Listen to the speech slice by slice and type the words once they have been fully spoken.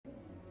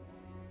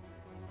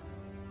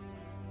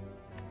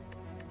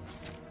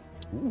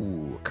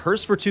Ooh,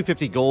 curse for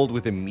 250 gold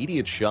with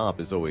immediate shop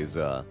is always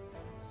a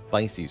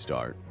spicy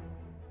start.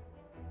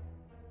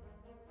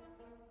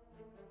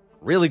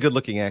 Really good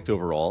looking act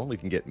overall. We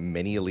can get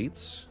many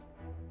elites.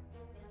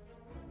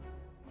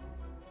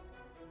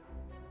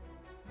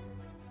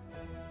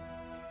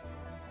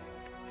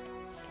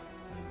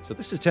 So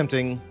this is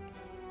tempting.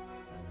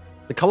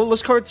 The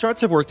colorless card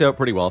starts have worked out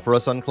pretty well for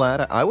us on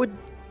Clad. I would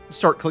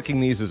start clicking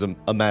these as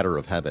a matter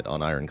of habit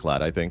on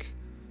Ironclad, I think.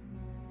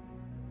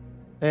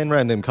 And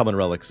random common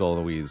relics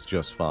always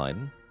just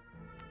fine.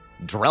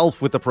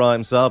 Drelf with the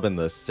prime sub and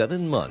the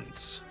 7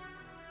 months.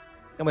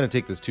 I'm going to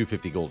take this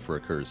 250 gold for a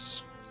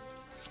curse.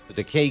 The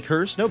decay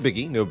curse, no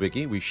biggie, no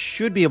biggie. We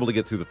should be able to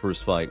get through the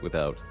first fight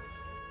without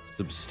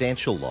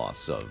substantial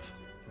loss of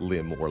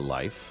limb or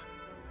life.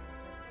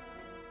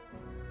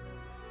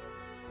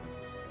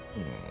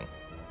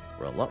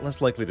 We're a lot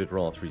less likely to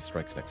draw 3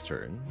 strikes next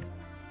turn.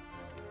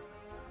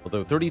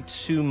 Although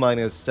 32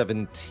 minus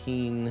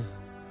 17... Is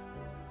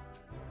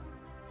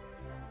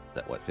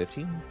that what,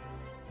 15?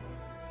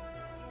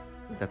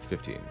 I think that's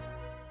 15.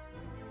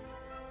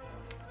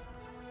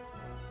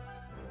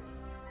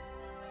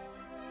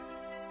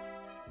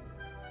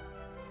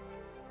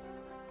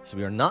 So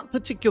we are not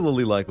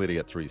particularly likely to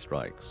get 3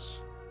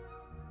 strikes.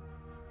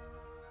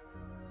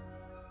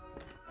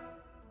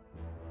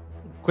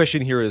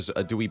 Question here is,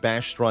 do we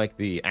bash strike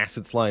the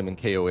acid slime and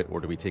KO it, or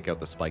do we take out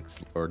the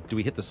spikes, or do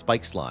we hit the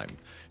spike slime,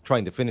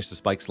 trying to finish the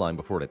spike slime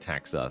before it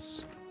attacks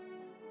us?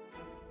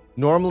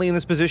 Normally in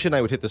this position,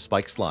 I would hit the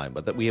spike slime,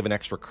 but that we have an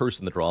extra curse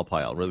in the draw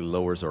pile really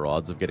lowers our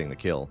odds of getting the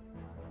kill.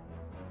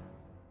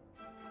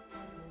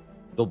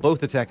 They'll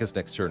both attack us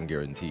next turn,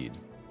 guaranteed.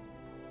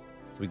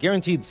 So we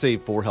guaranteed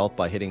save 4 health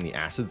by hitting the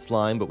acid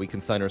slime, but we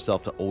consign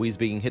ourselves to always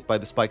being hit by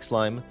the spike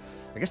slime.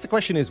 I guess the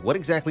question is, what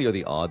exactly are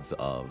the odds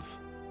of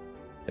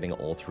getting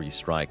all 3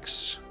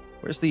 strikes?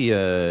 Where's the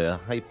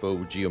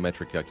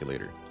hypogeometric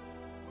calculator?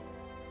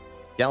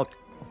 Calc.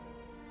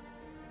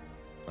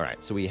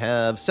 Alright, so we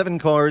have 7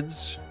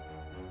 cards.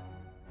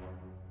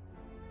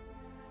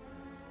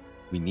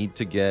 We need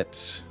to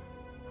get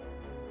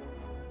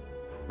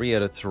 3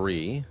 out of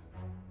 3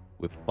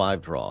 with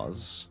 5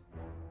 draws.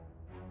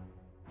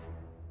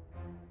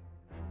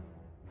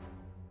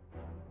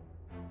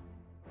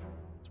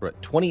 So we're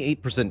at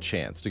 28%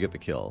 chance to get the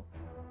kill.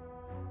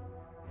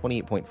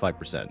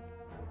 28.5%.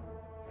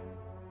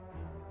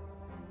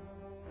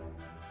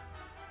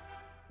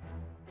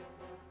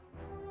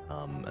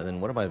 And then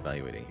what am I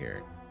evaluating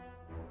here?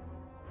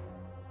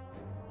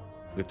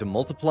 We have to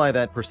multiply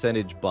that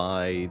percentage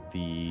by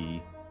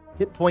the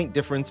hit point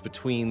difference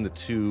between the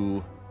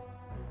 2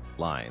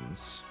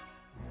 lines.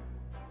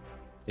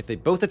 If they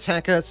both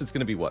attack us, it's going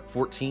to be what,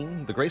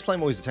 14? The gray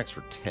slime always attacks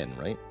for 10,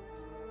 right?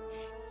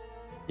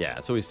 Yeah,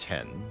 it's always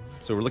 10.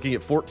 So we're looking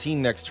at 14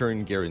 next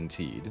turn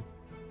guaranteed.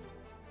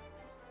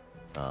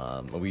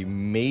 We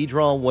may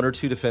draw 1 or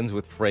 2 defends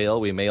with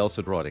Frail. We may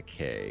also draw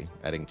Decay,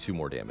 adding 2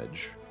 more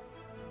damage.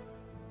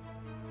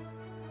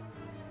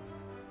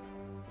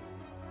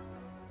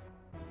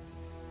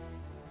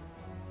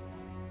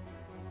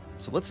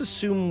 So let's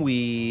assume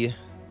we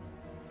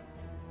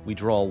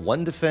draw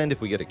 1 defend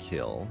if we get a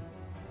kill.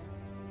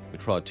 We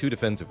draw 2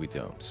 defends if we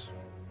don't.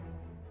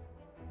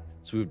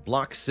 So we would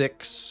block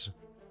 6,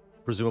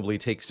 presumably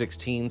take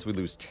 16, so we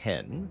lose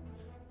 10.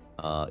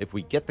 If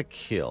we get the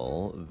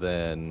kill,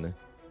 then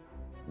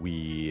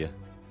we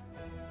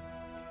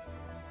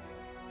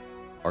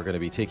are going to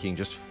be taking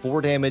just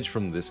 4 damage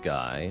from this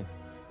guy,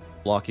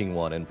 blocking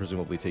 1, and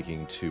presumably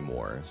taking 2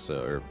 more.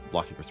 So, or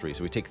blocking for 3,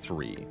 so we take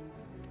 3.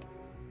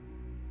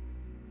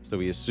 So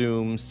we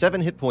assume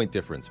 7 hit point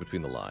difference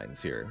between the lines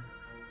here.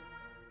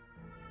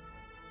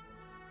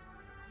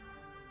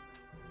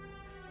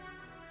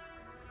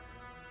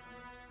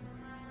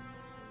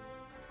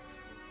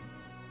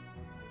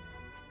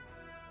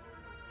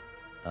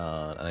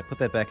 And I put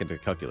that back into the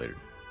calculator.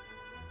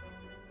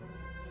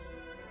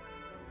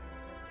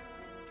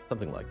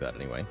 Something like that,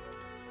 anyway.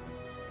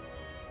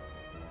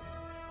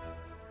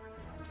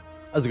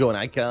 How's it going,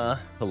 Aika?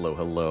 Hello,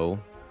 hello.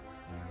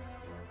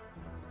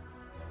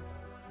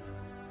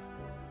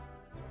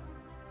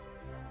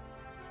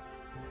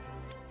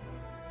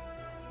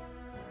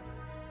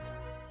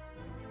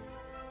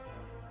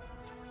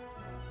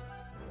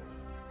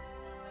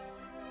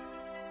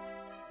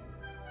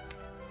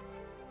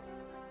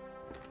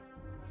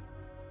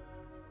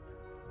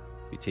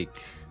 We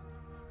take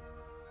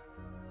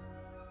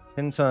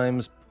 10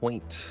 times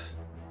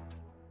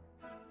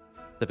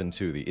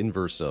 0.72, the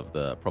inverse of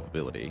the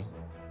probability.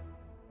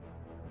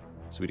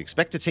 So we'd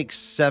expect to take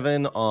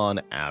 7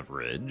 on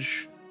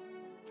average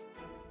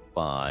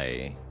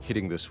by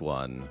hitting this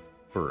one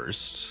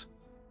first.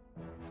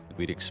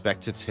 We'd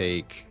expect to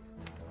take...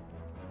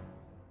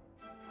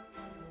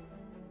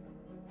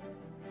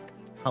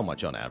 how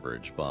much on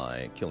average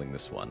by killing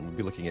this one? We'd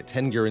be looking at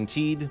 10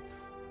 guaranteed.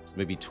 So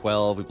maybe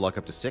 12, we block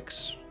up to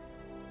 6.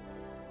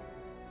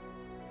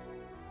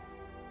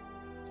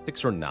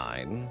 6 or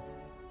 9.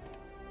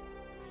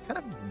 Kind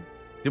of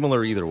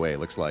similar either way, it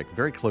looks like.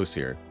 Very close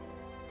here,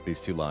 these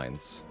 2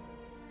 lines.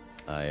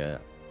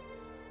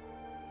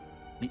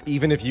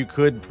 Even if you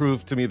could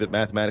prove to me that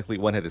mathematically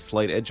one had a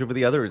slight edge over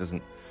the other, it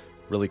doesn't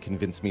really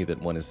convince me that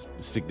one is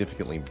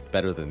significantly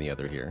better than the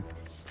other here.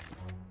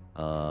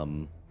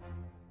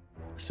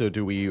 So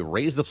do we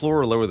raise the floor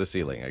or lower the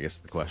ceiling? I guess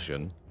is the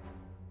question.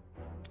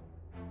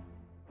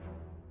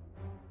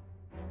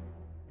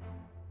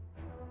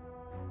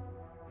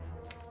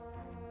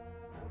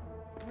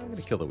 I'm going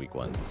to kill the weak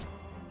one.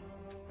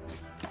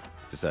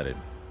 Decided.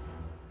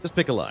 Just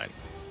pick a line.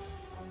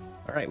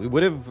 All right, we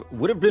would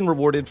have been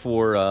rewarded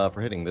for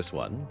hitting this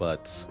one,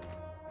 but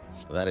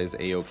that is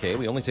a-okay.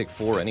 We only take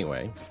 4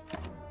 anyway.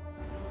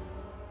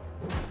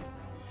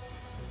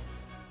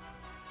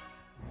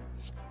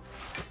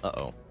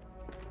 Uh-oh.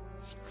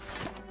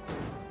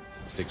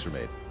 Mistakes were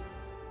made.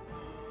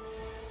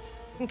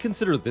 We can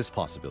consider this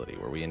possibility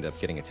where we end up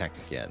getting attacked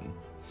again.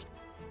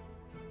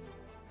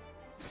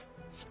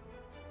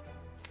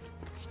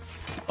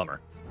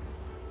 Bummer.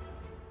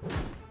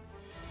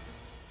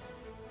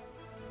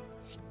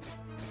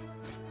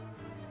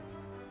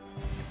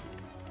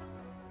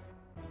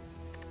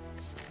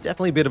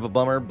 Definitely a bit of a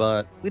bummer,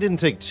 but we didn't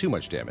take too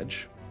much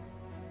damage.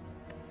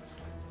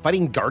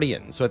 Fighting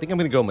Guardian, so I think I'm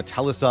going to go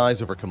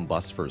Metallicize over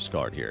Combust first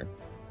card here.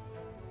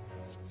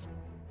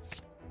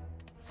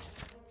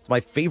 It's my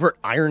favorite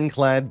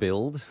Ironclad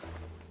build.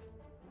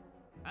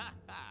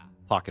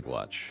 Pocket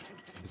Watch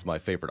is my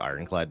favorite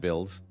Ironclad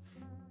build.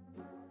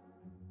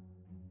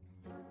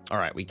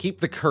 Alright, we keep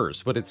the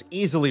Curse, but it's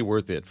easily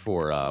worth it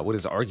for what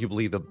is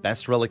arguably the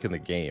best relic in the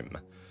game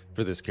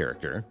for this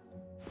character.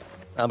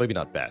 Maybe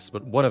not best,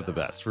 but one of the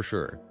best, for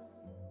sure.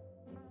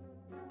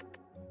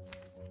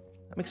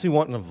 That makes me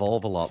want an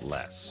Evolve a lot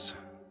less.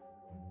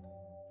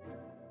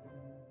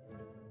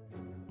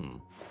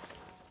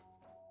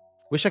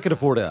 Wish I could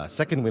afford a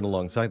second win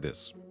alongside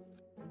this.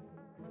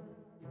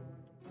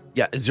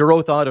 Yeah,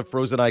 zero thought of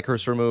Frozen Eye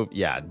Curse remove?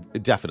 Yeah,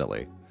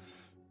 definitely.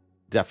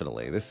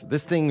 Definitely.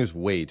 This thing is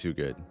way too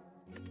good.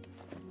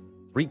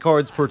 3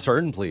 cards per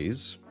turn,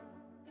 please.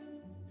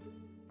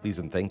 Please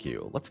and thank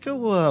you. Let's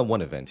go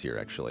one event here,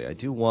 actually. I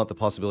do want the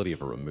possibility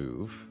of a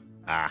remove.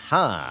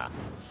 Aha!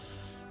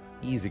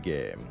 Easy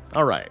game.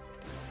 All right.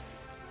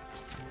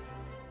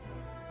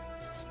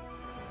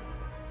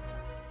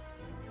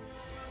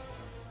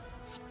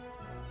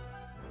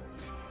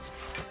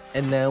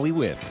 And now we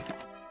win.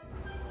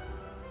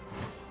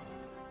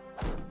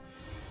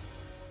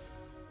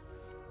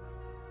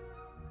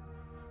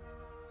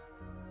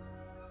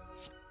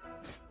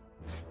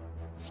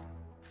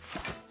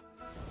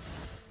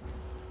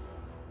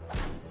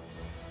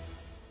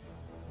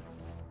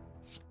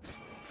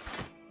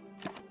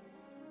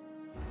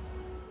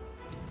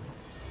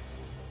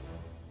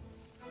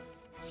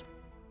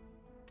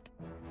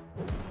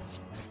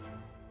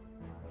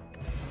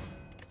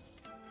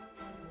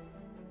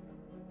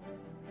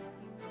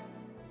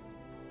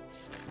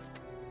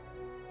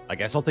 I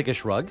guess I'll take a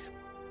Shrug.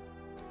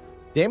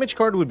 Damage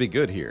card would be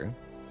good here.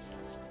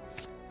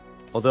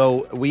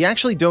 Although, we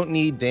actually don't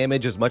need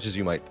damage as much as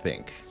you might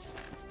think.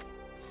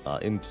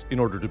 In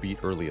order to beat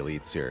early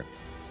elites here.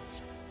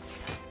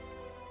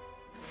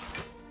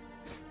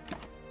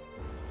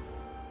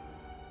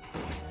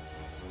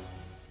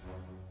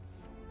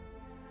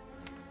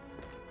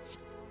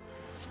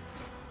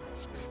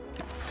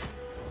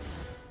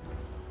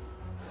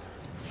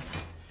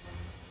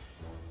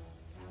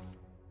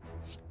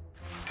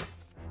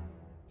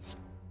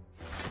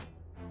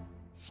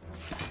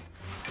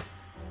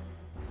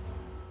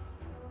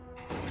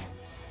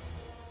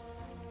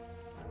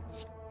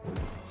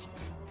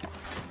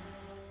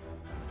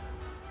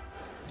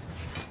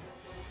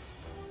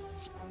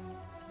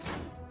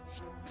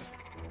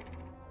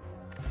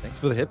 Thanks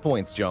for the hit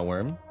points,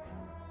 Jawworm.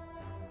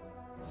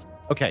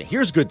 Okay,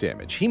 here's good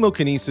damage.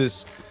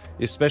 Hemokinesis,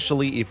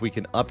 especially if we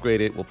can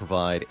upgrade it, will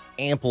provide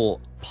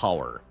ample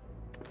power.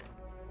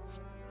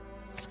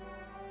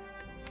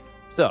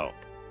 So,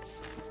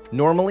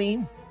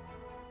 normally,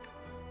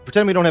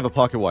 pretend we don't have a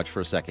Pocket Watch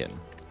for a second.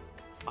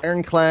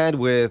 Ironclad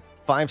with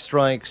 5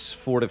 strikes,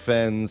 4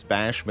 defends,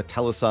 bash,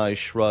 metallicize,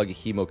 shrug,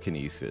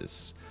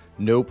 hemokinesis.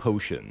 No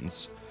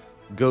potions.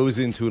 Goes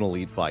into an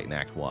elite fight in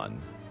Act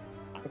 1.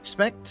 I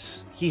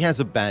expect he has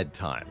a bad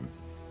time.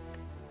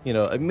 You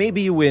know,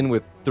 maybe you win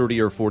with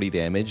 30 or 40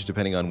 damage,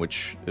 depending on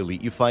which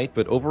elite you fight,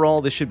 but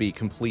overall, this should be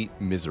complete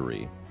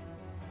misery.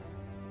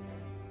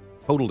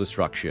 Total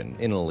destruction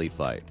in an elite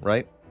fight,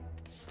 right?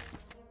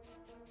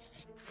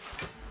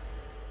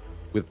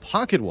 With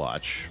Pocket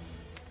Watch,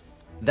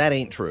 that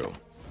ain't true.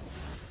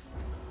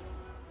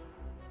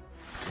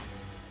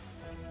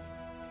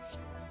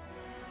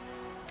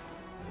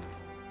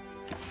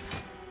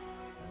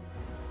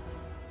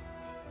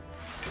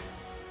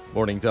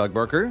 Morning, Dog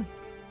Barker.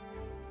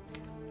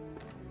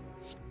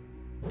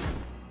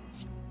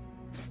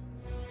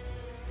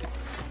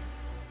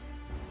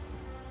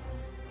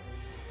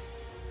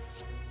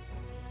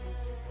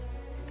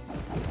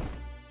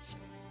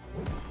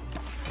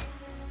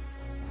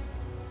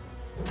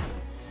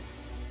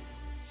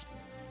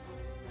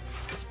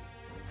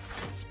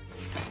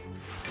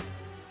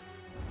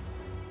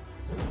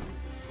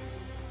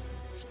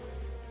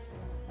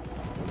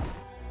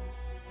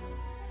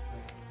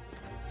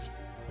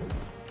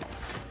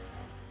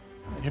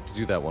 I have to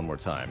do that one more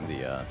time,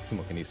 the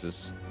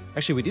Chemokinesis.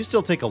 Actually, we do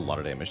still take a lot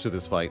of damage to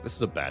this fight. This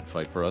is a bad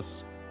fight for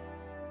us.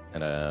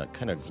 And a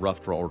kind of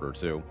rough draw order,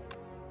 too.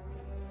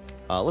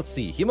 Let's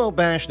see. Hemo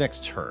Bash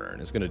next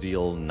turn is going to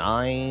deal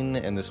 9,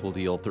 and this will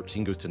deal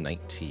 13 goes to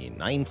 19.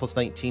 9 plus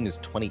 19 is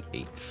 28.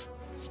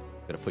 Going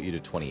to put you to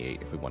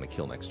 28 if we want to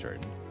kill next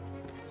turn.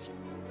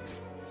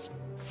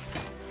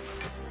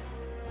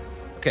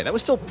 Okay, that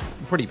was still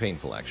pretty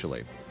painful,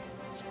 actually.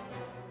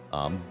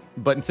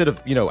 But instead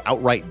of,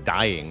 outright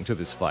dying to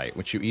this fight,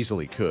 which you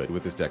easily could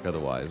with this deck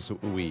otherwise,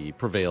 we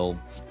prevail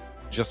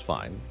just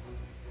fine.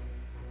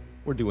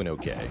 We're doing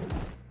okay.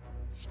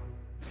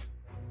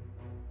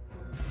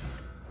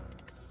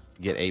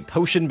 Get a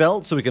potion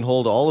belt so we can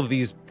hold all of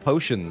these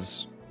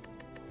potions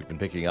we've been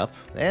picking up.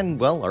 And,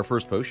 well, our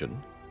first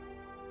potion.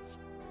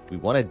 We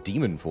want a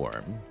demon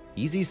form.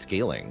 Easy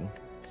scaling.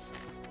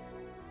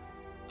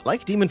 I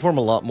like demon form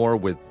a lot more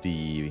with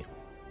the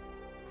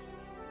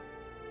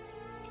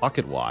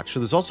Pocket Watch. So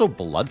there's also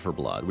Blood for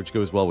Blood, which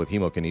goes well with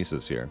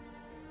Hemokinesis here.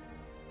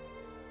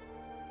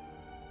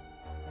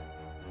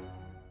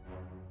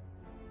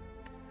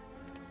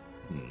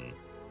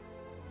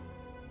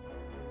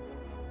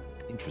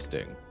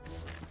 Interesting.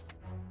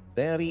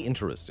 Very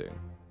interesting.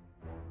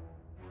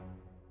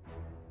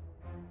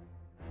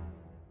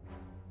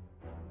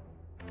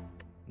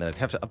 Then I'd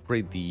have to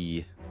upgrade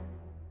the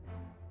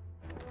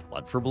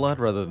Blood for Blood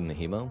rather than the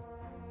Hemo.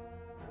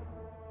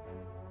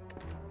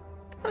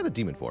 Try the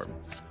Demon form.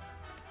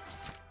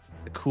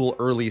 It's a cool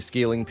early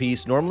scaling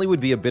piece. Normally would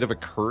be a bit of a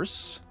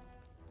curse.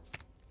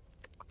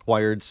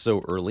 Acquired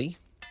so early.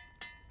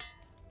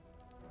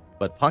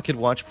 But Pocket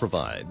Watch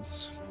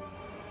provides.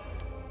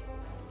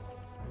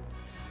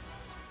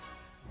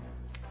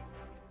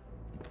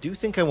 I do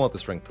think I want the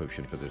Strength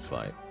Potion for this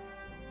fight.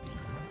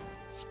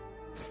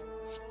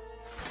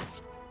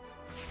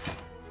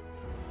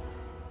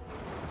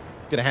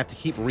 Gonna have to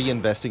keep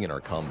reinvesting in our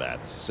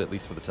combats, at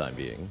least for the time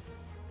being.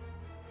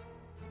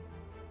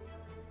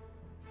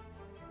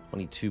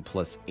 22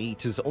 plus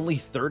 8 is only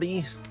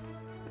 30?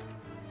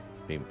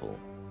 Painful.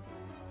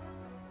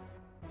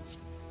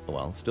 Oh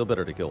well, still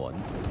better to go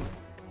on.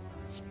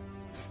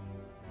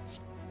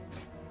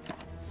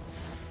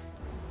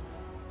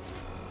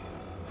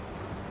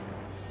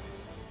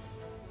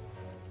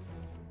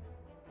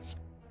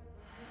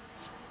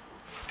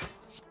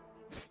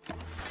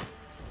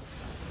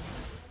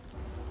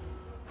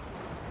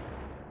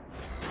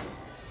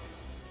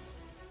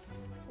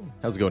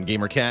 How's it going,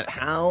 Gamer Cat?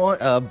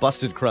 How?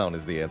 Busted Crown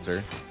is the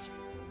answer.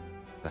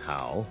 To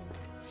how?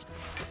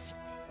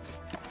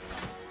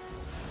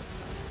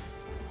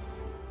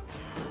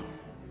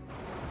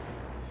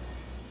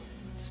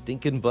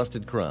 Stinkin'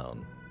 Busted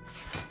Crown.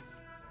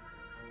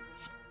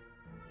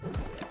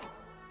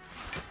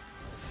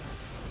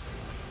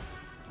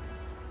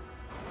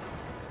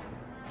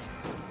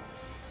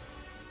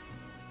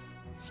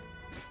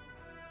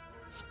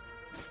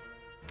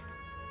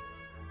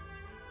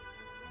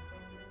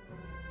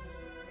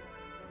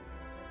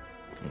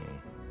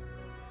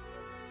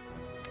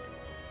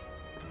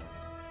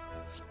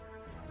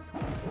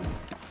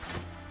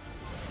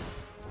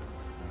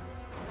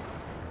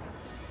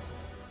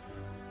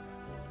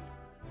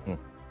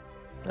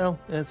 Well,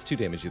 it's 2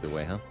 damage either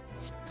way, huh?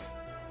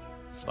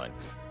 It's fine.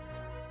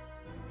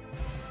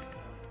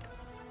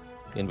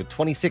 And with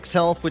 26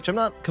 health, which I'm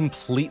not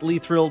completely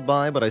thrilled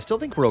by, but I still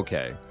think we're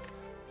okay.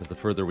 Because the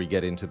further we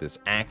get into this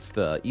act,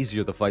 the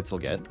easier the fights will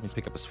get. We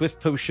pick up a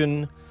Swift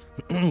Potion.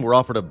 We're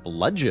offered a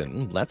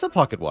Bludgeon. That's a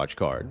Pocket Watch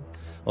card.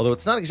 Although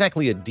it's not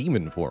exactly a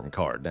Demon Form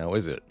card now,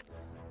 is it?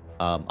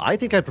 I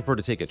think I'd prefer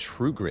to take a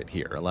True Grit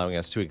here, allowing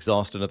us to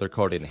exhaust another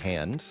card in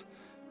hand.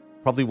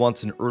 Probably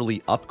wants an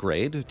early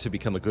upgrade to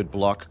become a good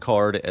block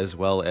card as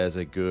well as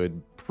a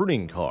good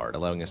pruning card,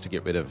 allowing us to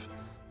get rid of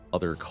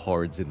other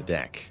cards in the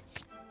deck.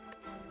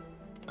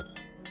 We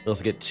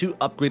also get 2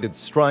 upgraded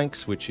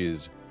strikes, which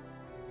is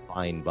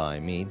fine by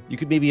me. You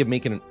could maybe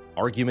make an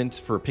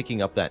argument for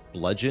picking up that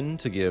bludgeon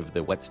to give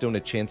the whetstone a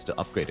chance to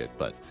upgrade it,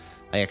 but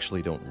I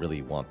actually don't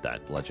really want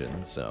that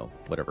bludgeon, so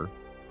whatever.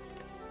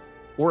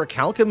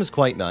 Orichalcum is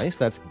quite nice.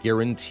 That's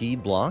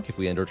guaranteed block. If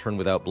we end our turn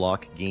without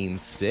block, gain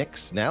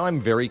 6. Now I'm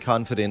very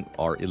confident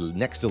our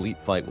next elite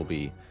fight will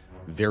be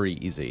very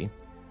easy.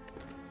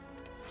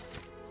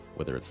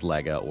 Whether it's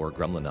Laga or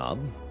Gremlinob.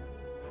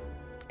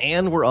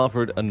 And we're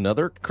offered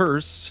another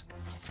curse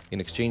in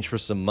exchange for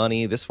some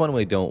money. This one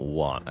we don't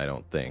want, I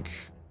don't think.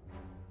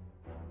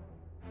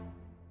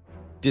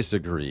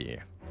 Disagree.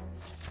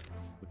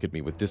 Look at me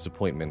with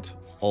disappointment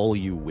all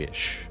you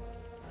wish,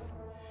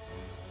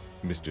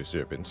 Mr.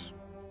 Serpent.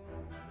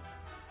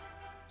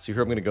 So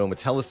here I'm going to go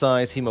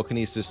Metallicize,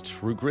 Hemokinesis,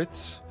 True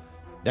Grit.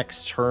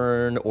 Next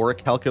turn,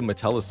 Orichalcum,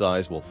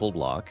 Metallicize will full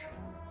block.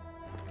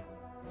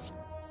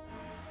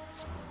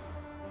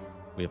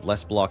 We have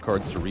less block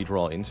cards to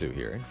redraw into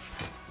here.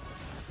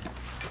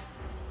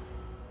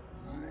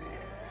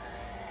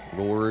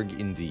 Rorg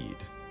indeed.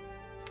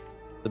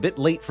 It's a bit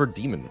late for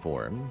Demon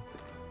Form.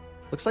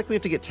 Looks like we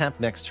have to get tapped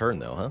next turn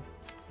though, huh?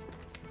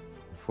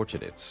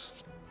 Unfortunate.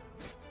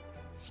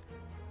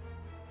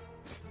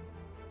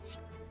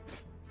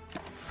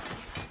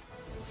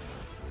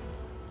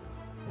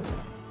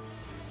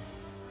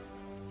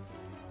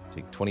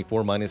 Take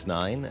 24 minus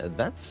 9.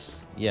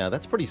 That's, yeah,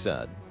 that's pretty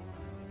sad.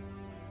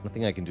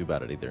 Nothing I can do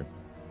about it either.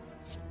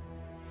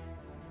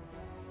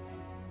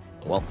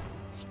 Well.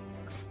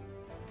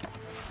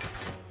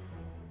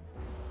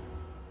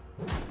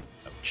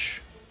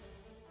 Ouch.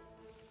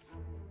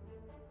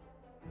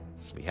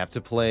 We have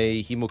to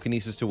play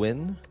Hemokinesis to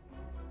win?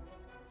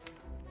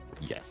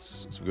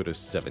 Yes. So we go to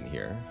 7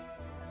 here.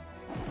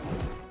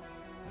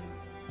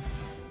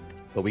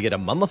 But we get a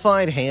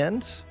Mummified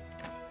Hand,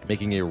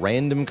 making a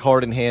random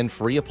card in hand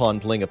free upon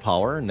playing a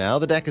power. Now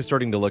the deck is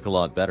starting to look a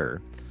lot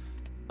better.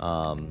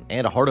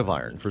 And a Heart of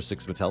Iron for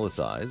 6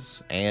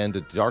 Metallicize. And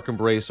a Dark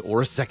Embrace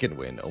or a Second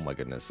Wind. Oh my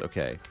goodness,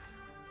 okay.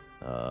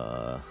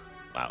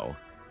 Wow.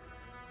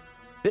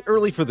 Bit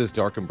early for this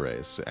Dark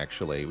Embrace,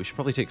 actually. We should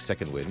probably take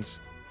Second Wind.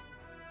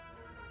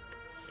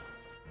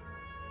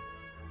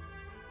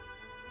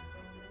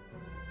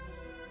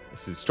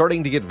 This is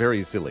starting to get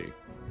very silly.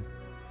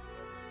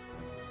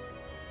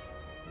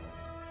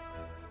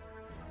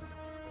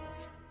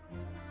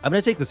 I'm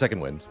going to take the Second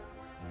Wind.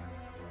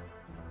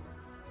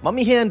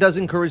 Mummy Hand does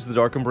encourage the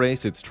Dark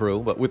Embrace, it's true,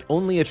 but with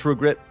only a True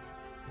Grit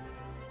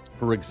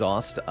for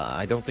Exhaust,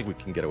 I don't think we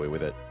can get away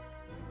with it.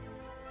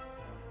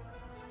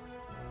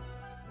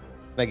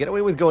 Can I get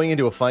away with going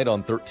into a fight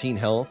on 13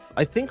 health?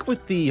 I think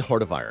with the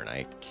Heart of Iron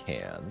I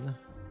can.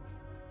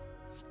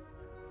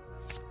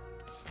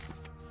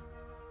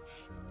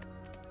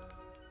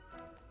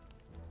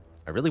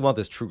 I really want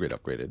this True Grit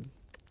upgraded.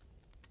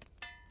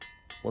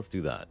 Let's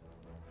do that.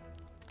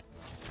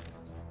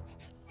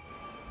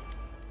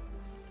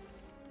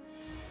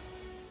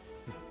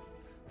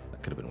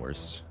 That could have been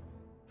worse.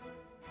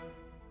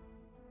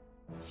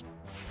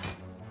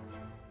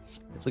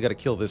 Definitely got to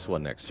kill this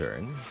one next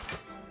turn.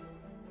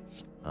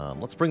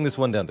 Let's bring this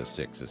one down to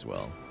 6 as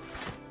well.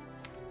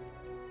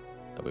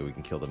 That way we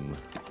can kill them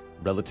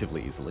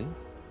relatively easily.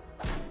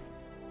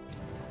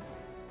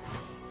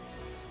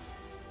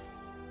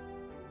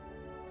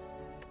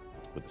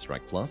 With the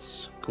Strike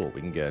Plus. Cool,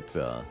 we can get 2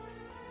 out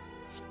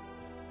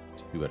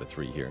of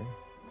 3 here.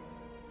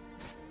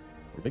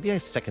 Or maybe a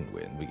Second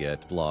Wind. We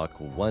get block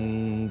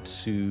 1,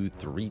 2,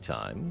 3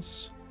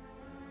 times.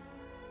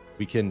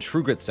 We can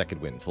True Grit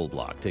Second Wind, full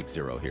block. Take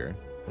 0 here.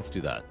 Let's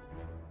do that.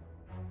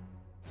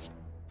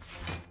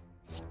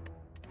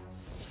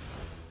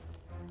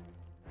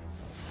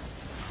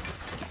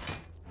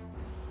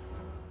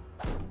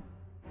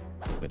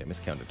 Wait, I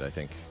miscounted, I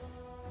think.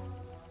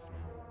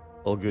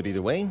 All good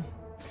either way.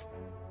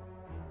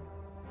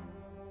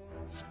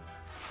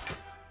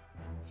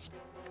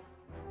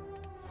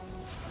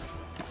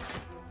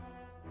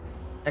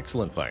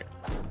 Excellent fight.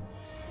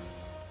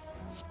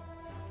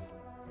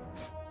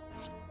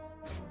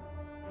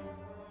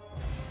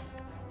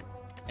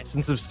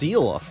 Essence of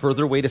Steel, a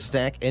further way to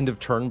stack end of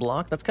turn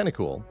block. That's kind of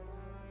cool.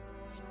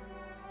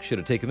 Should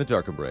have taken the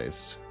Dark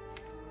Embrace.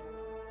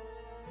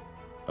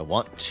 I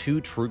want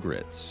 2 True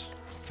Grits.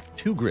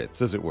 2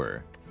 grits, as it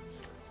were.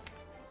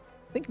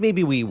 I think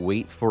maybe we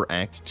wait for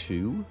Act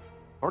 2.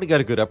 Already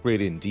got a good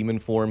upgrade in Demon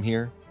form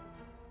here.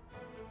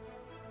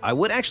 I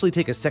would actually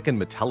take a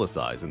second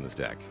Metallicize in this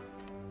deck.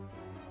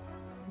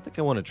 I think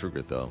I want a True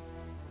Grit, though.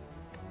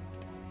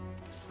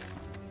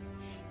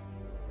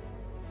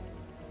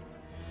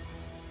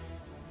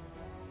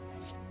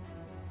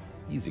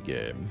 Easy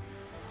game.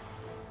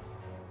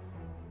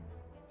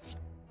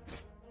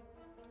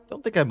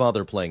 Don't think I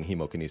bother playing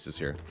Hemokinesis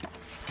here.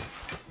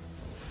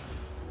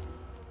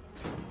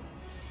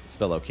 This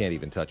fellow can't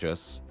even touch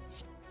us.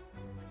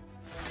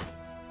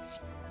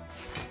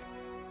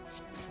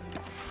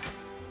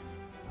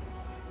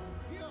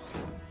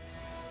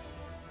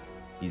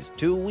 He's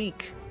too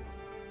weak.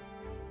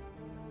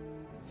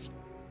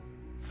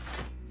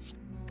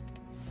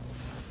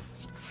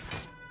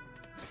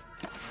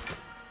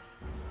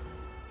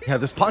 Yeah,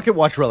 this Pocket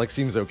Watch Relic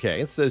seems okay.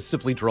 It says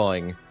simply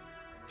drawing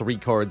 3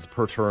 cards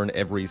per turn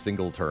every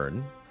single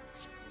turn.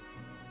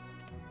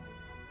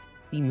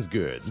 Seems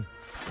good.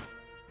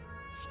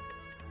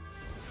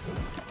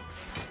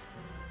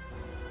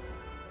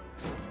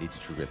 Need to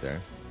True Grit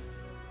there.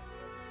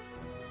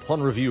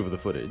 Upon review of the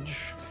footage,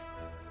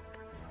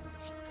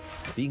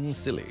 being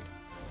silly.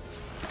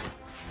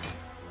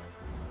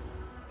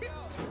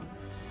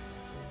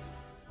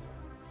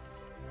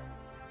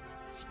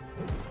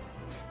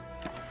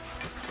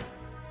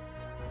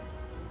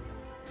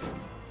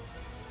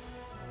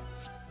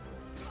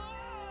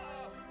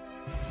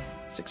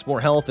 Six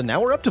more health, and now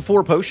we're up to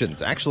 4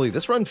 potions. Actually,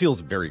 this run feels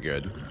very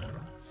good.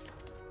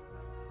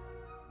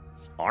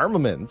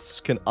 Armaments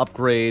can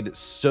upgrade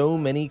so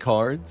many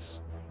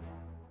cards.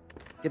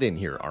 Get in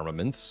here,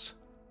 Armaments.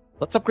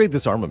 Let's upgrade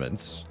this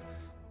Armaments.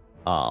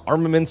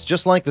 Armaments,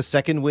 just like the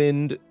Second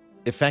Wind,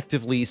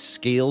 effectively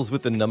scales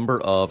with the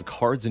number of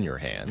cards in your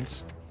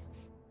hand.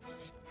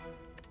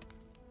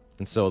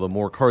 And so the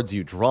more cards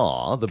you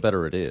draw, the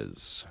better it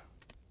is.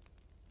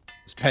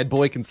 This bad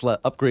boy can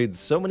upgrade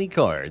so many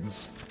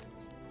cards.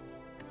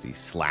 As he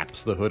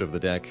slaps the hood of the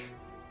deck.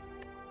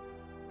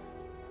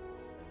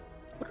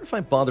 I wonder if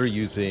I bother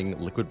using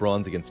Liquid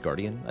Bronze against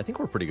Guardian. I think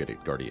we're pretty good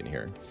at Guardian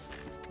here.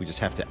 We just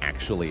have to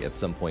actually, at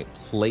some point,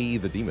 play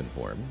the demon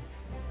form.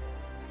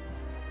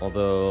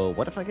 Although,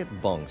 what if I get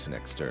bonked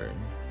next turn?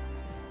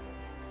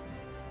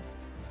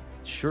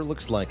 Sure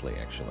looks likely,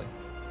 actually.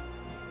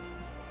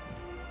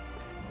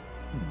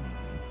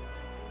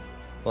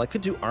 Well, I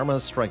could do Arma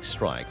Strike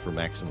Strike for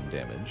maximum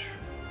damage.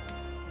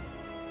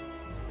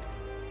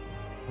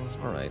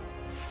 Alright.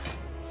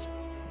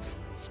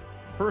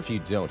 Prefer if you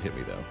don't hit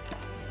me, though.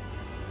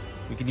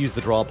 We could use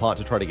the draw pot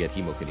to try to get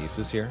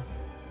Hemokinesis here.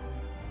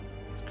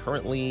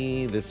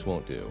 Currently, this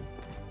won't do.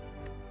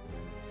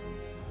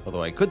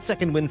 Although I could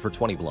second wind for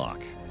 20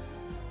 block.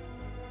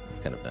 It's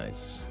kind of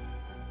nice.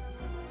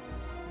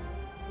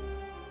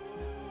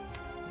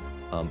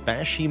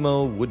 Bash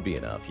Hemo would be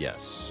enough,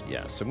 yes.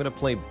 Yes, so I'm going to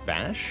play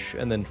Bash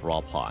and then draw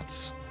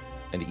pot.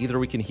 And either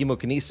we can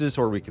Hemokinesis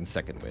or we can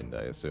second wind,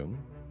 I assume.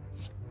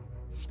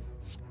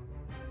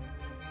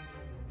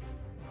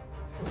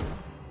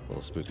 A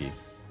little spooky.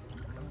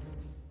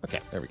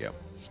 Okay, there we go.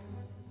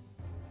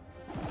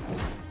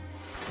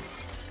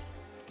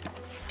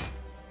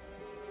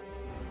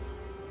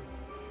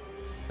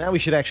 Now we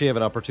should actually have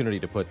an opportunity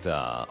to put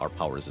our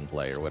powers in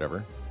play or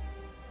whatever.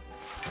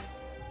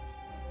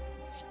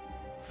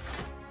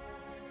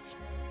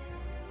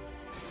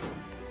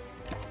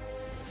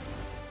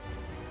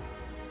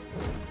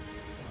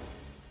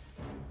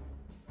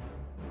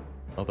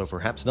 Although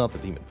perhaps not the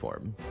demon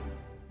form.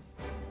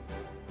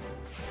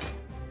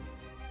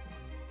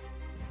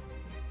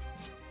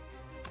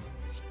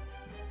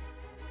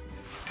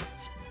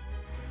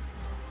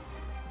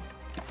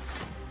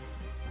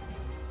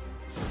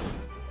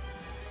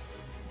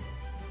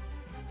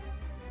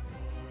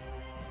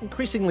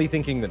 Increasingly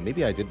thinking that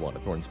maybe I did want a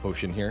Thorn's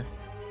Potion here.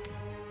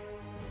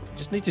 We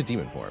just need to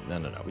demon form. No.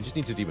 We just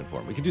need to demon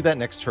form. We can do that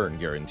next turn,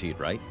 guaranteed,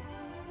 right?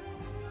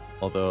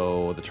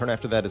 Although the turn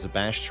after that is a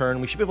bash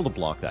turn. We should be able to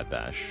block that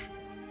bash.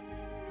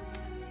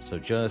 So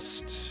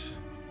just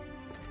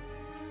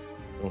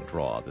don't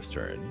draw this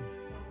turn.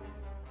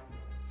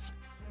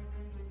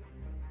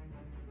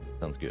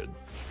 Sounds good.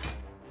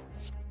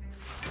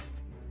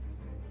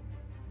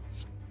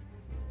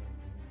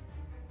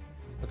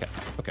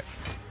 Okay.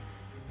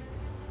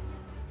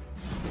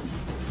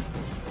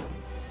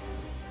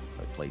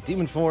 I play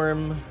demon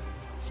form.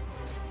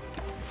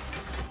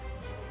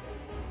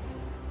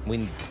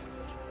 We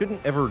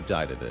shouldn't ever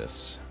die to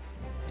this.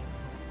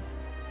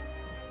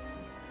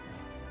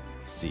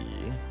 Let's see.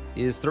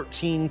 Is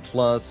 13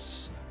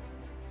 plus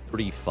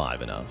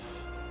 35 enough?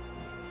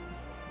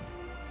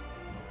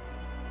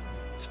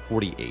 It's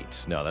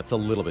 48. No, that's a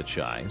little bit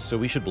shy. So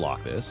we should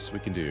block this. We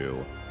can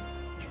do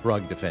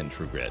Shrug, Defend,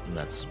 True Grit, and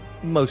that's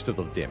most of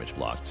the damage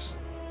blocked.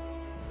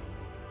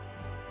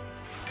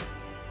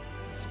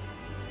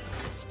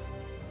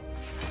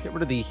 Get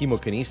rid of the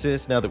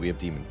Hemokinesis now that we have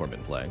Demon Form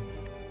in play.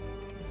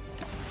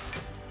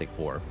 Take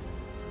 4.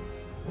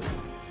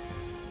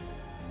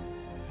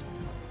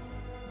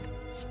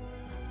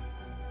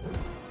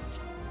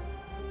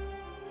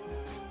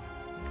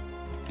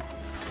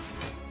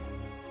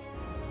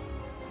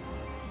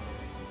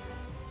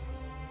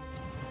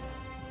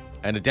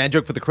 And a dad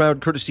joke for the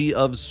crowd, courtesy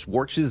of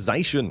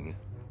Schwarzization.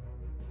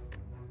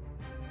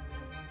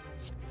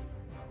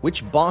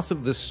 Which boss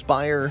of the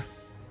Spire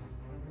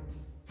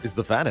is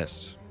the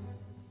fattest?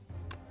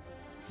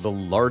 The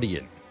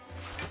Lardian.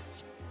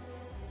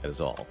 That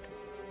is all.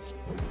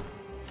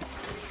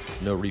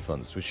 No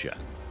refunds to a shot.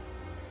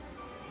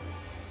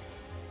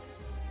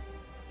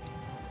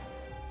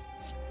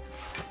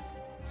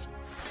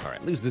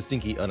 Alright, lose the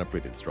stinky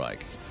unupgraded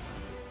strike.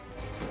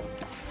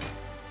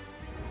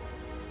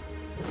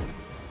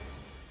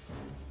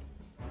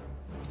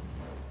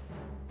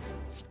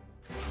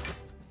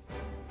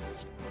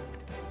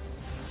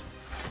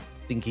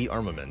 Stinky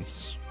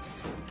armaments.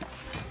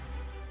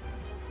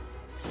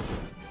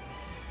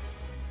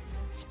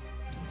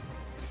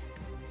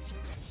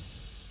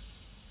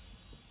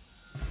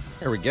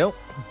 There we go.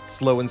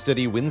 Slow and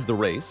Steady wins the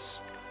race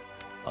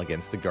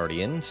against the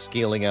Guardian,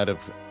 scaling out of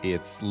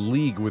its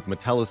league with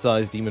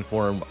metallicized demon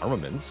form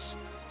armaments.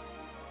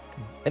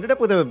 Ended up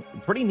with a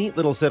pretty neat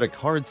little set of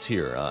cards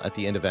here at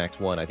the end of Act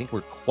 1. I think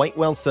we're quite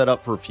well set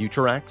up for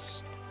future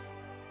acts.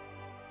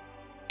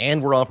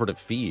 And we're offered a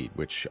feed,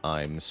 which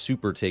I'm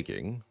super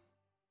taking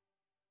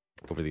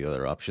over the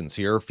other options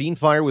here.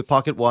 Fiendfire with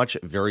Pocket Watch,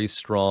 very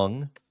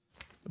strong.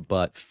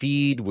 But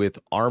feed with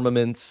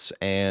armaments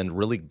and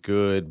really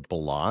good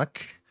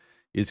block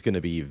is going to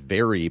be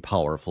very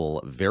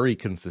powerful, very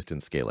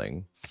consistent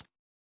scaling.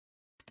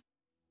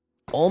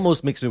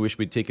 Almost makes me wish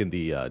we'd taken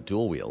the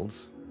dual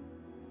wields.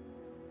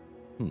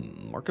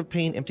 Mark of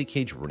Pain, Empty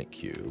Cage, Runic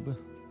Cube.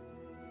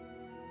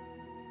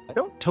 I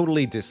don't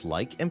totally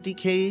dislike Empty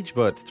Cage,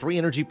 but 3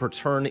 energy per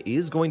turn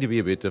is going to be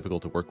a bit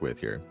difficult to work with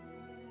here.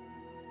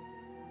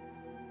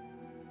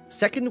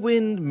 Second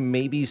Wind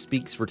maybe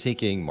speaks for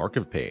taking Mark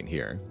of Pain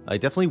here. I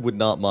definitely would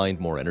not mind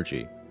more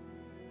energy.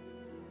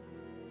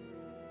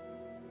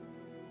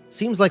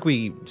 Seems like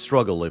we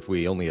struggle if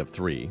we only have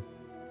 3.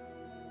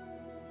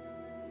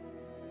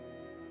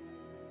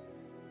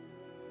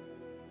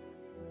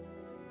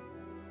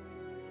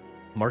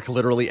 Mark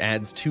literally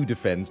adds 2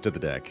 defense to the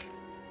deck.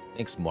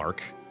 Thanks,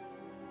 Mark.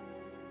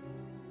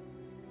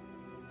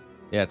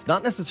 Yeah, it's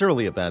not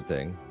necessarily a bad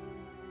thing.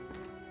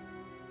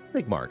 Let's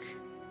take Mark.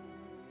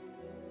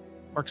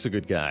 Mark's a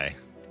good guy.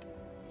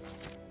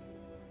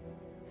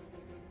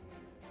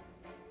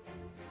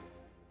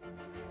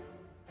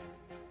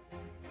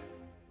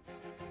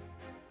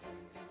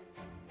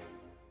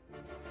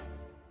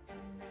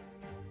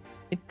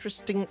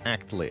 Interesting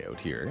act layout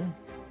here.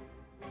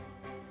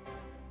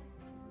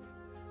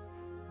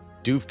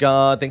 Doof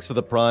God, thanks for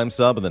the Prime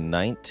sub and the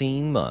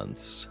 19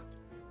 months.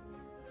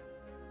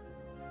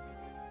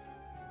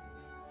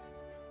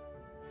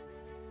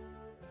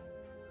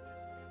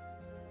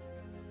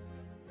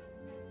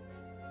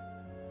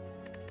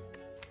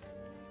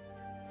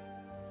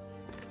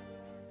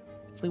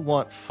 Definitely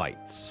want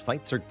fights.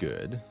 Fights are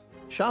good.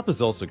 Shop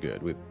is also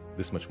good with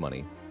this much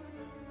money.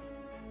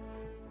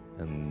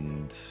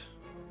 And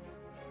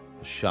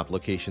the shop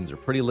locations are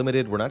pretty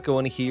limited. We're not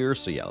going here,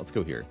 so yeah, let's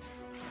go here.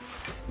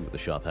 See what the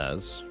shop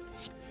has.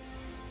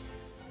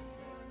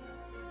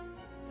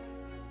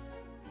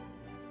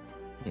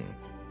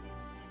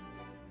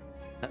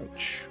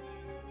 Ouch.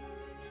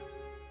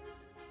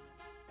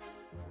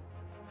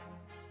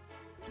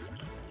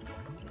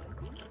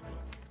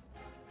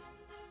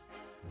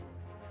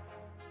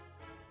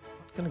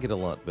 It's gonna get a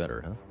lot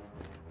better, huh?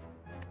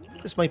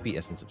 This might be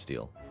Essence of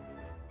Steel.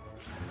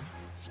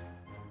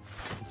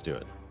 Let's do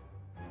it.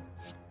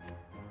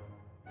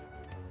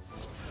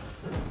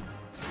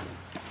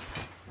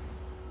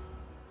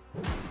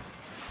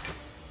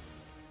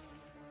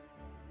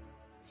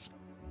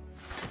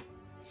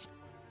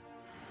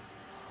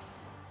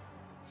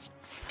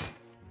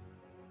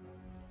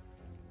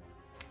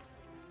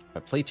 I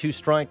play 2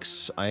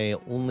 strikes. I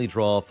only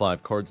draw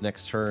 5 cards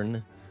next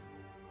turn.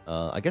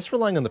 I guess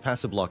relying on the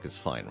passive block is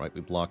fine, right?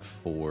 We block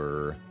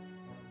for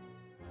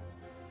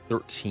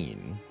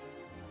 13.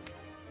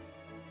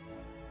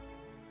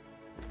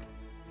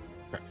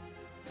 Okay.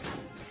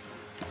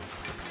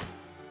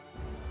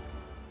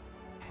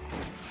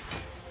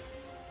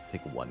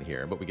 Take 1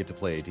 here, but we get to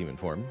play Demon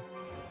Form.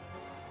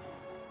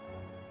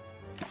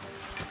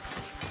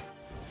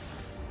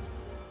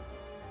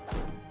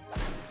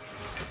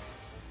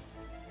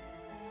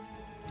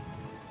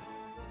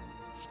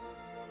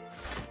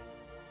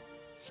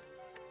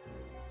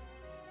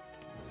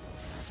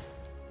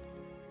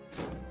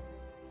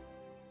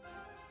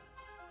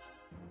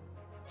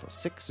 So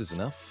 6 is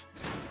enough.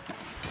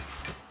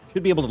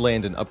 Should be able to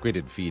land an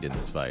upgraded feed in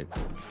this fight.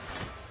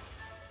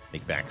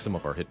 Make back some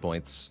of our hit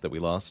points that we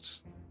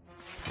lost.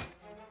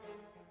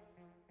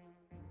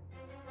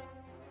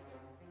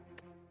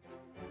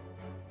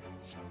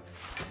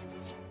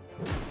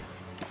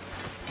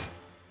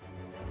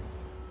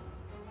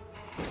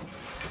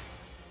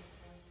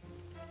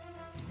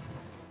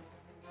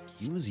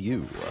 Use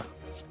you.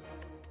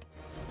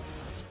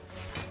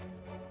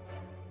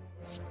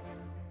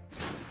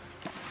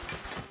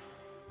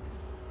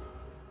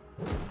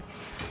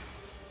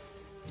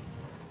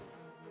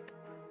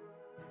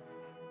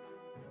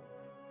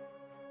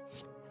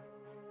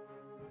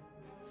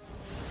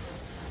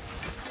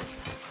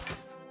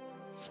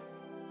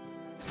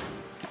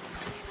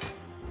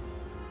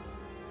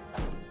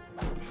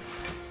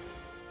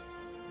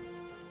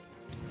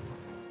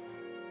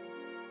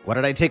 Why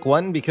did I take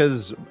 1?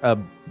 Because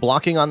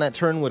blocking on that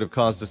turn would have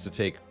caused us to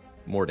take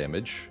more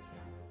damage,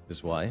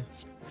 is why.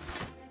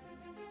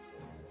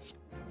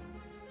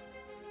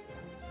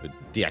 Would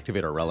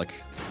deactivate our relic.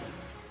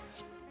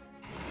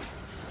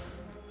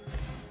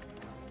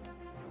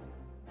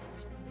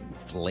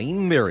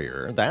 Flame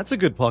Barrier. That's a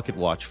good pocket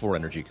watch 4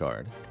 energy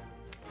card.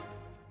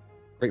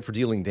 Great for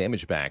dealing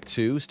damage back,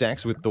 too.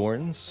 Stacks with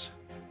thorns.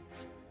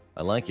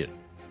 I like it.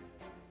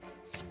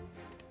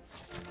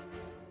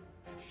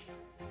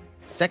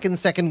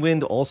 Second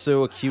Wind,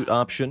 also a cute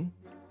option.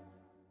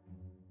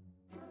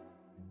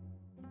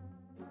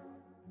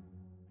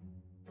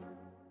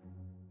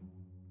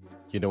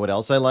 You know what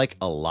else I like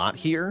a lot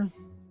here?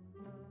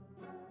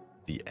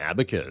 The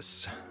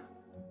Abacus.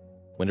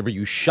 Whenever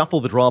you shuffle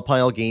the draw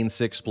pile, gain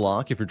 6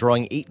 block. If you're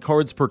drawing 8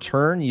 cards per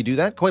turn, you do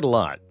that quite a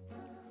lot.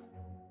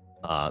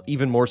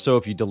 Even more so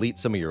if you delete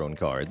some of your own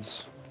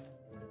cards.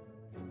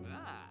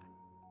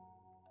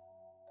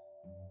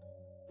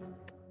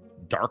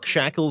 Dark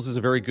Shackles is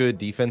a very good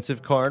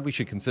defensive card. We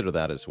should consider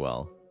that as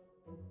well.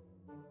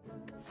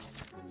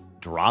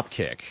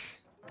 Dropkick.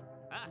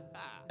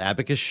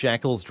 Abacus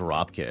Shackles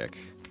Dropkick.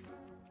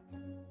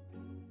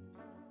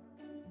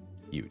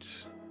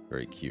 Cute.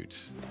 Very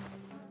cute.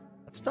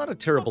 That's not a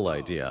terrible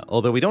idea.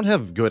 Although we don't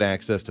have good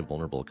access to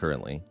Vulnerable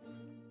currently.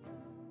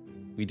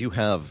 We do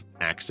have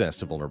access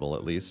to Vulnerable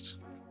at least.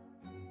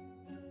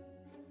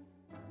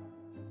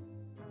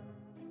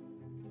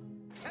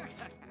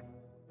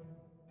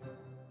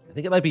 I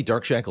think it might be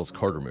Dark Shackles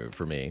card removed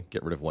for me.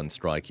 Get rid of 1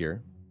 strike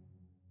here.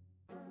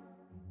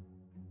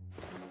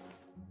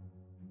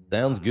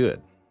 Sounds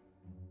good.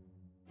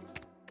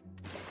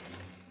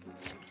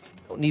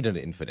 Don't need an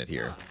infinite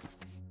here.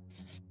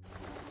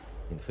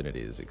 Infinite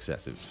is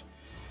excessive.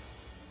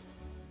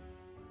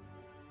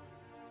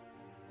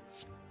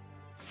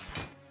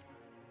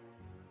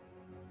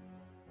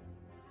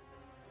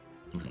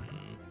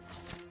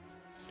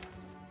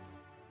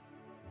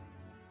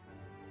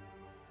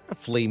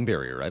 Flame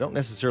Barrier. I don't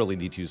necessarily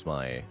need to use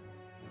my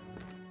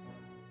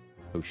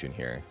potion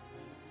here.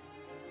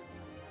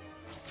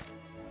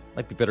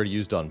 Might be better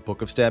used on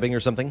Book of Stabbing or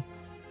something.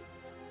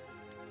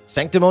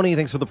 Sanctimony,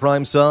 thanks for the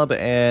Prime sub.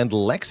 And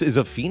Lex is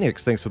a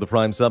Phoenix, thanks for the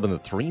Prime sub and the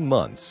 3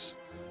 months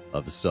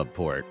of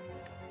support.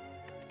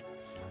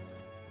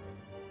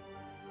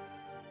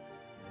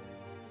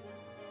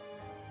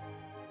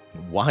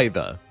 Why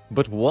the?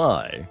 But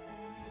why?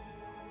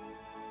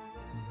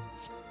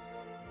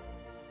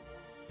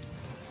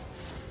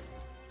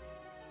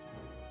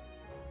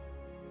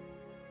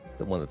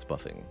 The one that's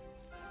buffing.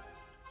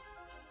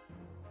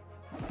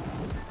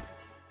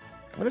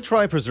 I'm going to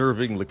try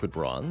preserving liquid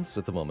bronze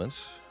at the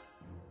moment.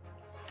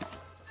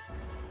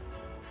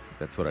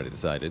 That's what I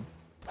decided.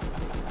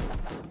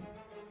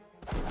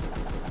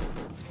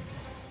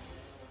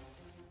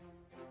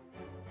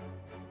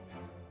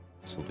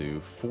 This will do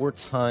 4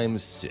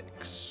 times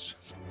 6.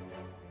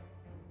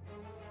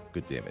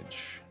 Good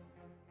damage.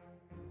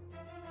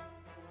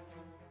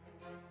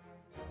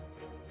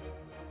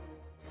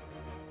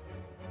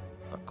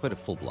 Not quite a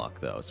full block,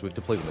 though, so we have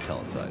to play the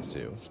metallicize,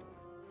 too.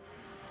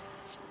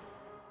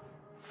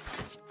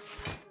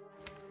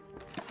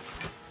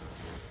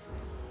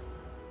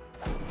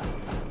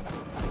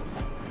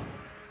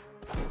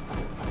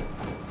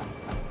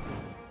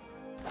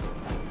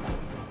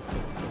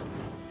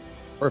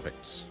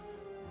 Perfect.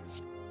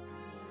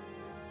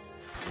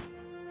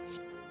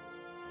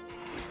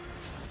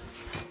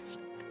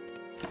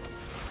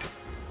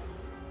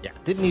 Yeah,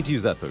 didn't need to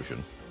use that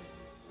potion.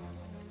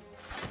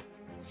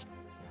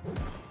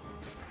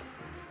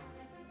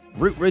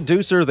 Root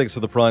Reducer, thanks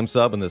for the Prime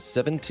sub and the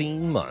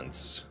 17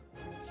 months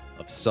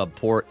of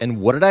support. And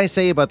what did I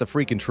say about the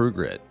freaking True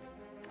Grit?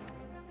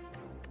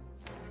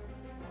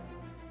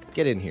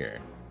 Get in here.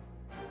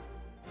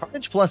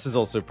 Carnage Plus is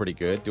also pretty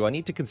good. Do I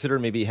need to consider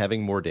maybe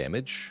having more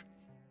damage?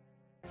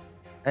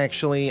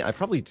 Actually, I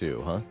probably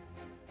do, huh?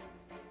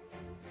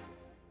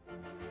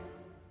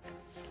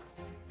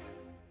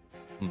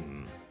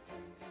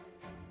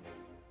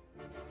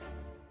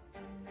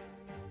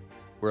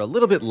 We're a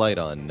little bit light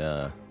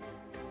on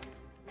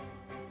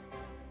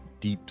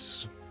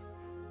deeps.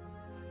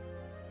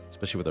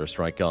 Especially with our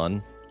strike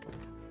on.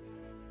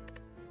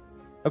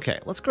 Okay,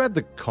 let's grab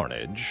the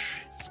Carnage.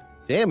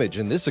 Damage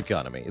in this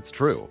economy, it's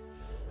true.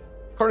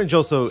 Carnage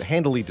also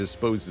handily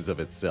disposes of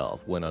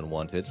itself when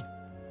unwanted.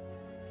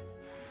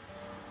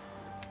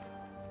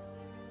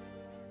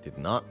 Did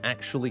not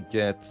actually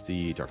get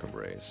the Dark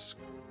Embrace.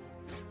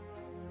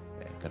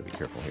 Okay, gotta be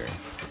careful here.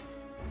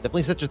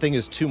 Definitely such a thing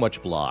as too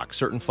much block.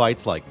 Certain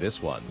fights like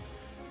this one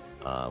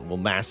will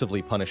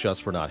massively punish us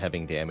for not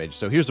having damage.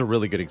 So here's a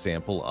really good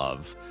example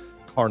of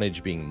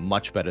Carnage being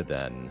much better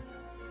than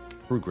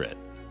True Grit.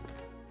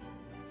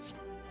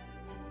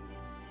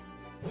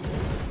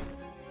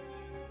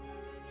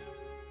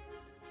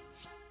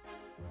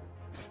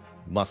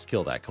 Must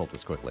kill that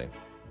cultist quickly.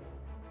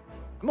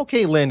 I'm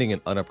okay landing an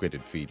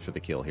unupgraded feat for the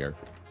kill here.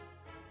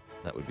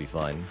 That would be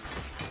fine.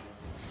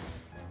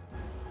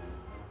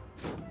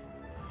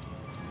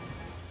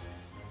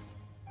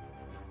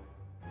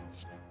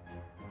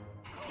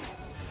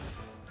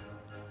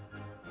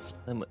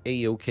 I'm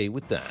A-okay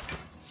with that.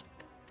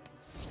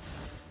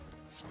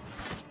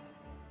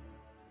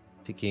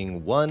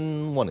 Taking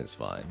 1 is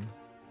fine.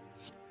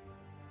 Let's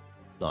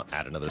not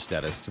add another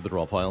status to the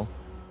draw pile.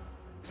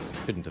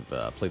 Couldn't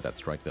have played that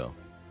strike, though.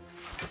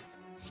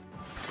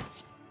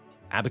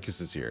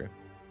 Abacus is here.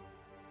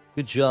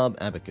 Good job,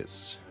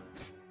 Abacus.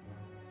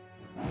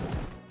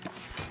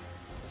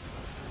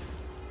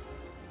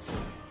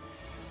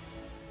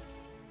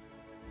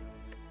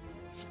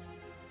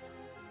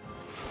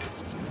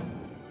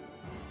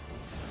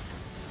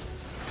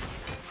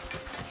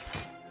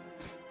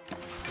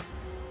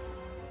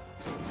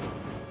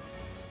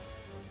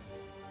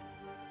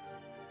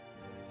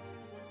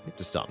 You have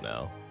to stop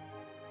now.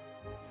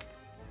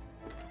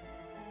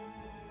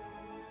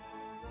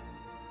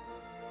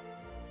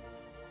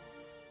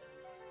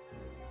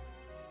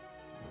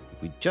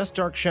 If we just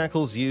Dark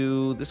Shackles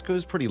you, this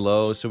goes pretty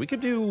low, so we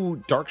could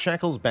do Dark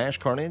Shackles Bash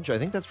Carnage. I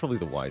think that's probably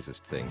the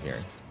wisest thing here.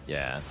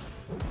 Yeah.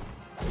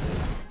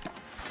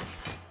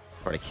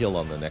 Try to kill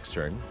on the next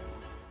turn.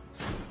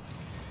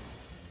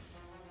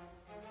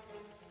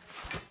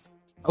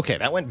 Okay,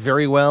 that went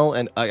very well,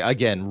 and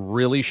again,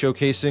 really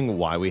showcasing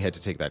why we had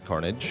to take that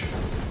Carnage.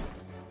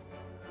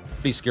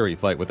 Pretty scary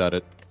fight without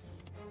it.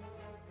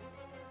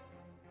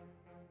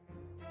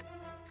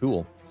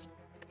 Cool.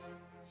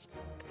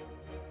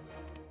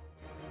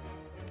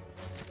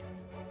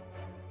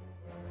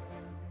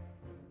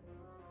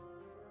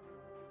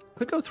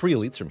 Could go 3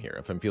 elites from here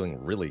if I'm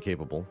feeling really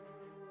capable.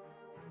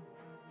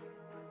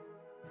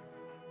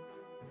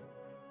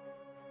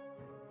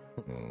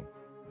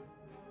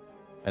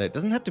 And it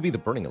doesn't have to be the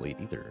Burning Elite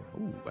either.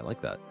 Ooh, I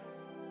like that.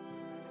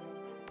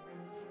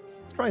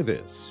 Let's try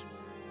this.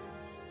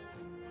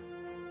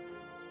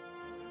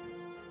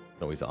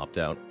 Can always opt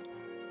out.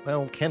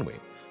 Well, can we?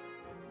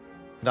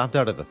 Can opt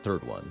out of the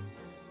 3rd one.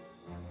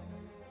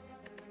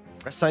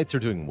 Rest sites are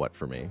doing what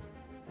for me?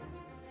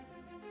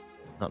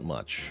 Not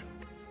much.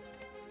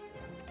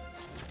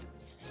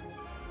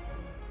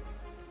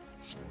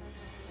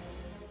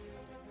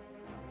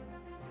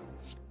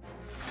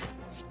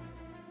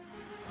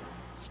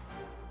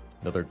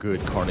 Another good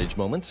Carnage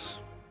moment.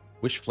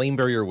 Wish Flame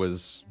Barrier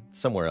was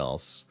somewhere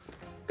else.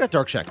 Got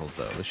Dark Shackles,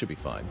 though. This should be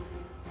fine.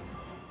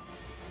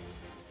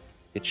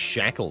 It's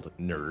shackled,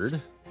 nerd.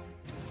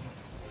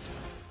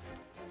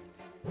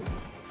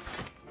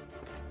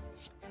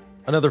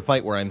 Another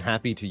fight where I'm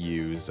happy to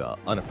use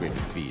unupgraded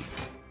feed.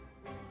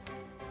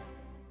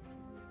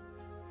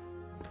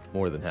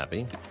 More than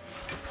happy.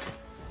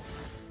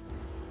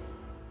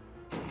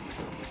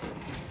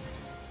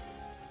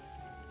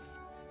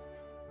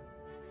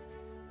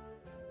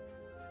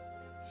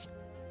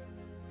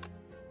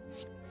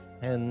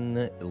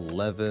 $10,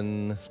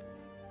 $11,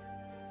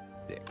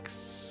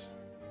 $6.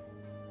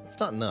 That's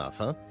not enough,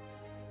 huh?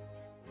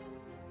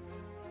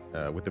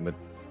 With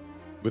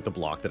the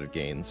block that it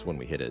gains when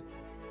we hit it.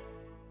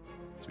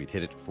 So we'd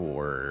hit it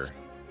for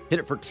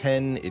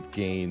 10, it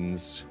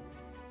gains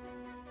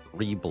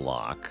 3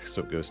 block,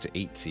 so it goes to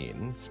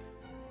 18.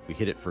 We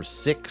hit it for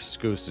 6,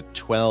 goes to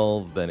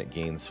 12, then it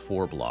gains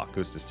 4 block,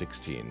 goes to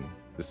 16.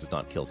 This does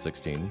not kill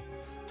 16.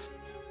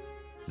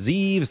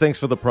 Zeeves, thanks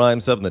for the Prime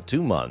sub in the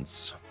 2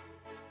 months.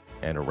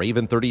 And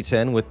Raven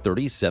 3010 with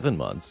 37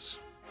 months.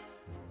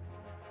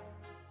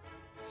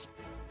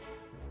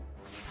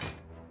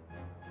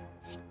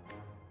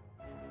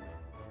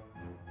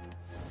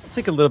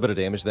 Take a little bit of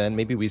damage then.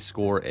 Maybe we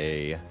score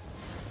a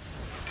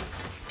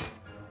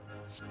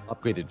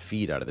upgraded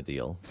feed out of the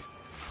deal.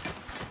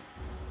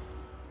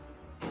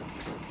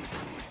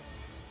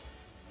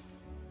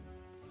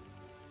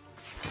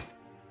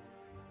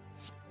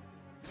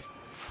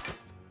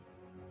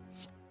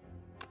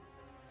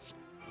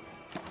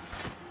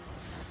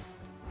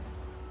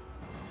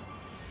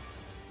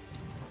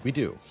 We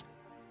do.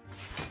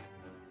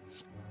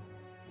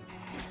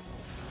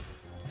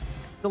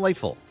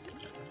 Delightful.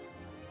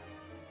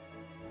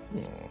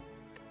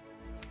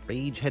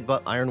 Rage,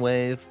 Headbutt, Iron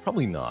Wave?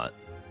 Probably not.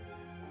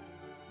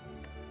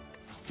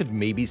 Could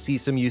maybe see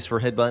some use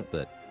for Headbutt,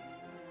 but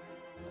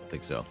I don't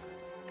think so.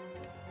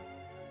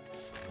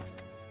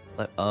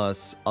 Let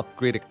us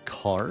upgrade a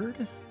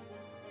card?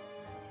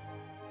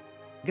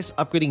 I guess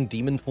upgrading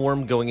Demon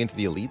Form going into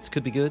the Elites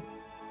could be good.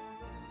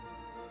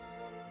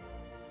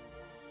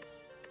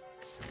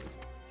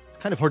 It's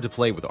kind of hard to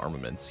play with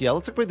armaments. Yeah,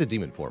 let's upgrade the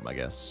Demon Form, I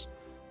guess.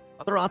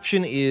 Other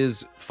option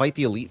is fight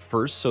the Elite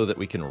first so that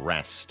we can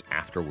rest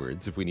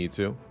afterwards if we need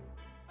to.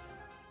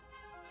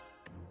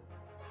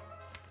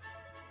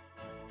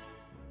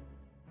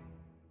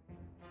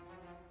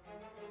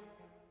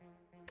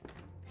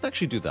 Let's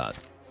actually do that.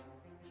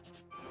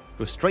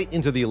 Go straight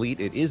into the Elite.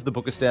 It is the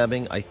Book of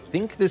Stabbing. I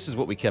think this is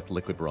what we kept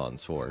Liquid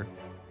Bronze for.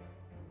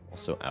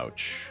 Also,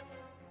 ouch.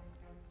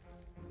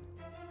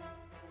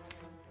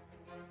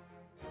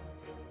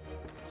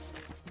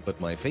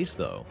 But my face,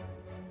 though.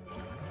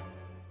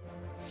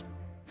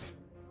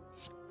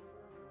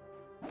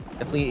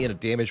 Definitely in a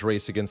damage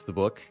race against the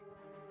book.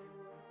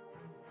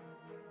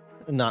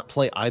 Not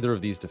play either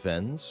of these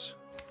defends.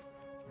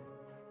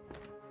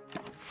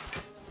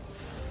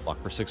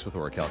 Block for 6 with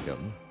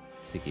Orichalcum.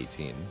 Take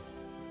 18.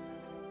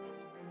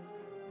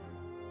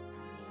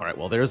 Alright,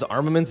 well, there's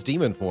Armaments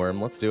Demon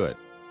Form. Let's do it.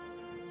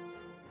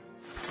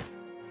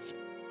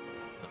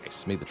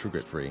 Nice. Made the True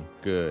Grit free.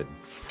 Good.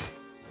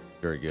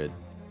 Very good.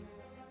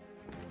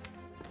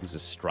 Use a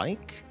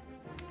Strike?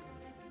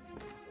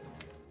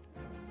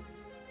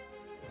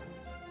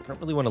 I don't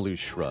really want to lose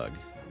Shrug.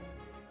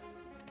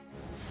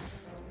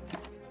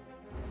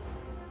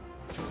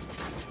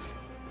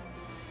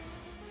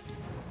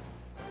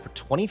 For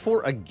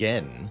 24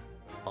 again,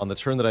 on the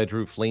turn that I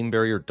drew Flame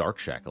Barrier Dark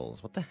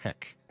Shackles. What the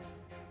heck?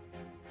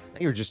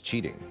 Now you're just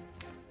cheating.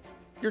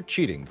 You're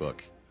cheating,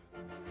 book.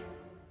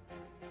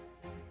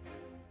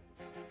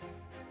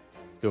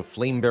 Let's go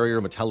Flame Barrier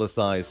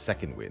Metallicize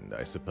Second Wind,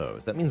 I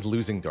suppose. That means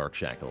losing Dark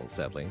Shackles,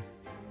 sadly.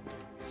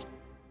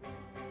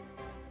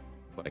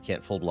 But I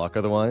can't full block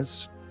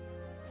otherwise.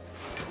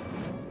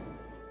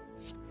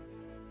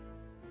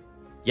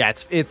 Yeah,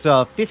 it's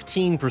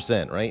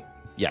 15%, right?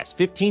 Yes,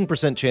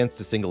 15% chance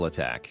to single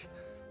attack.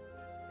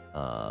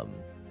 But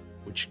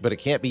it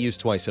can't be used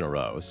twice in a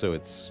row, so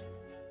it's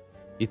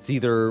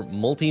either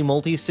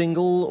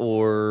multi-single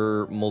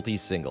or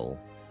multi-single.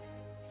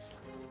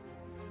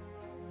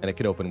 And it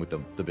can open with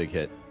the big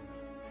hit.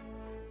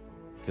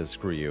 Because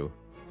screw you.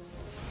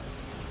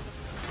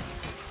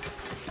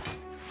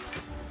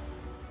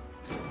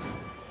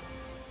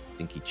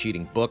 Stinky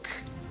cheating book.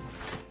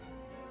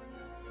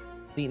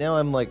 See, now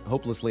I'm like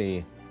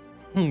hopelessly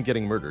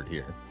getting murdered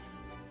here.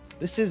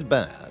 This is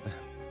bad.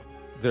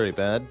 Very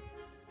bad.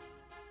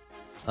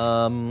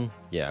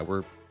 Yeah,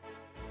 we're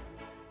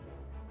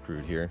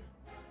screwed here.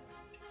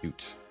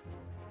 Shoot.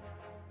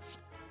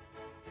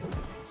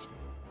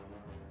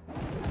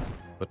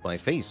 But my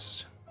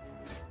face.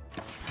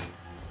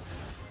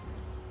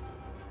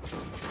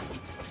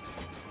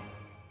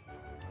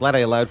 Glad I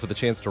allowed for the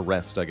chance to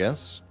rest, I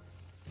guess.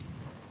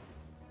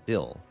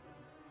 Still.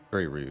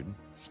 Very rude.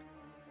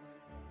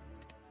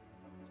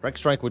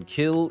 Strike would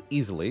kill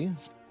easily.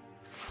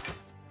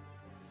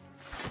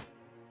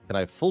 Can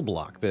I full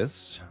block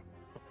this?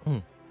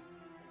 Can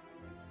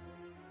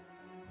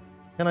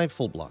I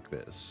full block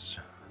this?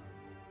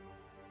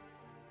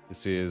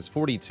 This is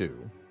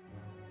 42.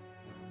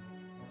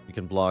 We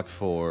can block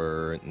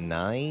for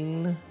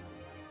 9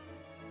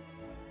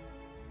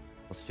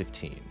 plus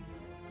 15.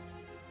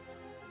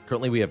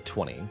 Currently we have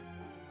 20.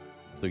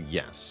 So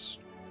yes.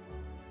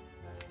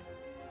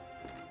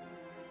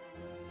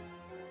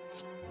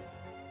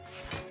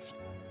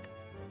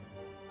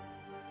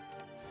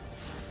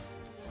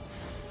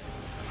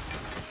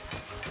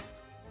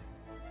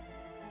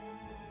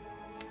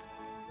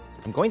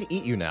 I'm going to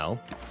eat you now.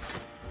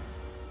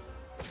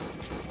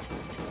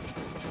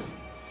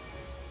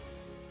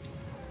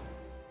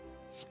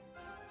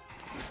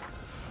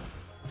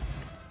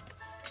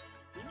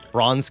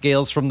 Bronze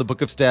scales from the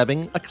Book of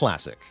Stabbing, a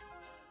classic.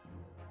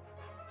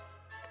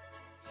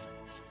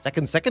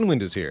 Second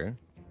wind is here.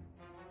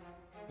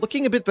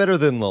 Looking a bit better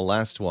than the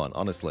last one,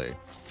 honestly.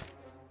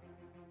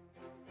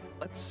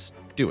 Let's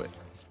do it.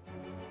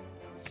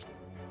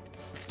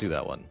 Let's do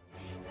that one.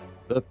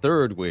 The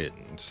third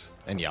wind.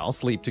 And yeah, I'll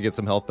sleep to get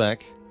some health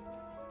back.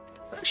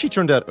 Actually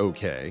turned out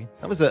okay.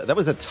 That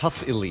was a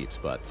tough elite,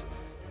 but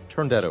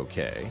turned out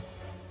okay.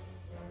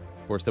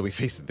 Of course, that we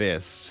face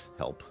this.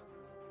 Help.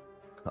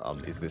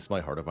 Is this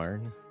my Heart of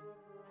Iron?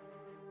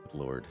 Good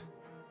Lord.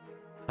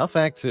 Tough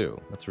act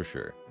too, that's for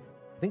sure.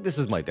 I think this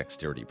is my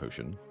Dexterity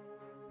potion.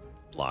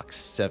 Block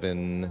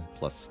 7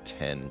 plus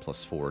 10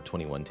 plus 4,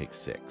 21 takes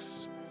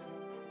 6.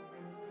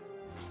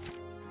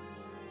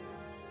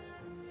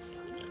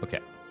 Okay,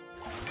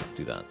 let's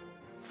do that.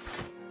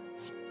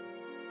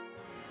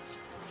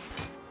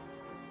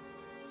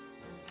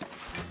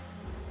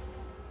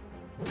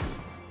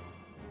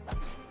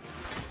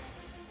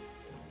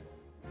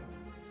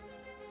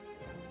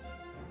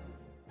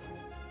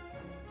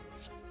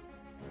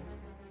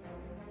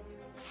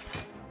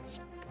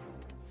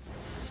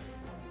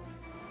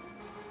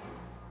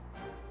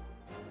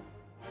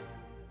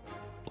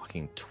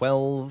 Blocking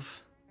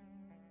 12.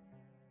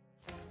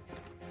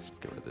 Let's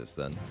get rid of this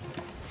then.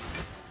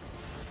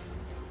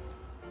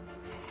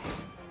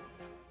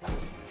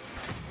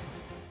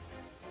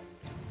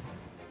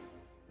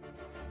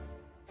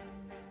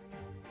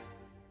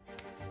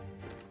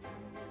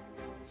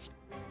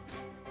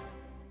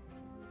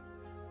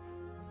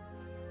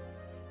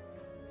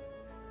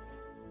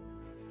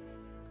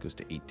 Goes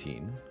to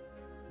 18.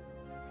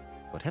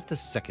 Would have to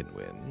second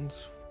wind.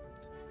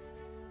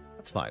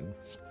 That's fine.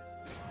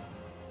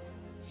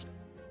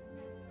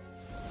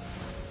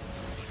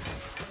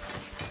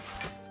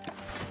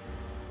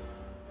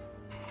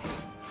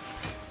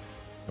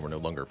 And we're no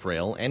longer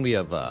frail, and we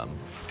have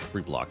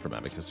free block from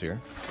Amicus here.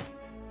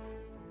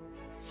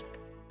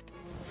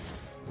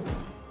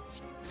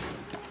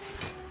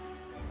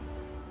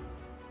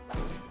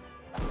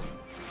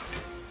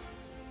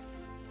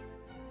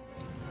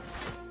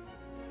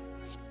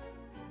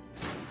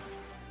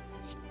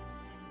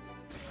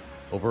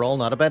 Overall,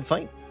 not a bad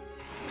fight.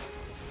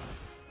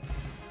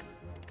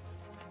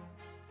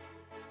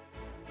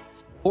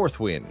 Fourth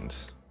wind.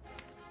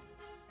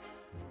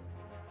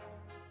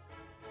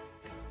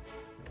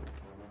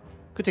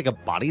 Could take a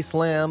body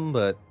slam,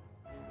 but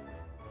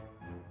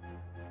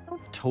I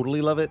don't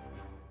totally love it.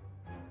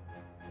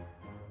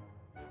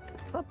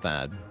 Not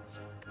bad.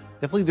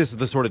 Definitely this is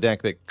the sort of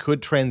deck that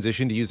could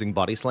transition to using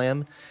body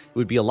slam. It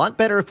would be a lot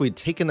better if we'd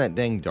taken that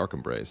dang Dark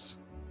Embrace,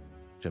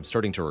 which I'm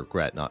starting to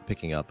regret not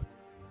picking up.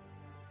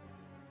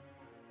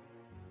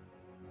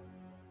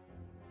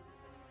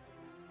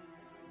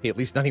 Hey, at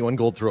least 91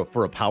 gold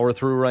for a power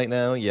through right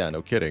now? Yeah,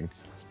 no kidding.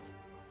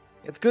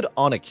 It's good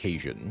on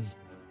occasion.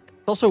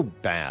 It's also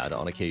bad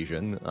on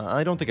occasion.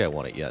 I don't think I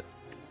want it yet.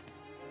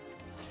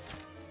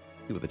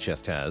 Let's see what the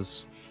chest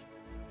has.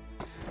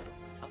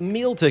 A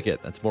meal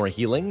ticket. That's more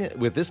healing.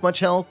 With this much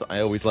health,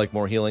 I always like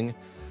more healing.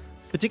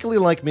 Particularly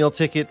like meal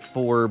ticket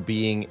for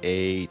being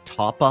a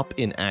top-up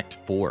in Act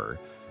 4.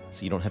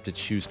 So you don't have to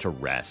choose to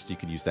rest. You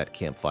could use that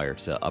campfire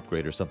to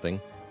upgrade or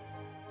something.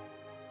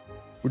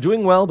 We're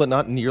doing well, but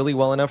not nearly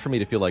well enough for me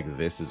to feel like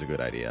this is a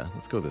good idea.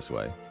 Let's go this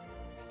way.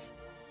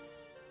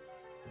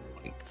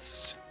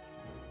 Bites.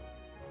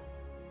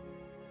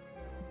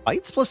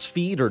 Bites plus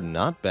feed are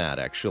not bad,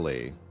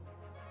 actually.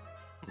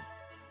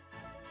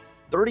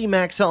 30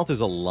 max health is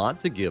a lot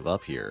to give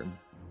up here.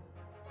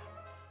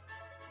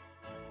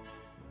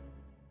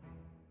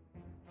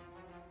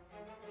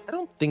 I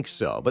don't think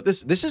so, but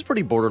this is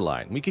pretty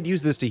borderline. We could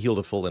use this to heal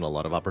to full in a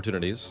lot of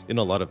opportunities, in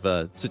a lot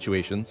of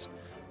situations.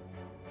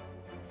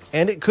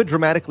 And it could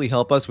dramatically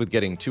help us with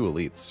getting 2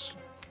 elites.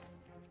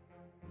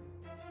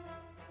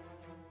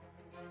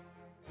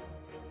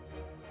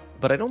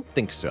 But I don't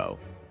think so.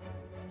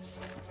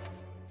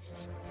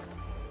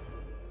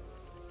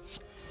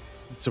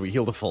 So we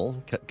heal to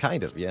full?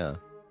 Kind of, yeah.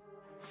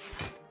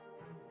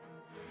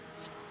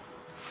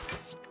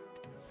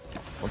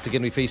 Once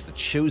again, we face the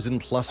Chosen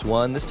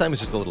 +1. This time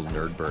it's just a little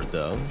nerd bird,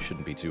 though.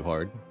 Shouldn't be too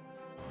hard.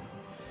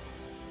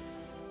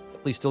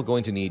 Definitely still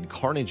going to need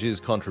Carnage's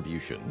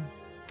contribution.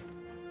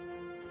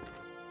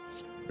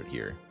 Right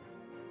here.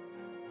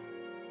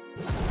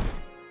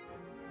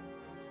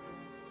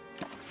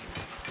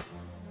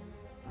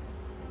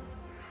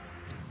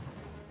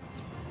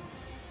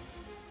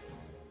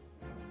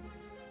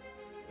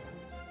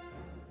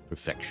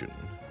 Perfection.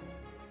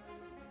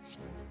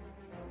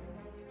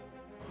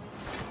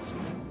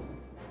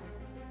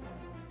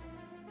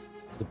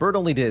 So the bird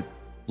only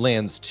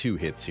lands 2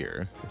 hits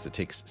here, because it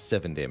takes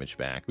 7 damage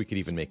back. We could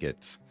even make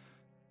it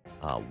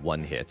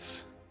 1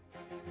 hit.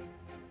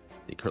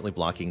 Currently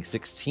blocking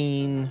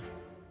 16.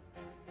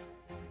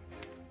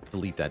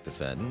 Delete that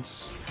defend.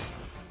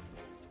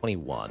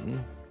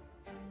 21.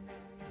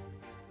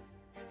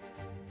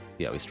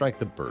 Yeah, we strike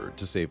the bird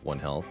to save 1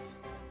 health.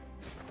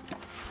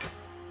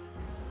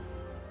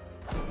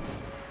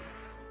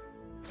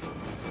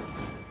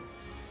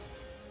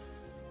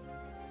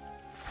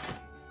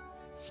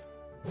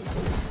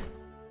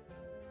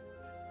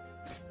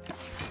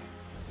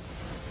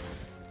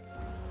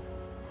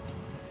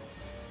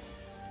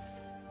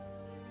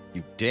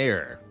 You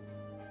dare.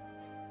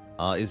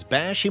 Is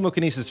Bash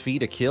Hemokinesis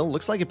Feed a kill?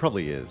 Looks like it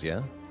probably is,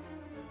 yeah?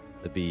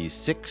 That'd be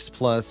 6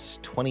 plus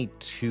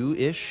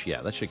 22-ish.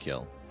 Yeah, that should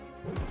kill.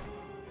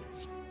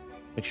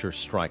 Make sure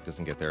Strike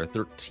doesn't get there.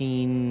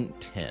 13,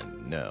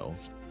 10. No.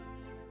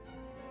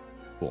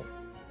 Cool.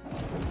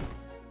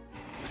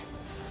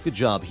 Good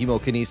job,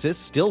 Hemokinesis.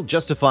 Still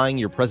justifying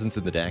your presence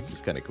in the deck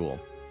is kind of cool.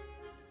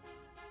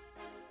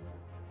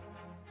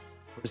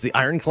 As the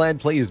Ironclad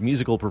play his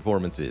musical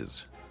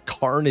performances.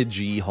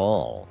 Carnegie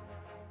Hall.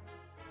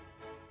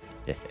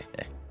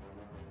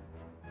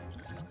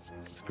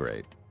 That's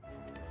great.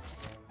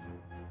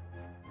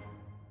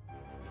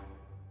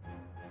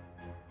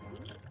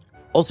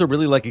 Also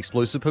really like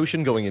Explosive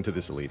Potion going into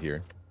this elite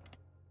here.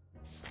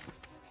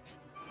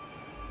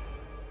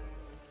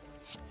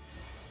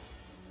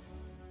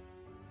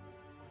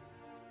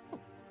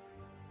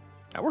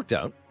 That worked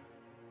out.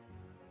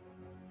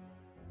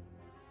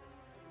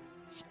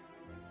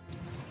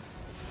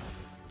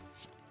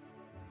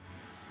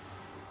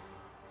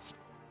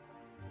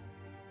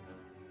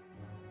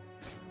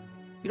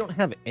 You don't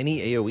have any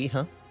AoE,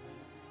 huh?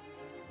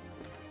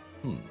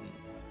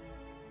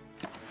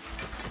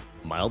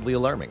 Mildly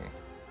alarming.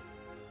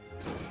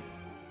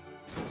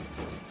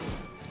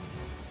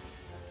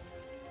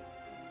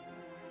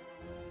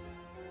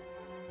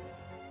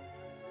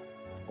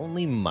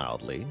 Only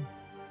mildly.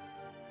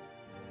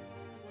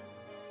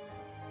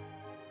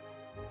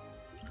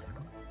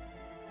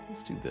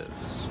 Let's do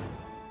this.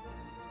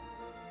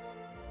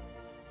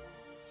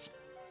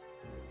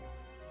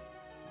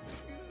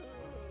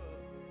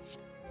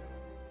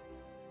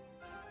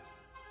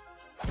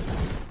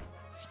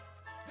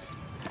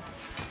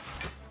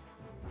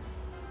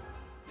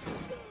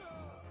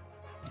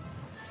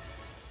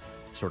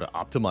 Sort of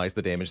optimize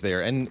the damage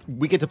there, and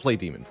we get to play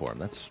Demon Form.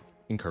 That's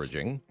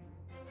encouraging.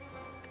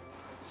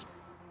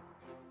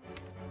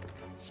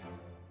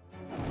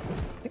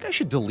 I think I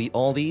should delete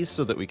all these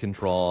so that we can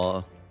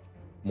draw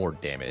more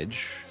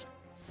damage.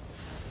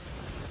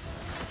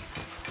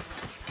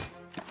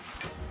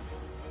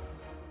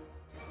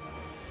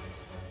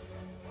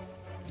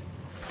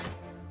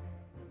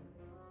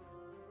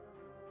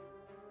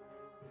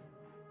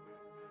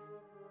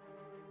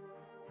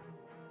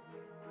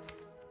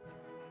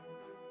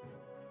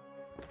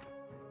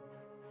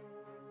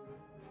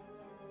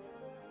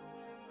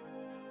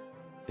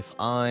 If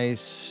I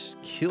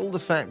kill the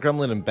Fat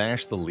Gremlin and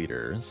bash the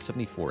leader,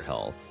 74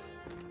 health.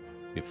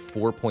 We have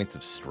 4 points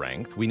of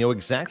strength. We know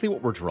exactly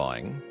what we're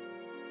drawing.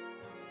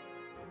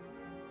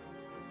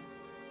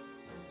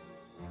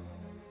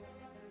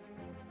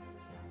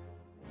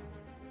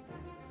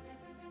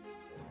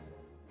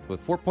 With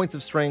 4 points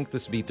of strength,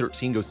 this would be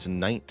 13 goes to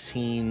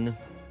 19.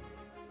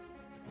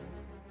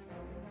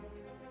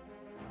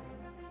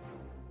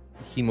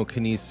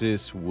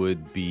 Hemokinesis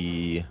would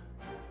be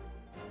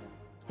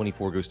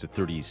 24 goes to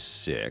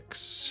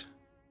 36.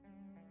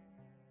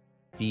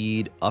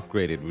 Speed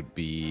upgraded would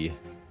be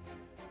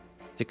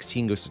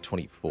 16 goes to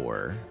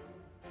 24.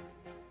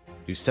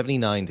 Do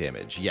 79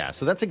 damage. Yeah,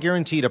 so that's a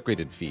guaranteed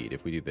upgraded feed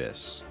if we do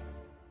this.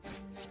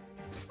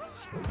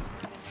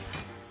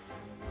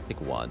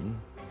 Take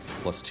 1.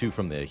 Plus 2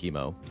 from the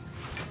hemo.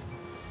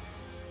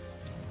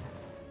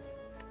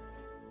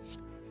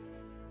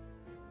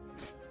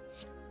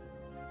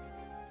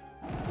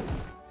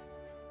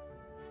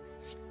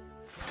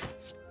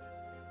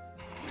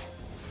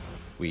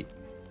 Sweet.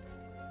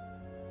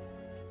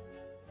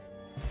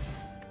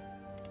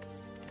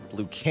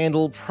 Blue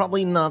Candle,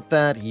 probably not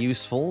that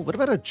useful. What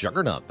about a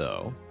Juggernaut,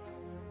 though?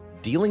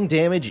 Dealing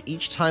damage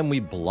each time we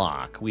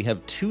block. We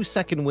have 2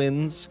 second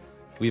wins.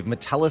 We have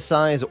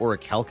Metallicize or a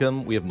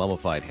Calcum. We have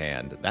Mummified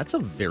Hand. That's a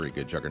very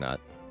good Juggernaut.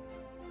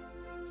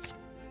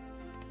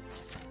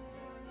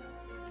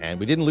 And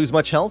we didn't lose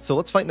much health, so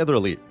let's fight another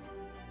elite.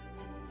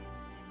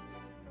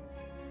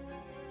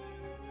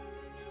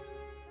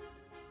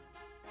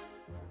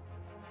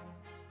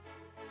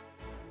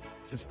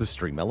 Is the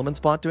Stream Elements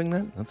bot doing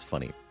that? That's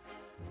funny.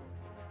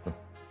 Huh.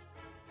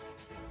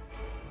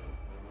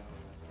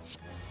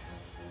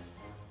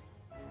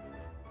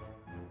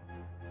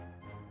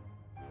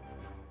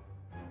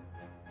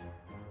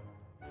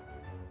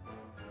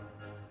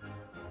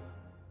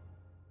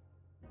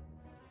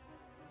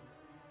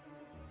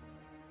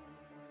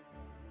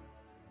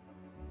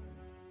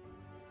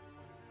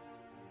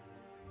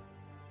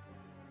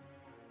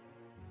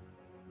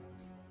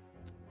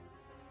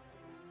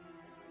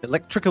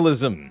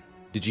 Electricalism.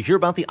 Did you hear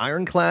about the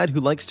ironclad who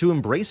likes to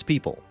embrace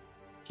people?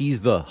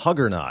 He's the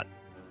Huggernaut.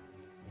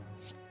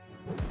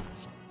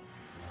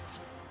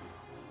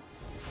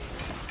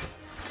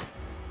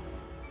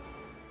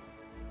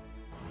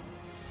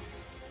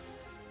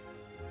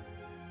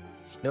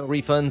 No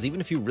refunds,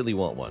 even if you really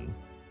want one.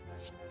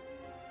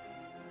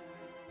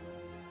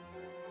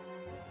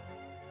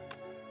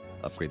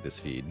 Upgrade this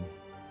feed.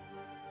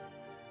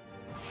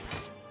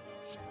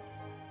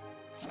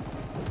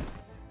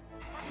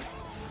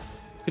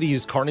 Could have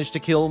used Carnage to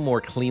kill more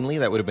cleanly.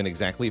 That would have been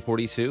exactly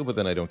 42, but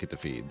then I don't get to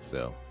feed,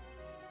 so...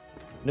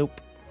 Nope.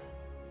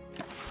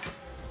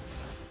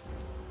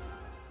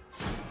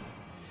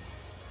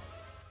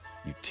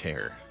 You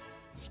dare.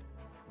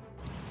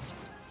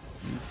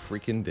 You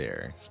freaking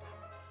dare.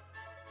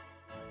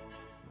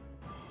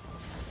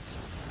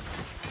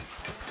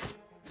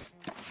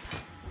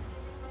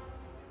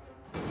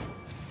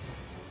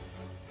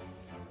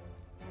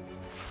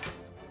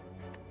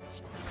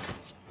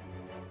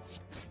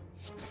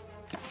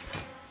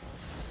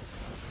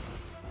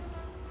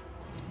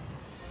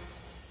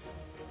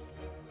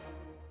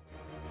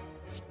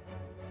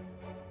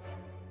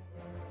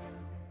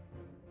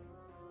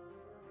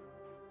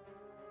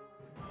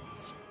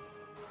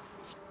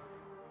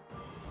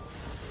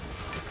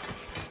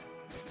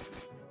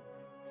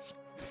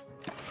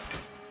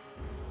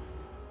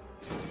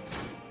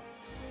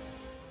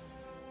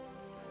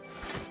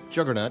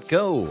 Juggernaut,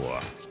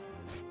 go!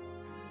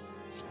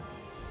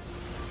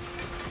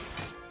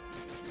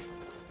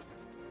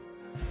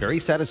 Very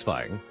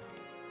satisfying.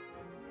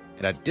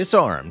 And a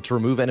disarm to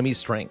remove enemy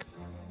strength.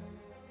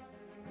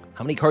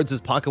 How many cards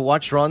has Pocket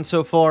Watch drawn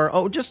so far?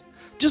 Oh, just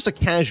a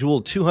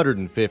casual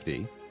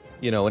 250.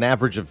 You know, an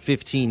average of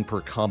 15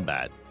 per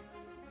combat.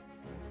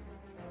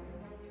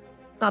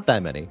 Not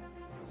that many.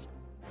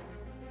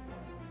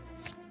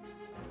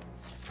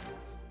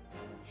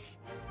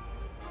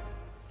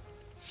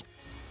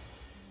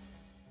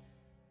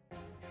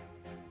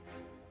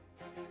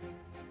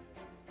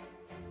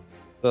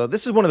 So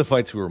this is one of the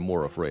fights we were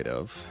more afraid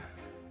of.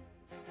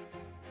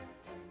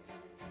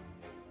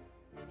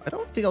 I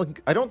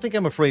don't think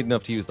I'm afraid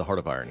enough to use the Heart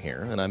of Iron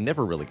here, and I'm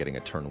never really getting a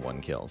turn 1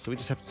 kill, so we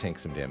just have to tank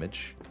some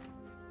damage.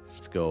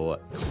 Let's go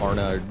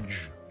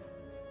Carnage,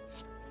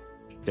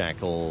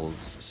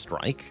 Shackles,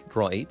 Strike,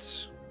 draw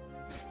 8.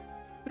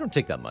 We don't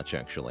take that much,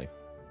 actually.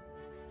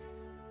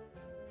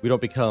 We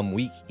don't become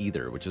weak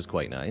either, which is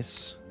quite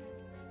nice.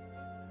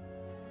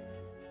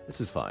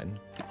 This is fine.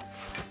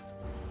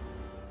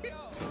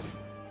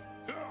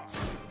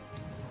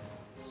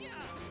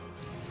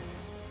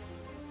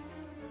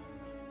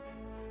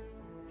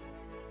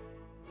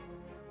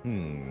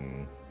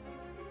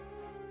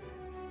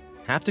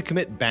 Have to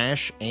commit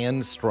Bash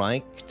and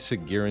Strike to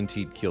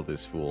guaranteed kill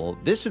this fool.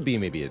 This would be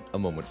maybe a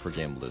moment for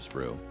Gambler's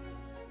Brew.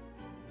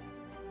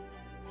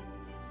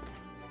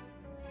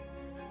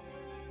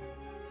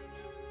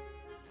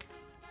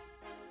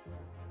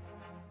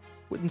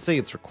 Wouldn't say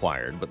it's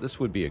required, but this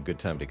would be a good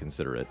time to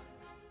consider it.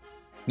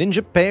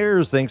 Ninja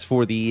Bears, thanks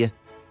for the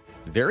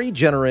very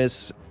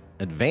generous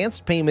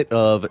advanced payment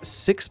of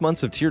 6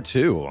 months of Tier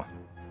 2.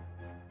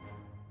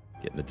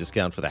 Getting the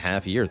discount for the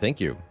half year,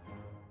 thank you.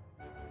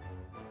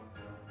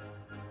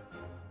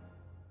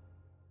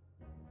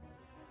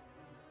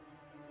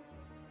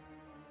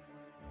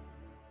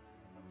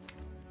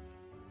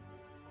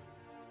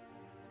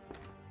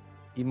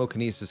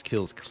 Emokinesis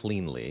kills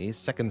cleanly.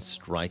 Second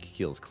Strike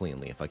kills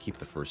cleanly if I keep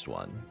the first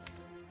one.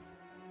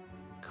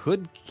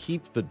 Could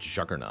keep the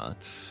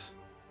Juggernaut.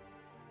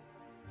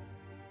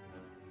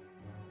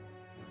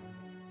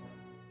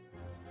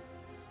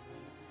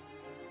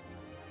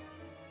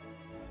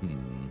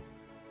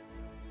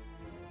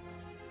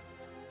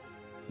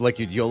 Like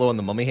you'd YOLO on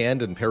the Mummy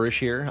Hand and perish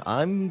here?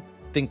 I'm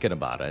thinking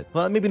about it.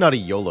 Well, maybe not a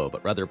YOLO,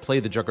 but rather play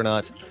the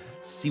Juggernaut,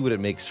 see what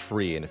it makes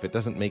free, and if it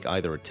doesn't make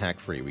either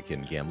attack free, we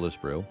can Gambler's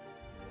Brew.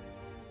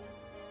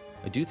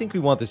 I do think we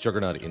want this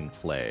Juggernaut in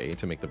play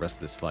to make the rest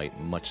of this fight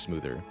much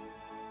smoother.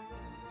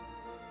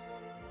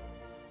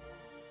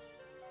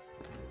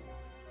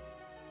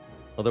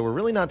 Although we're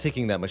really not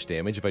taking that much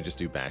damage if I just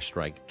do Bash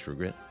Strike, True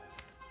Grit.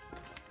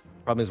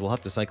 Problem is we'll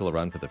have to cycle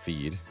around for the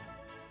feed.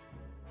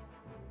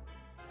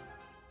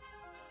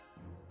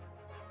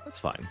 That's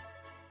fine.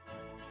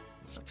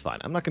 That's fine.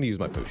 I'm not going to use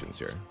my potions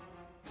here.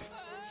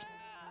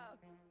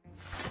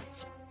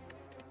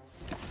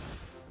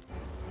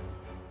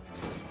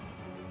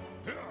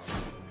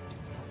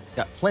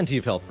 Got plenty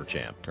of health for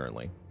Champ,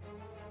 currently.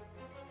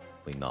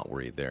 Really not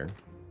worried there.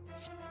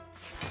 It's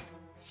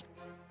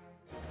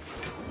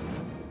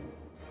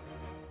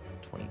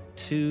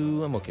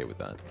 22. I'm okay with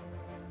that.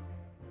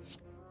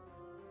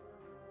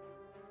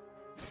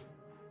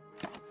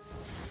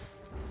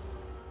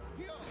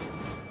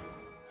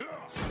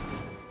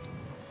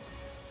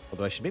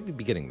 Although I should maybe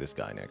be getting this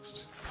guy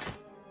next.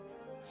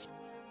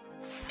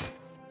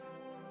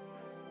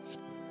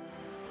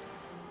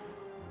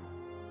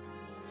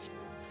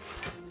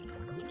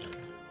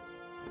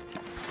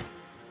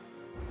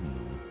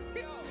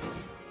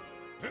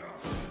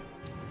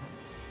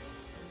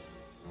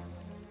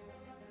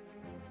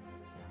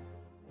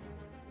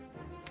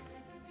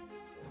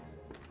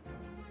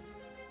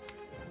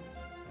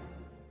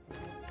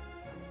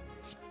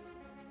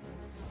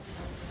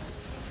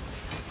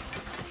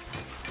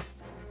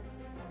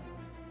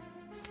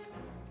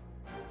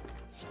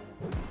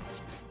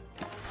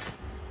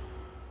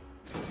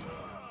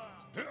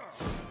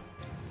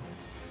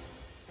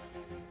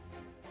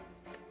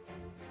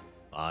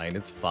 fine.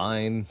 It's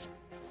fine.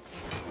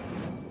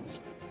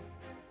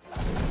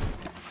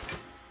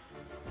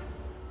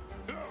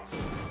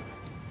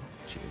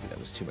 Gee, maybe that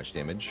was too much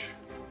damage.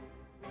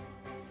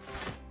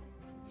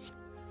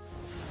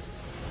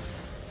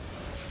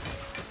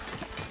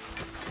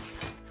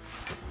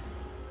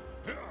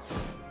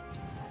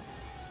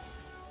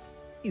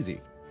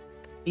 Easy.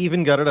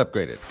 Even got it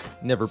upgraded.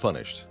 Never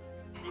punished.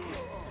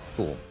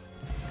 Cool.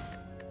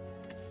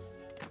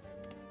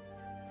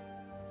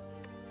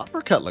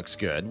 Uppercut looks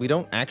good. We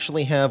don't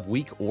actually have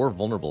weak or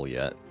vulnerable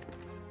yet.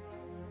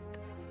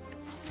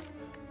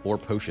 Or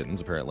potions,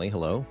 apparently.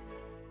 Hello.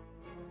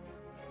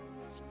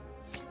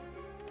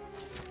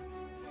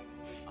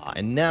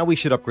 And now we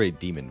should upgrade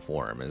Demon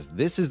Form, as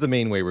this is the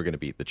main way we're going to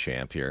beat the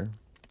champ here.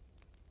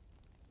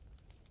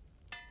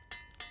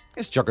 I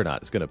guess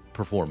Juggernaut is going to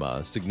perform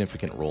a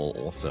significant role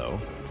also.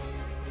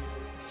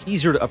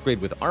 Easier to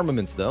upgrade with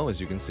armaments, though,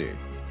 as you can see.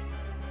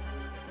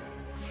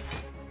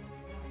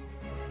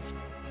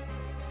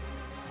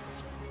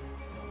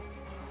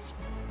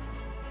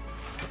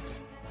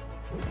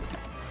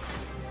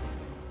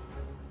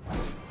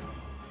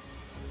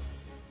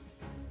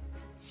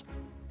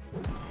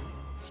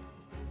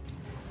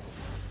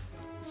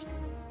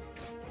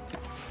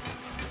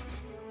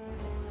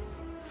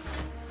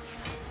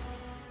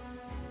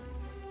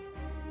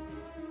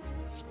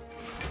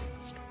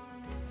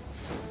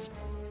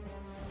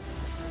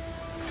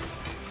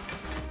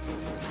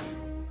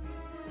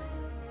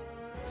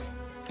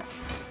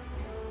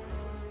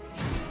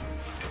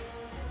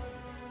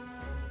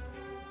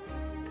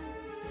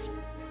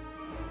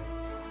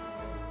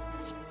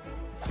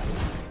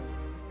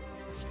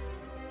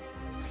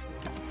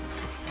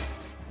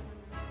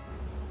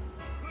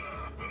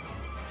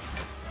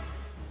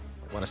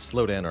 I want to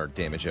slow down our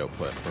damage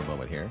output for a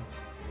moment here.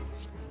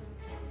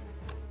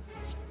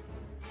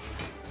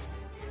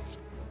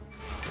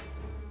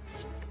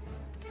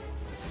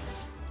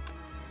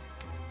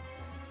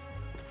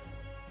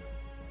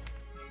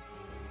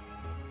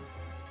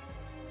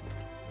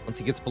 Once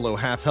he gets below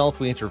half health,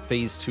 we enter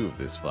phase 2 of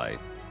this fight.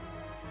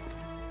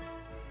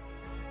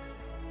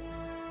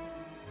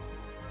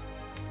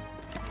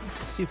 Let's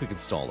see if we can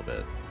stall a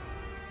bit.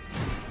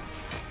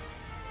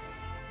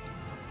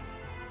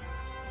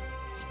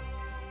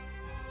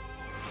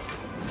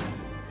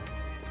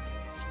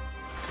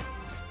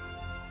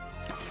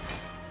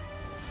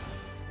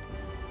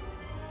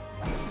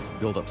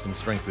 Build up some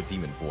strength with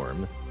Demon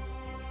Form.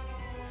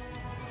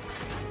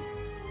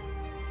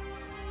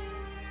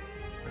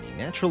 And he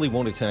naturally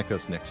won't attack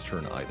us next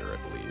turn either, I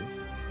believe.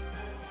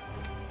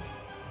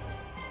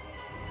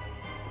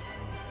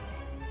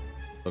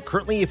 But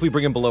currently, if we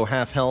bring him below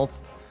half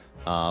health,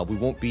 we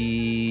won't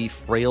be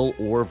frail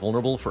or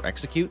vulnerable for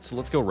execute, so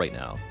let's go right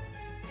now.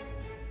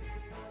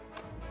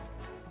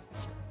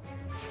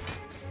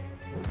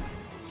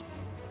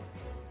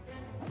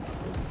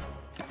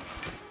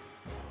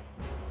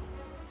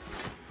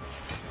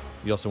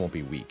 We also won't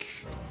be weak.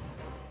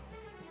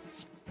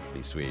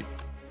 Pretty sweet.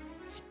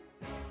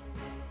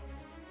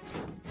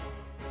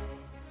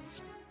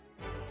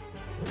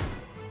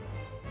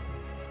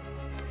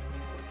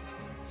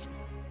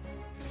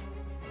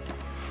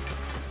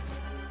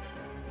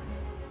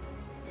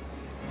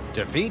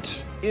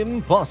 Defeat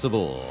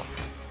impossible.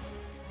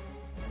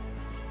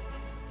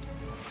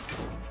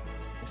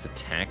 This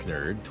attack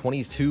nerd.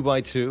 22 by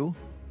 2.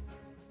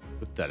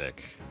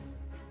 Pathetic.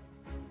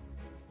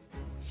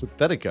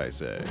 Pathetic, I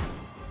say.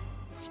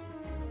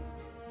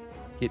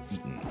 Get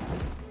eaten.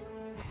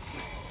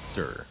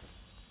 Sir.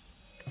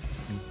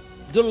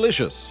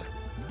 Delicious.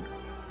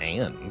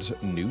 And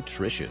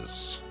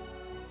nutritious.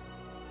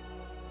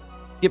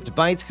 Skipped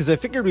bites because I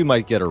figured we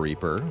might get a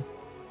Reaper.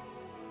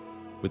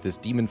 With this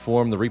Demon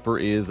Form, the Reaper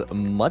is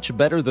much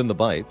better than the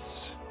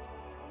bites.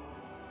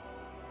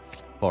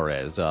 As far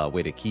as a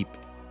way to keep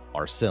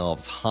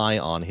ourselves high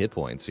on hit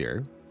points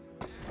here.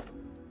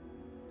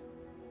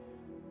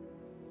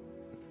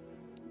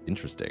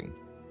 Interesting.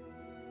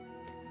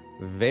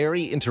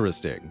 Very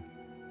interesting.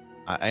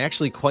 I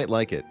actually quite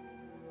like it.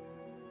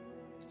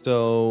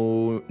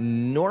 So,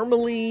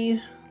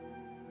 normally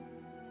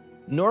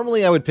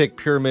I would pick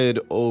Pyramid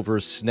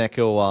over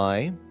Snecko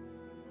Eye.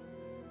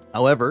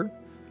 However,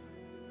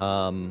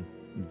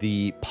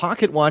 the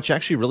Pocket Watch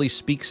actually really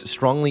speaks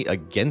strongly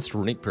against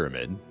Runic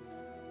Pyramid,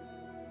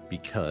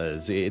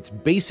 because it's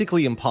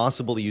basically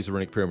impossible to use a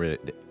Runic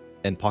Pyramid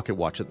and Pocket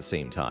Watch at the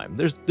same time.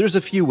 There's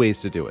a few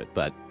ways to do it,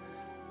 but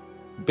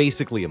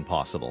basically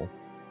impossible.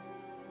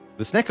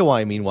 The Snecko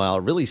Eye, meanwhile,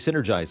 really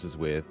synergizes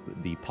with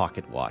the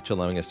Pocket Watch,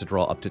 allowing us to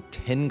draw up to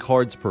 10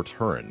 cards per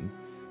turn,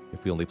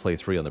 if we only play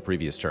 3 on the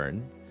previous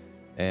turn.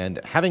 And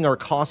having our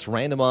costs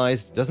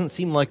randomized doesn't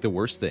seem like the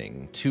worst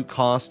thing. 2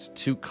 cost,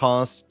 2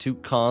 cost, 2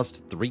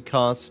 cost, 3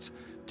 cost,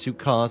 2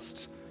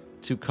 cost,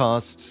 2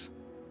 cost,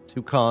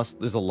 2 cost.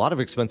 There's a lot of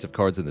expensive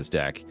cards in this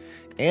deck.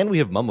 And we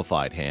have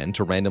Mummified Hand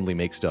to randomly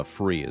make stuff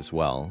free as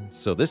well.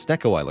 So this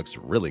Snecko Eye looks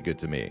really good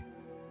to me.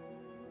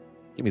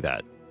 Give me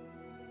that.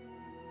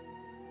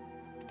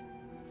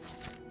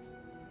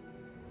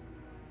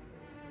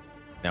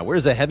 Now,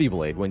 where's a heavy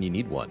blade when you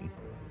need one?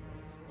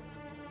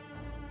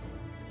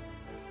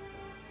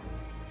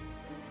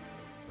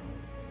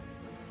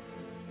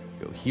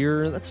 Go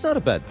here. That's not a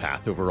bad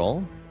path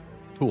overall.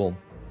 Cool.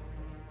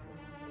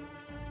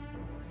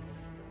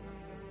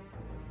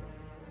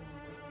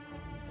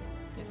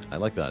 Yeah, I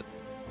like that.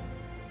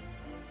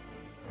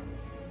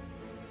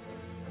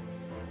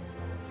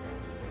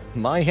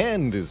 My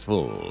hand is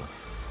full.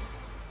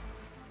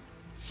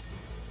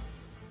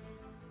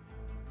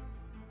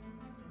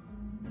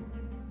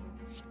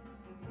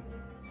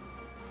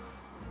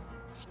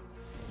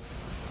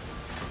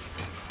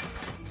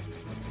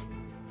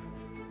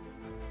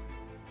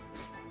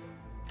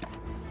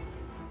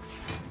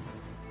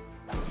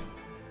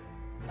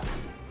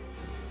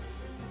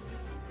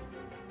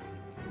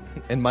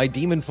 And my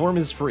demon form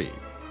is free.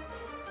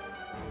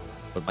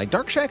 But my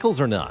dark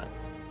shackles are not.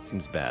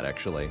 Seems bad,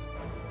 actually.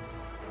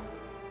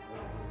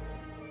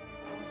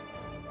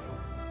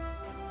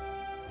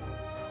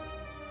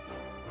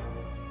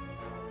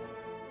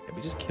 Can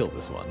we just kill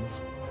this one?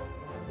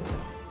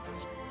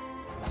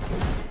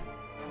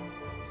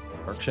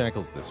 Dark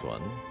shackles this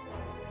one.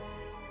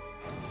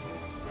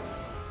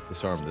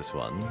 Disarm this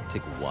one.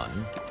 Take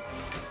one.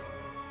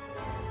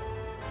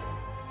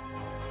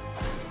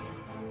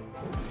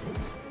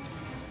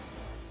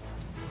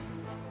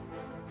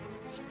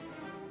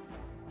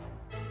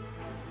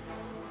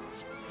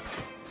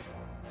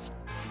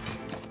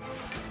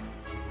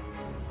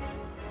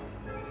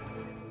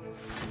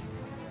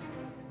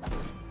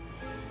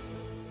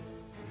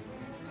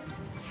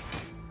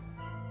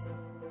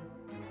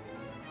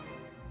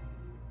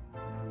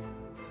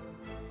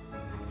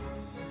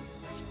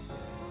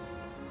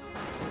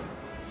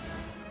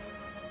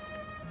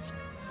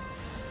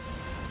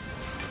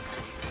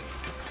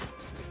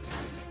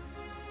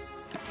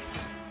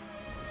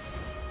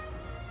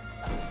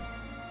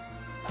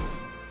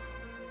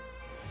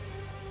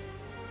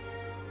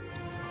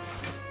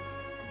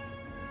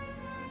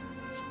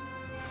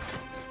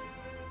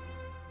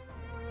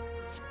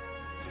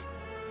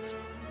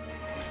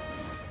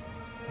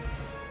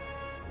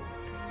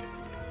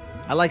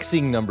 I like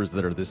seeing numbers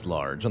that are this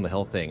large on the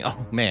health thing.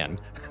 Oh, man.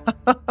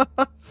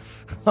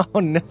 Oh,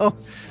 no.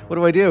 What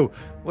do I do?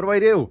 What do I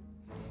do?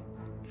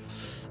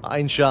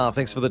 Einshaw,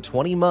 thanks for the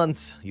 20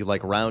 months. You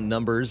like round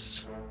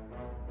numbers.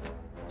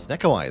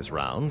 Snecko Eye is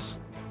round.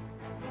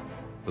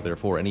 So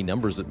therefore, any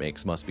numbers it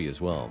makes must be as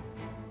well.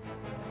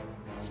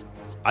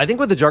 I think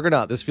with the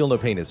Juggernaut, this Feel No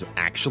Pain is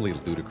actually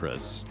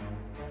ludicrous.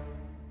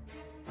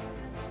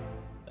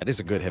 That is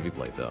a good heavy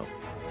blade, though.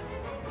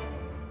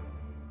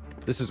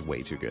 This is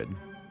way too good.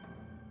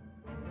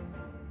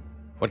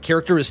 What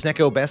character is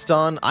Snecko best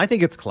on? I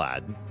think it's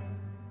Clad.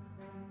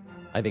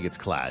 I think it's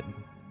Clad.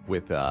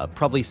 With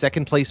probably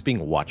second place being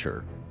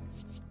Watcher.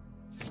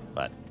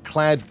 But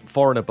Clad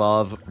far and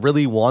above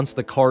really wants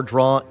the card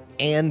draw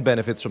and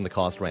benefits from the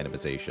cost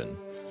randomization.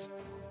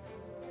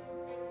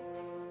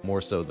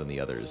 More so than the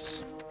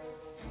others.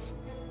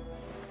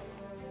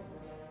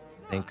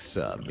 Thanks,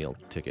 meal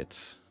ticket.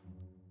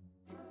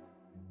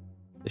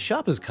 The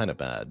shop is kind of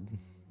bad.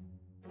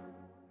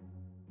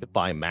 Could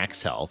buy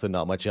max health and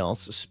not much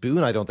else.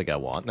 Spoon, I don't think I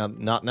want.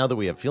 Not now that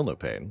we have Feel No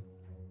Pain.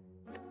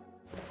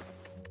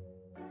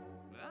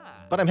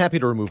 But I'm happy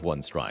to remove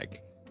one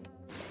strike.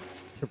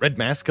 Red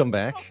Mask come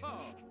back?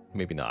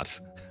 Maybe not.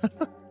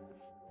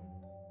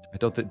 I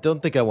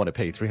don't think I want to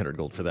pay 300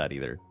 gold for that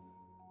either.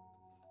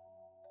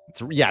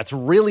 It's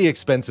really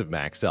expensive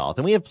max health,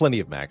 and we have plenty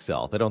of max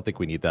health. I don't think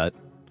we need that.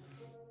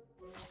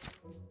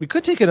 We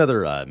could take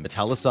another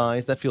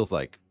metallicize. That feels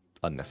like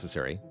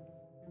unnecessary.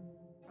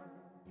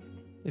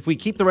 If we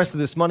keep the rest of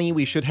this money,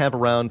 we should have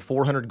around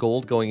 400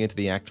 gold going into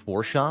the Act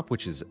 4 shop,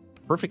 which is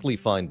perfectly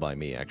fine by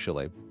me,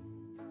 actually.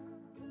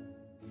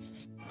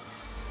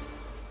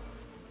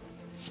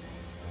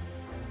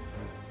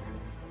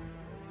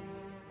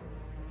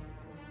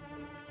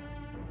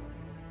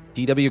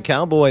 DW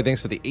Cowboy,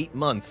 thanks for the 8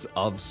 months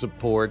of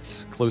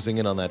support, closing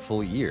in on that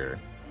full year.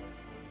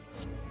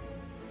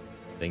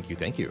 Thank you,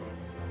 thank you.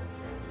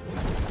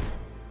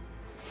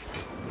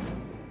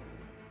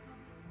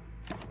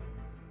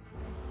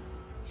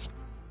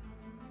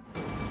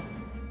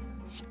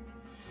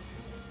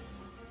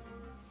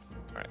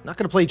 Alright, not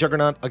going to play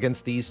Juggernaut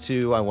against these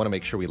two. I want to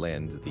make sure we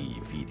land the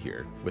feed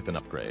here with an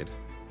upgrade.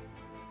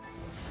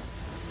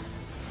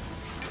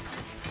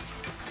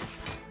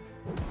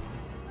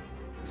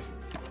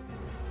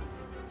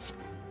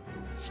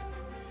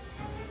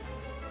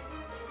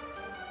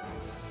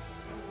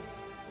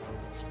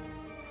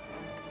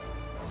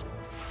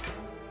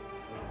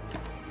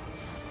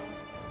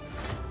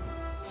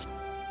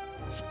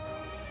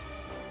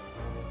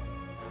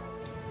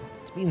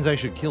 Means I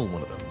should kill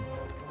one of them.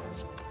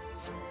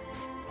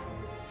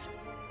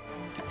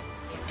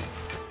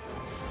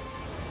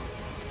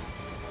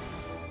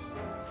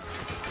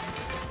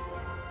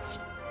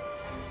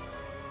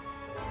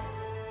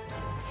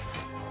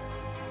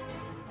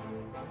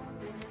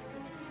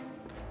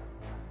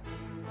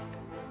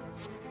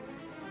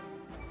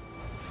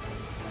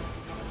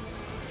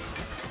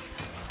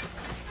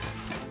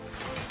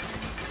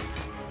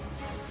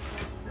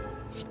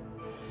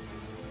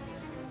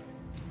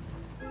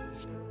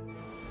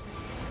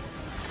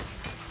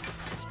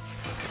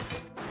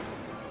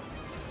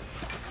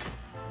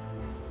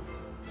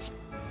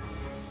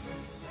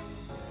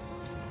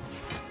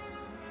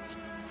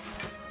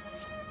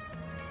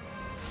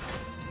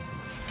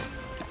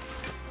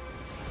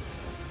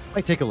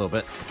 Might take a little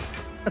bit.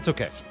 That's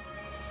okay.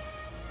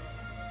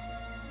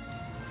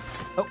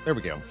 Oh, there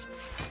we go.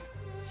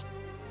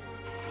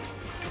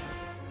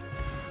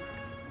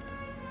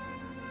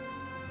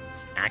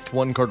 Act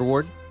 1 card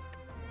reward.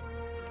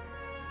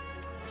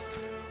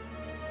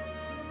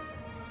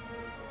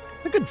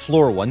 A good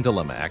floor 1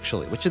 dilemma,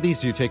 actually. Which of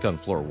these do you take on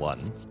floor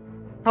 1?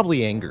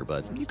 Probably anger,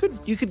 but you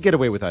could get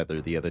away with either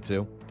of the other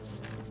two.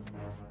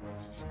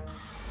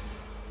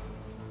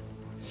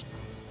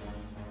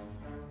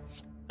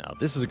 Now,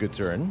 this is a good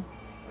turn.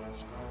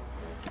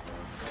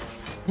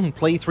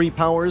 Play 3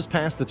 powers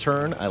past the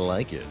turn. I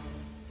like it.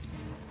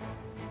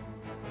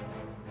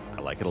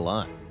 I like it a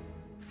lot.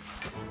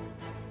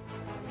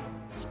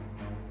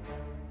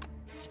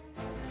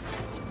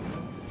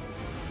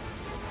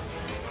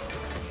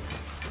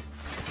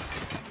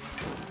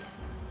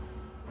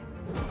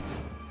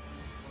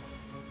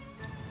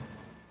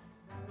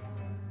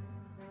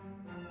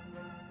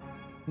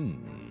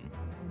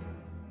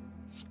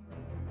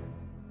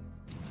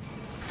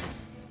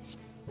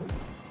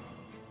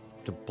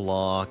 To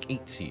block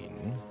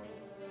 18.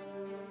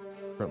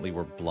 Currently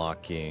we're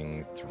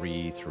blocking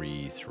 3,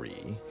 3,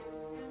 3.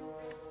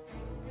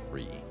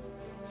 3.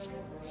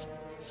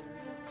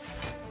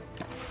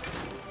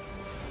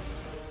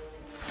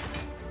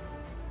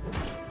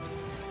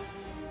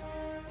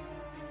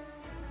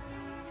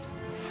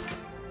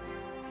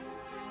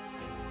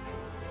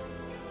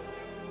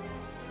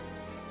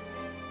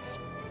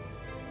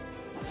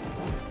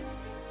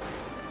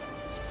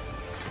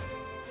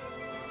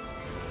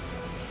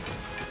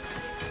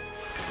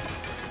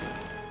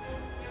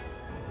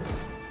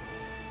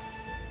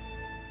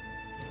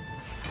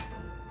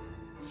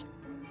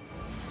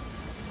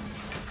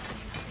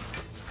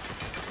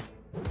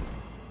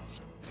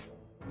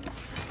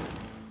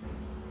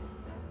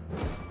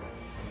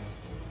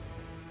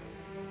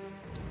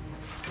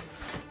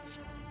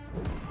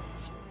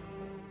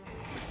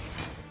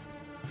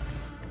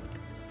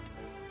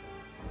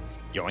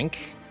 Yoink.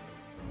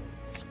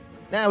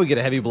 Now we get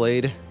a heavy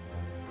blade.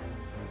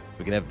 So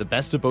we can have the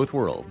best of both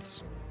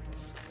worlds.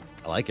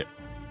 I like it.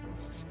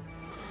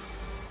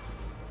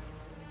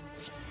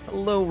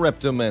 Hello,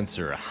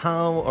 Reptomancer.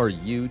 How are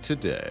you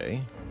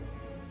today?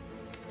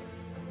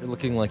 You're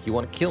looking like you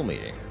want to kill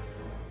me.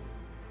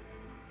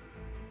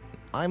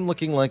 I'm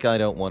looking like I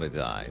don't want to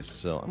die,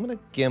 so I'm going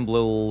to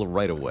gamble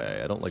right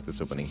away. I don't like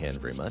this opening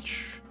hand very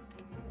much.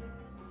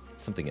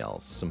 Something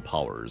else, some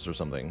powers or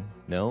something.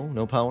 No?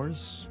 No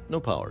powers?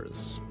 No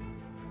powers.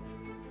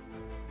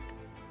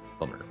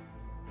 Bummer.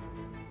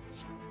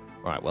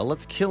 Alright, well,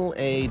 let's kill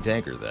a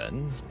dagger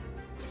then.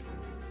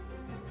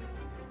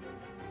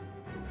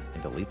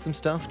 And delete some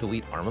stuff?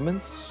 Delete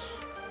armaments?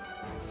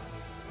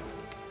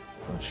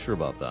 Not sure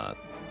about that.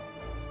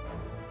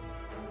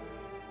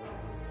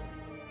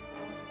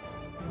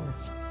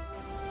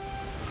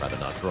 Rather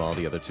not draw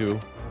the other two.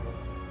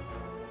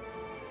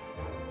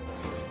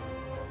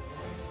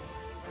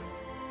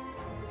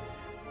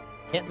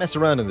 Can't mess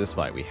around in this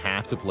fight. We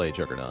have to play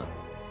Juggernaut.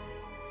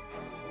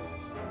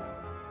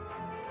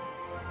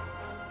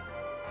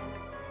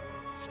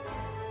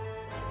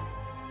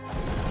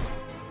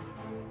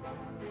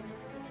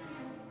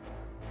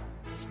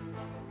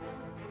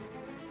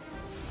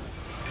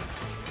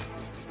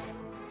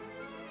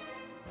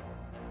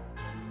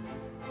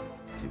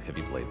 Do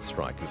Heavy Blade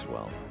Strike as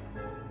well.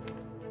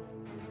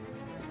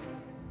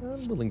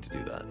 I'm willing to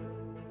do that.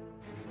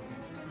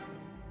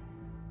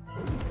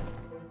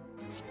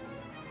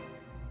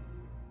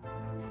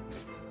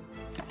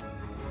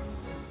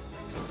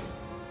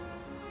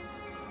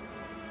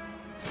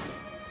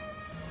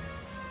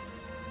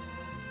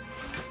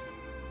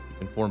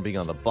 Form being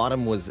on the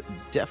bottom was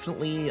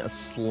definitely a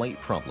slight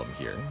problem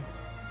here.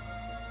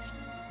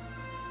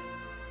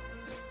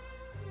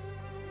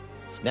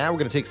 Now we're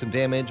going to take some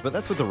damage, but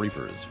that's what the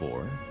Reaper is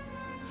for.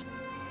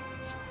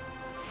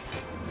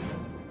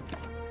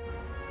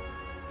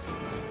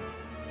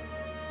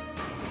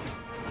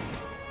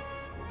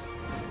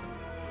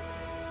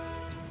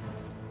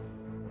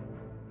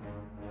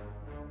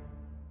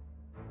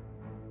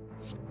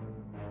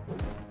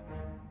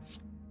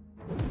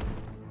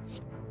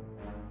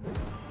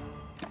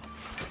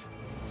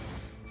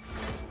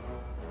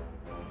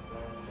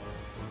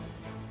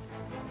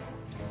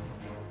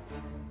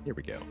 Here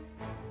we go.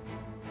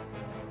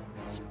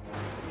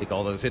 Take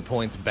all those hit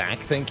points back,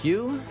 thank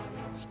you.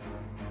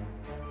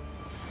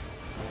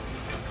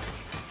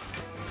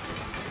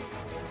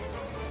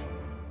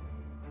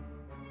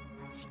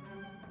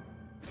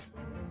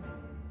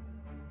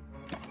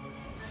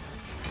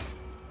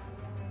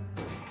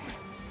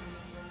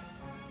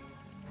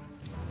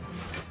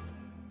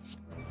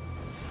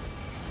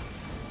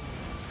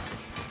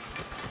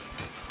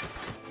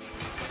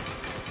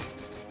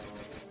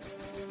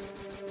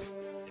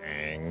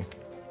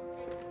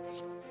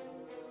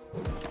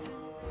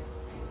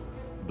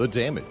 The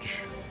damage.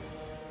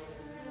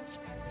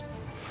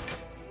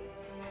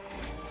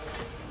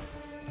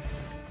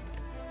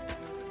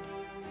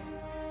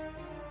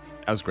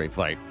 That was a great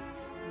fight.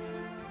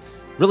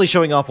 Really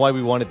showing off why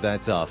we wanted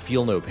that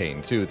Feel No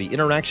Pain, too. The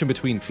interaction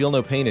between Feel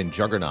No Pain and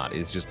Juggernaut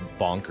is just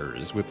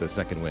bonkers with the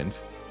second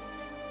wind.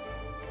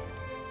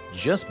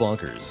 Just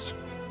bonkers.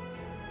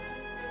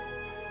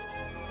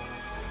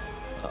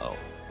 Uh-oh.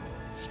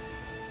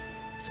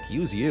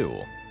 Excuse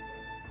you.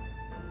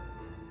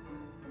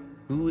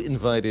 Who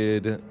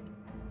invited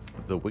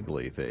the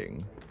wiggly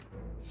thing?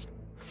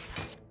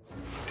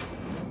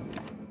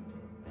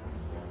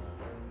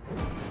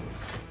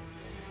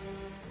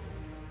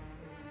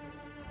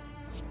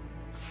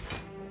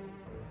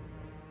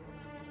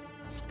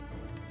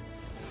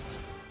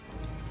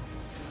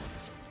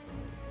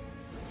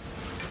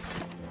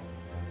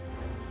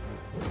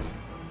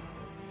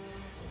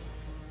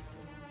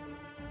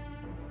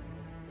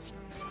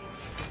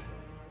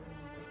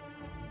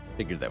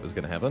 Figured that was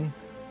going to happen.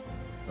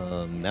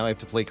 Now I have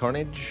to play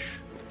Carnage.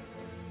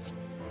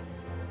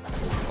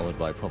 Followed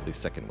by probably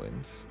Second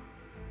Wind.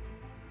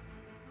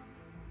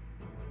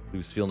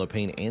 Lose Feel No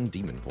Pain and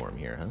Demon Form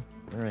here,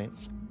 huh? Alright.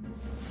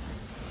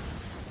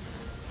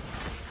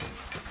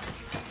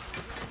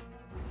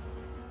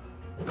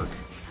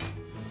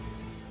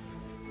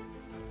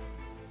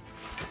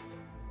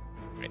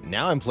 Alright,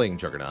 now I'm playing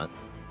Juggernaut.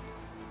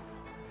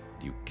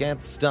 You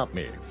can't stop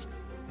me.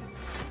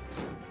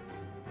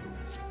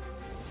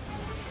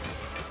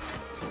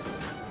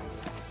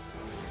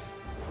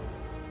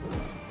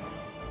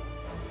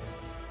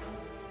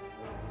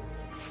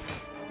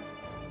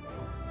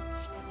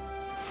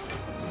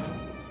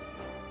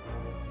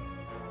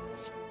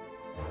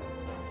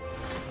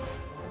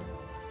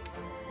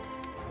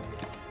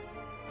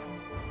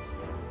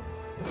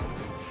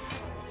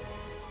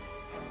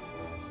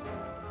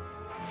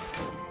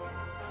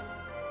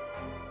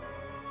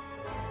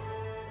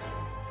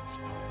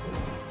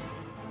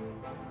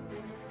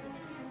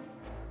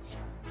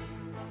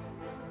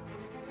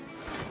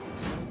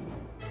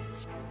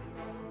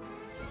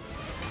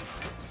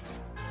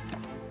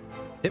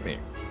 Hit me.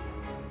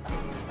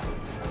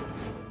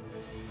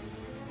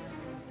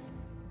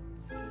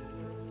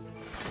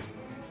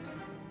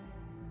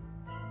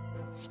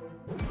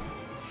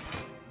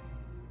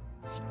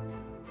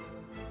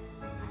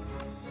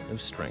 No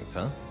strength,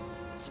 huh?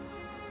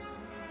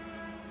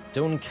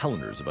 Stone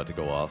calendar's about to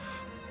go off.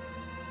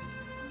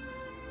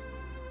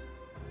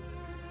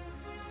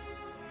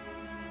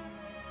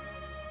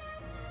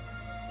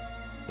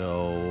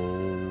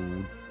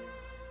 So...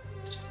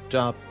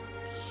 stop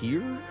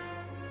here?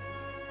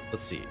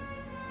 Let's see.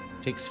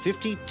 Takes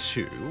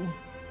 52.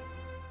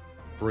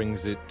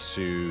 Brings it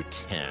to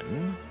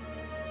 10.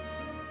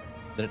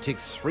 Then it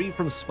takes 3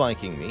 from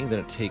spiking me. Then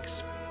it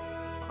takes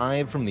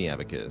 5 from the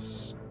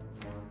abacus.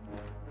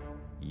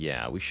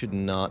 Yeah, we should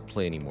not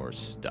play any more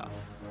stuff.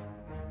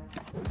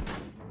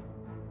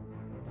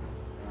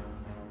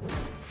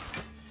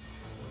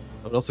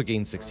 Oh, it also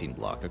gains 16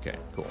 block. Okay,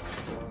 cool.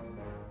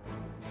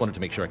 Wanted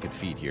to make sure I could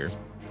feed here.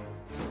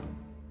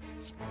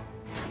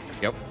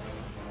 Yep.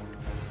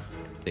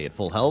 Stay at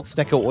full health.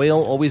 Snecko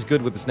Oil, always good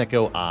with the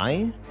Snecko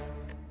Eye.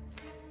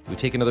 Do we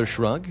take another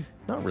shrug?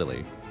 Not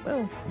really.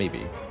 Well,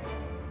 maybe.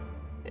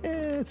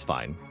 It's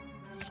fine.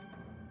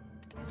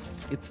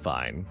 It's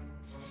fine.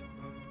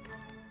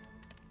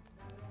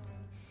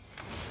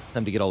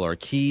 Time to get all our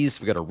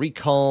keys. We got to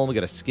recall. We got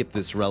to skip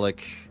this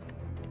relic.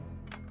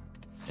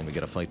 And we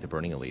got to fight the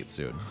Burning Elite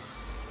soon.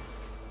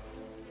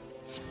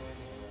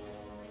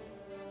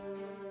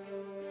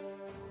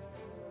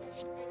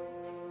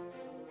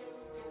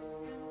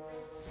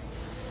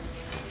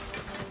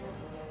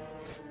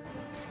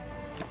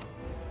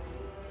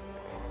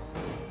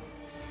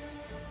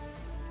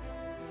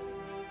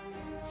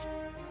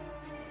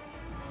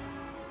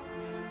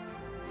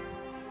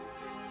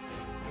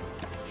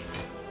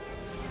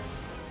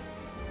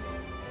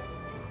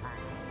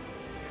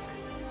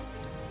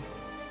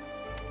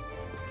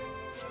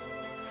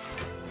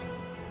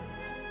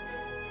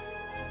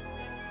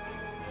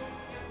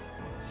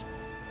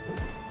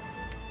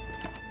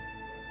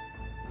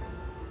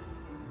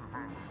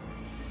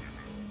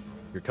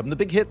 Here come the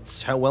big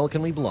hits. How well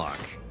can we block?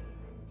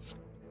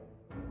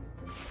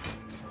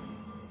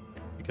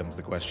 Becomes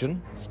the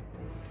question.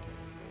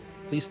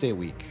 Please stay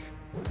weak.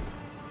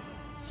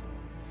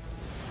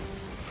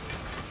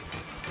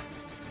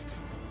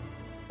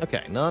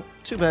 Okay, not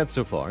too bad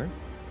so far.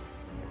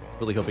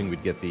 Really hoping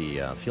we'd get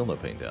the Feel No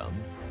Pain down.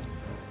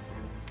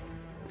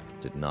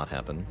 Did not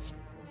happen.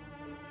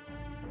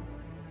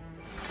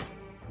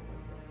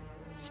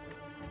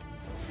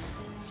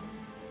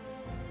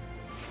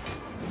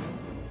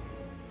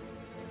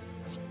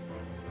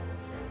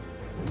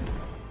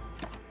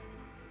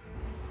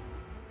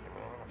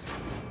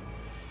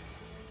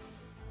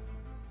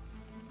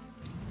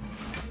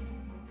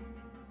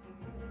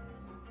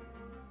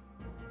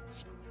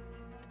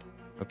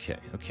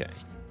 Okay.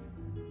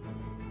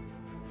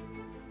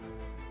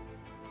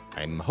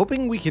 I'm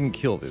hoping we can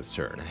kill this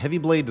turn. Heavy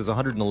Blade does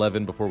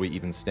 111 before we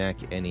even stack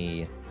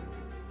any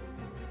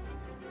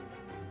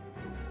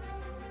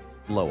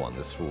slow on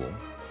this fool.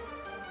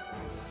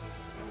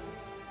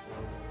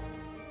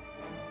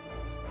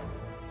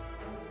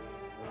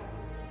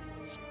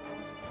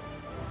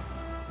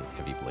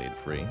 Blade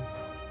free.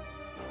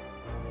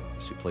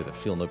 So we play the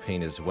Feel No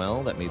Pain as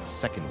well. That made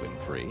second wind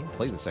free.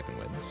 Play the second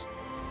winds.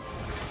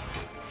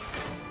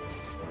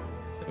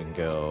 Then we can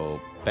go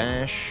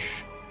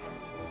Bash,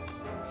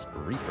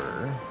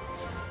 Reaper,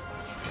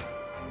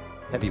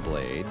 Heavy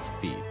Blade,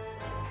 Feed.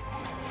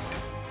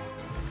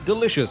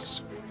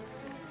 Delicious.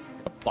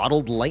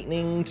 Bottled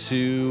Lightning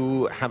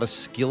to have a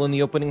skill in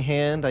the opening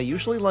hand. I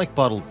usually like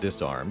Bottled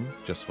Disarm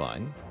just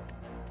fine.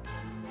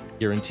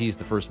 Guarantees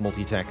the first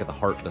multi-attack at the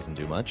heart doesn't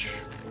do much.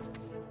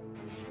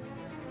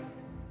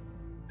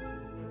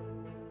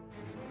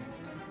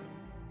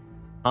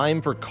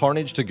 Time for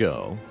Carnage to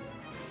go.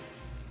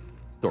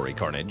 Story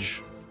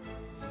Carnage.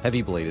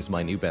 Heavy Blade is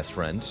my new best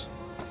friend.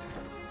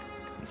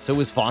 And so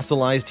is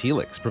Fossilized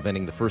Helix,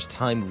 preventing the first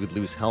time we would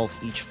lose health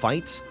each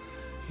fight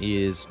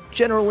is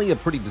generally a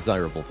pretty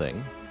desirable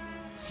thing.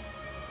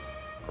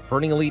 Our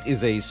Burning Elite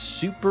is a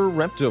Super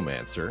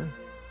Reptomancer.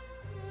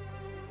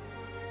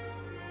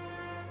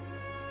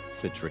 It's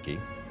a bit tricky.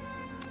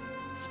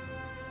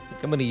 I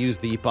think I'm going to use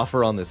the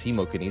buffer on this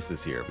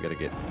Hemokinesis here. We got to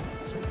get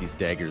these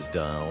daggers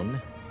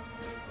down,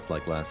 just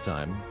like last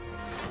time.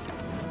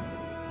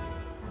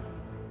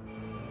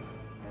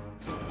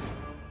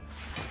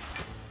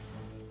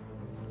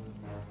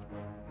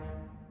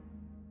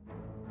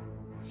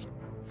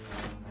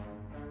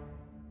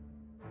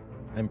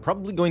 I'm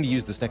probably going to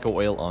use the Snecko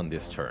Oil on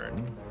this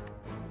turn.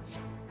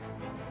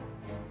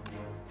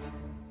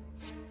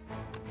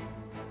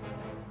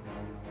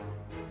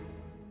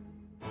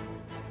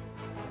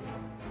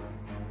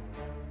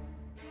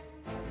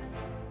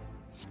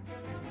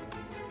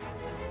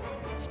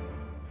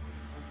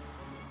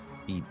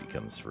 Feed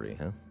becomes free,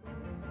 huh?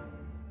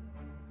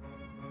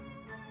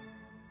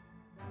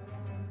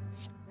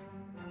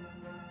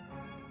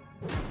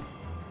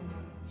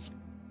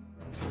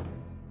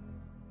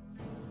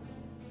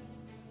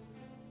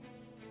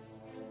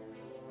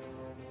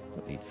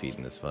 Don't need feed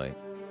in this fight.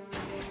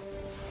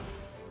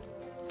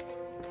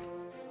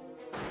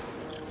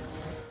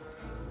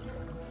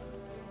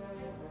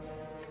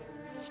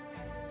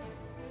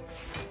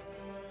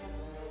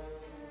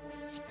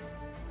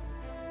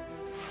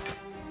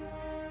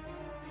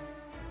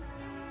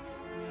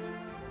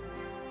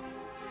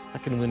 I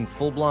can win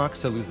full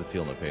blocks. I lose the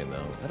Feel No Pain,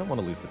 though. I don't want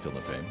to lose the Feel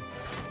No Pain.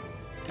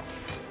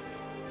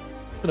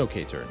 It's an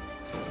okay turn.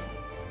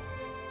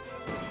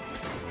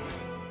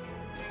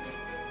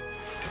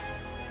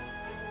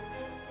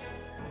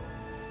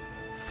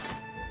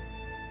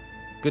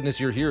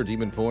 Goodness, you're here,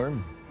 Demon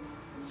Form.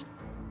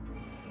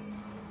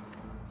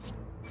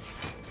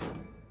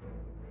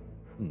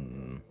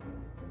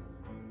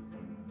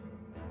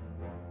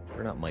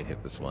 Burnout might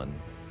hit this one.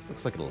 This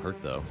looks like it'll hurt,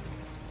 though.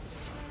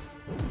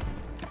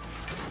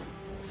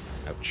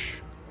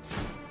 Ouch.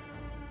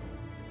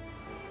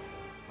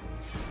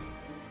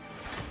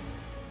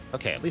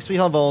 Okay, at least we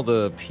have all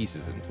the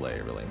pieces in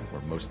play, really. Or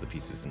most of the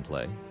pieces in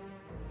play.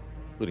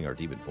 Including our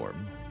Demon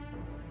Form.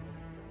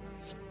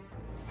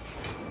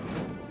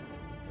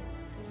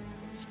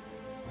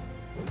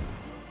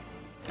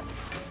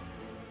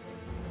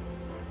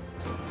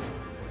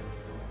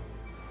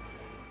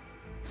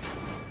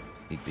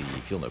 Need the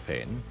Feel No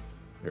Pain.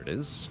 There it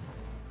is.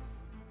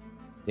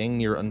 Dang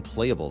near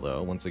unplayable,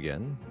 though, once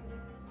again.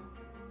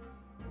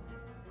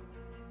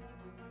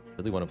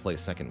 Really want to play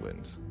Second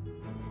Wind.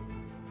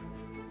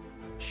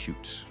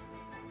 Shoot.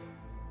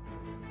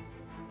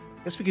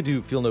 Guess we could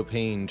do Feel No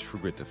Pain, True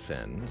Grit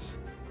Defend.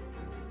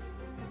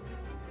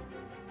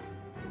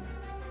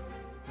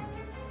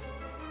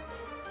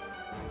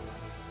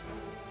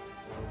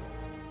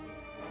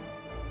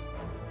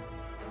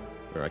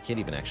 Or I can't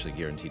even actually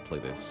guaranteed play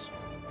this.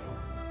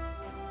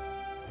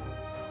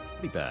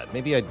 Pretty bad.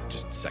 Maybe I'd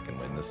just Second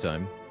Wind this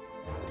time.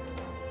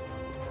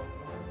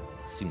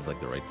 Seems like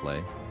the right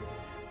play.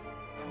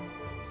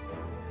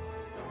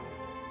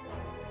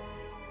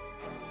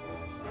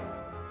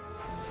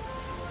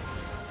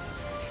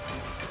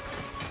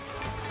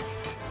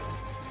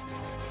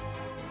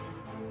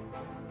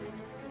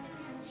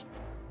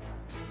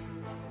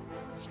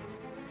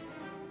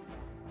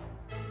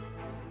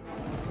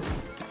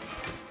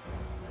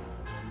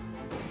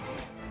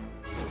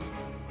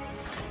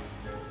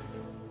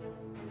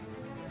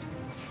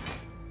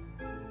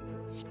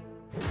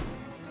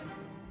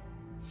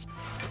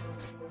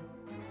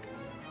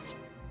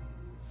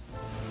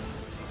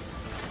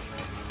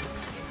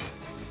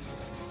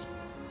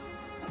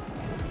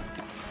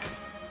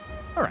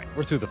 Alright,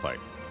 we're through the fight.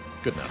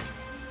 It's good enough.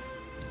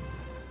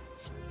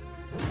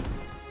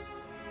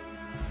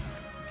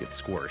 Get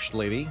squished,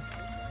 lady.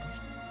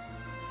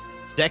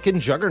 Second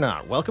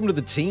Juggernaut, welcome to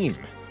the team.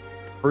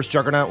 First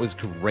Juggernaut was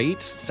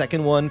great.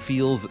 Second one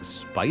feels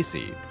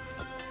spicy.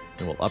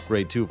 And we'll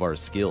upgrade 2 of our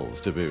skills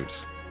to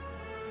boot.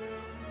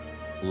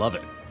 Love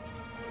it.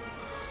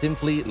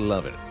 Simply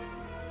love it.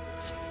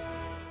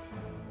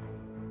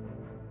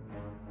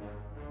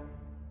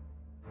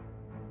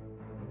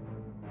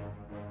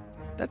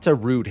 That's a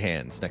rude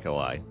hand, Snecko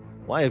Eye.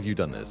 Why have you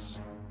done this?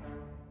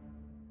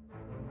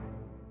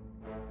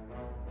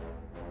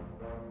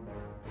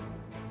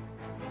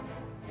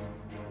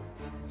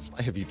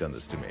 Why have you done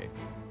this to me?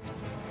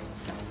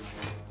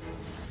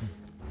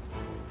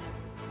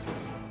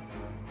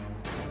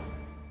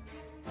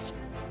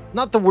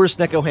 Not the worst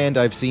Neko hand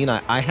I've seen.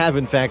 I have,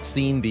 in fact,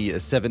 seen the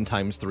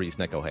 7x3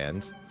 Sneko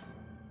hand,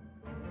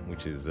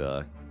 which is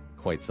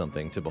quite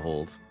something to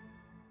behold.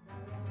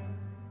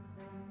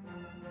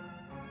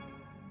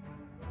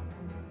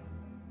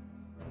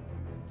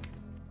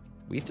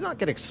 We have to not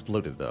get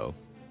exploded, though.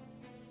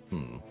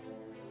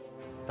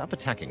 Stop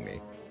attacking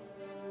me.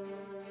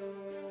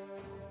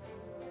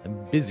 I'm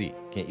busy,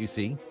 can't you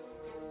see?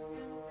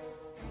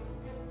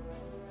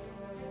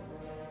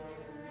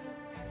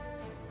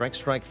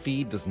 Strike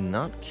feed does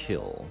not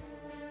kill.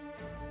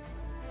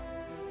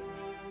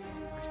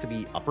 Has to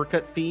be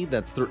uppercut feed.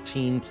 That's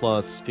 13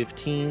 plus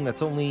 15.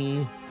 That's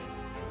only...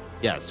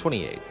 Yeah, it's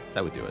 28.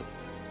 That would do it.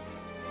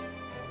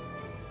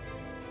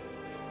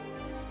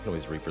 Can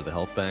always Reaper the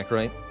health back,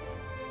 right?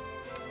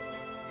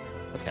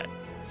 Okay.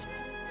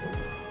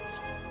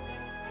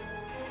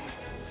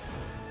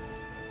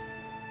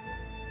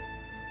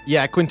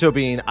 Yeah, Quinto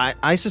Bean,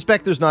 I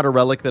suspect there's not a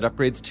relic that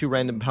upgrades 2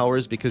 random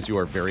powers because you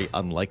are very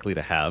unlikely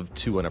to have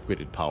 2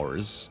 unupgraded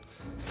powers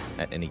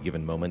at any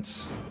given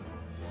moment.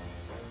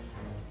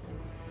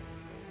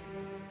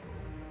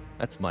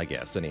 That's my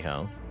guess,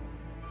 anyhow.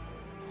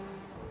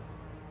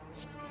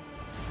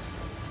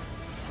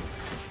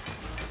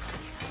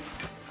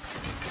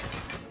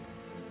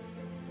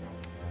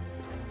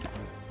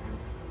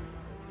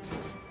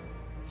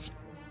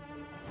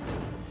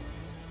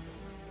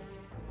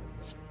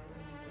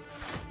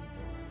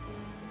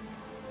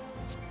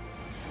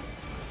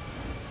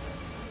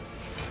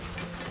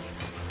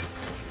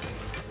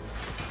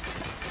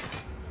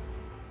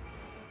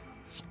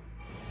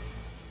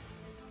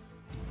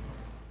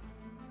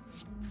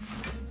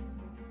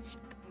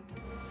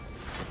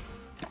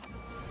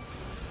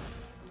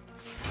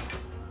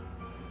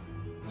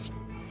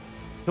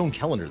 Stone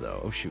Calendar,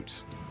 though. Oh, shoot.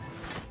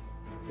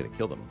 It's gonna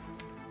kill them.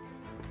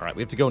 Alright,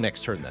 we have to go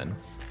next turn, then.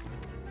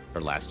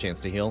 Our last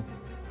chance to heal.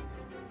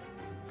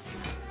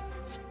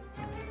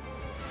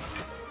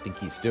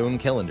 Stinky Stone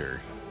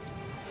Calendar.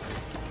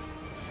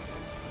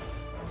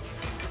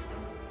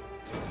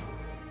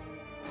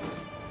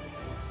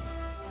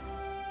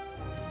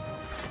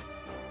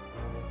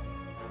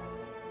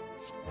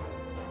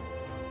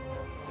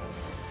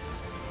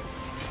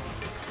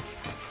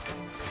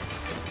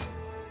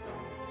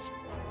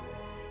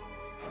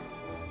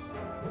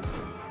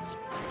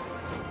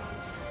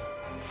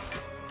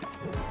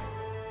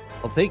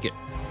 I'll take it.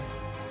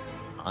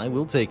 I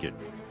will take it.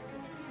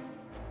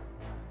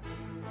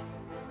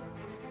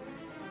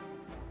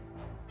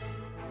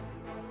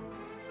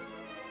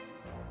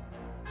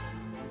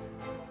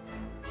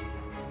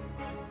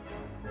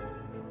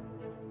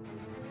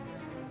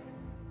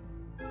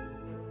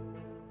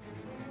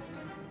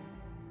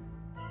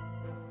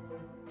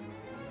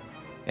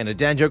 And a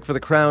dad joke for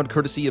the crowd,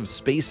 courtesy of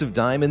Space of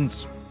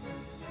Diamonds.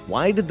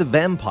 Why did the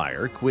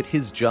vampire quit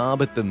his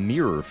job at the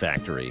mirror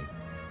factory?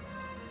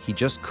 He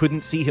just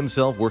couldn't see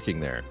himself working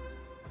there.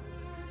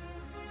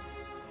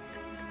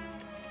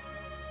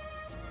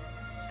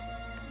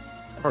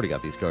 I've already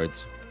got these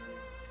cards.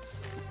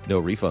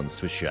 No refunds,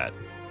 Twist Chat.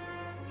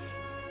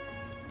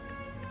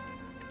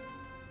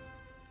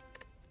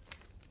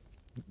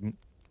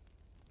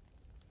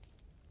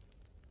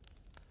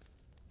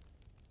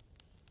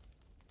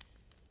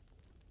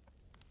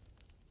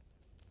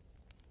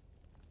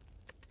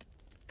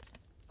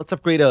 Let's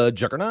upgrade a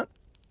Juggernaut.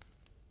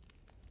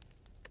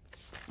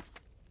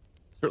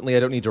 Certainly,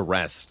 I don't need to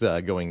rest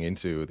going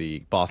into the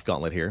boss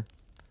gauntlet here.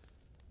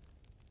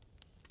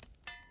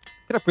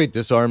 Can upgrade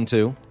Disarm,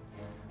 too.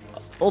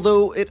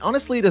 Although, it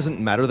honestly doesn't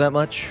matter that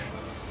much.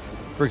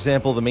 For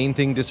example, the main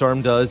thing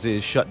Disarm does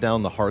is shut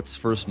down the Heart's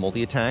first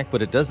multi-attack,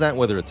 but it does that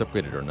whether it's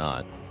upgraded or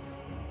not.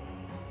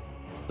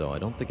 So I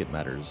don't think it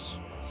matters.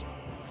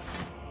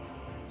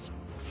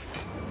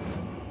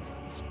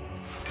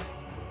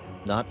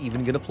 Not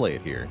even gonna play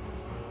it here.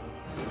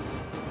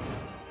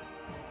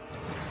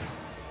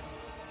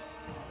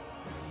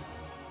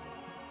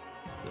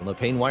 No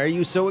pain, why are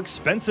you so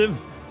expensive?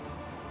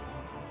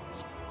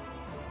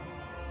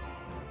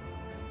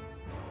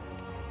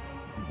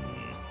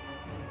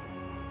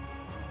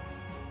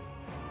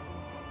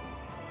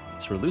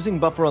 So we're losing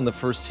buffer on the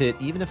first hit,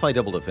 even if I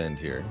double defend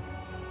here.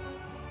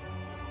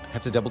 I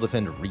have to double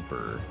defend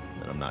Reaper,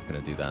 and I'm not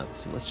going to do that,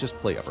 so let's just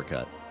play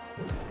Uppercut.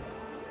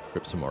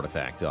 Rip some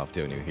artifact off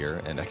Donu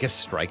here, and I guess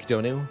strike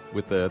Donu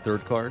with the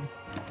third card.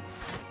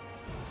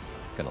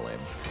 Kind of lame.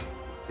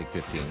 Take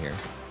 15 here.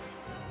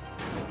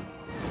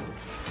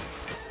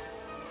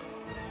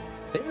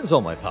 There's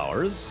all my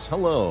powers.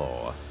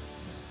 Hello.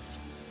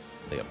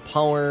 Play a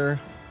power.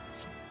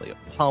 Play a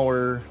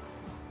power.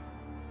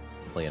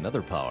 Play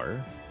another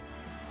power.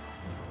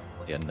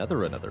 Play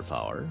another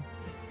power.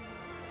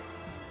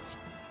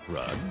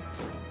 Run.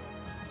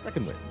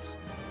 Second wind.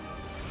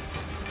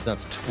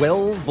 That's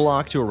 12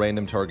 block to a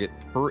random target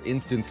per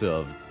instance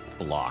of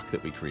block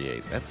that we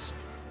create. That's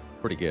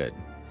pretty good.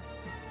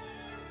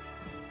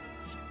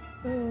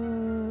 I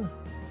don't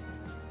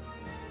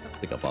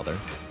think I'll bother.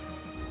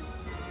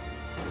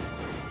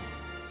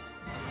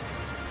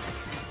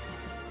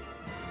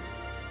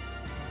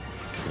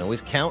 Can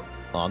always count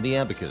on the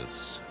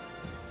abacus.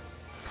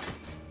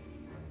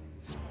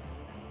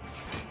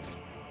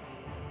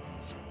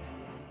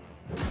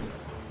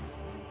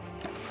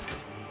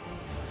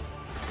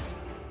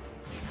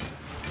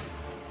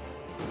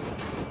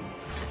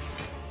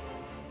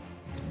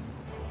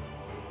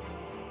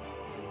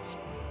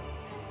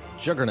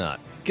 Juggernaut,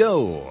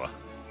 go!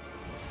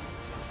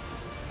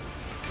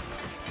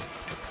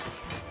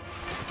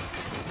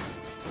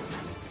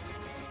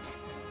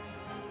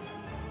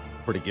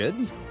 Pretty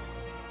good.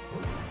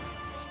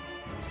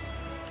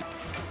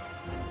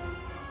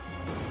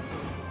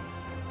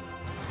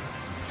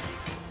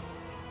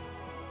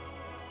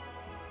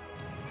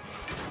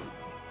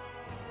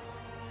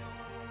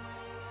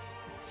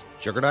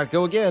 Juggernaut,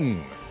 go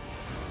again!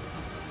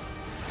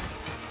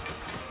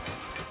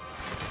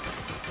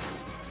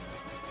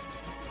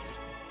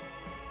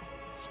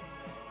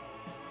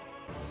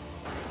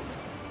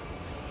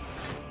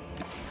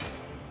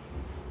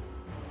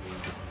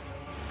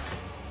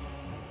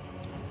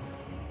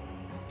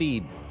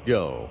 Speed,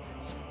 go.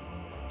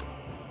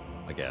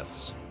 I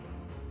guess.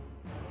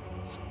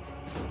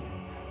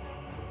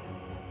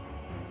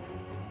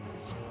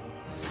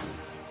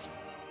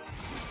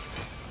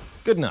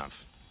 Good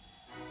enough.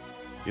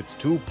 It's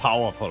too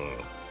powerful.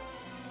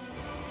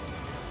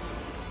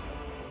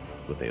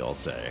 What they all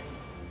say.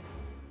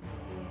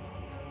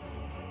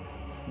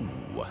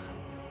 Ooh.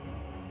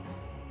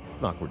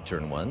 Awkward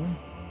turn one.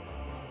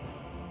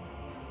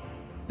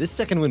 This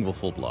second wind will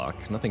full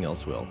block. Nothing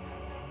else will.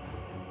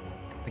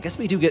 I guess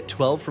we do get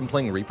 12 from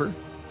playing Reaper.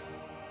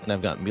 And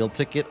I've got Meal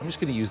Ticket. I'm just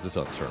going to use this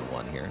on turn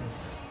one here.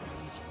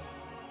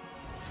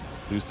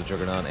 Lose the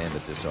Juggernaut and the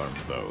Disarm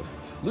both.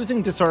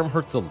 Losing Disarm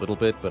hurts a little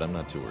bit, but I'm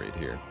not too worried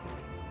here.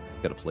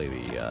 Got to play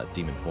the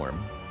Demon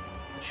form.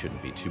 It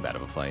shouldn't be too bad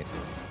of a fight.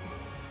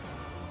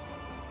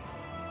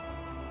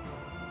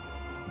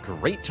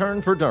 Great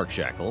turn for Dark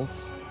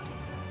Shackles.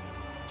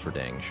 That's for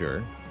dang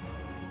sure.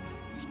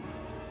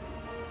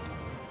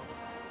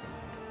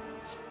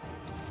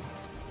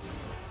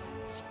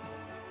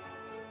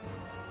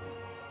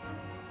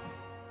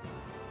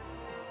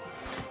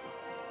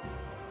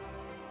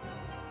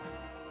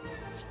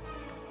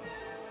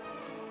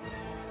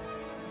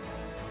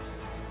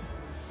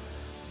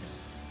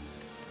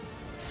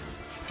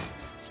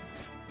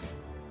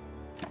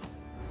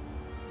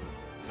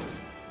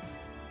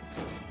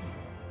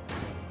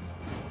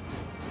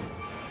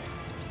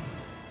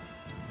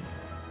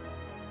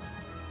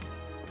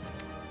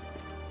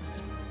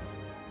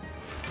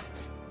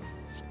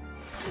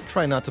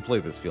 Try not to play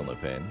this Feel No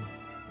Pain.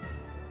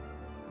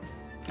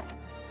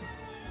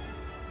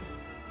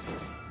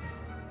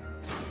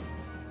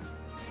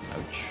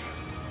 Ouch.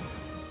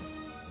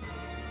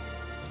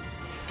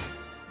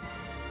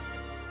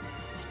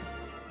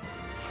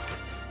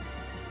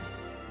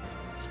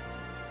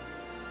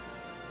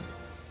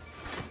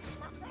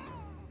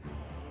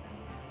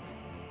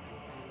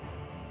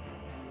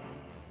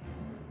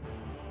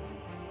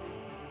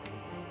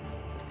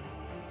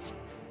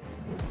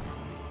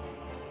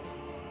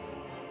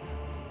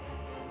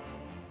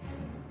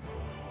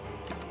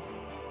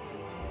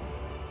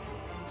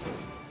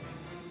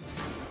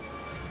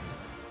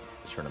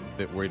 Turn I'm a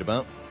bit worried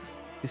about.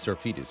 At least our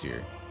feet is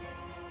here.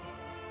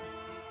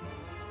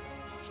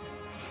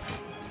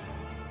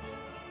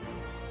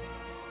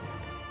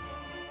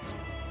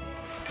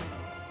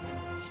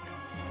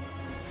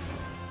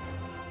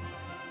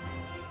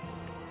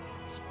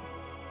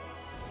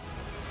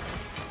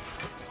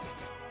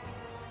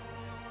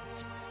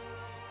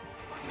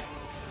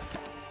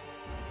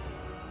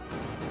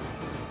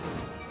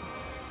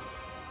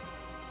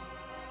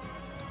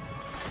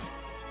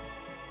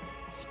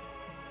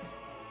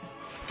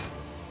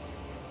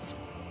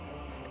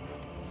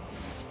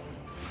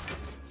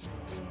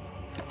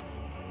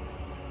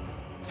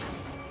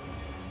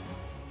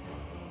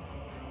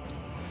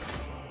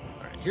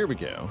 Here we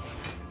go.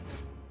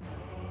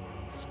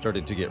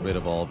 Started to get rid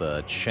of all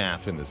the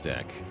chaff in this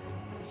deck.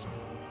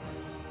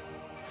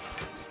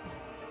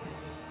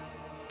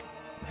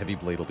 Heavy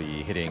Blade will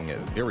be hitting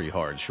very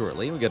hard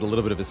shortly. We get a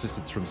little bit of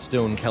assistance from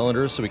Stone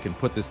Calendar, so we can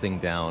put this thing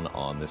down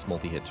on this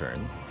multi-hit turn.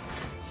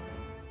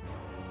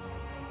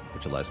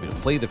 Which allows me to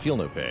play the Feel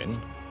No Pain.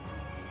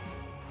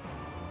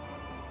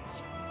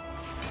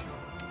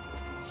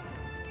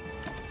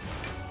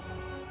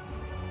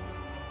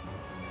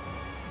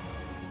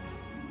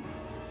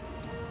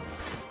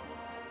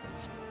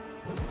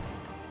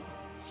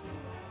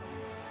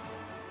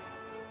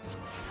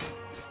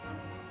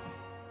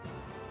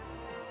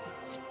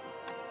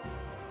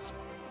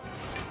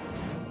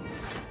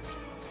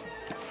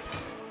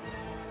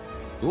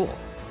 Cool.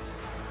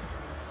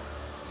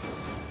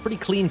 Pretty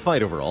clean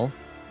fight overall.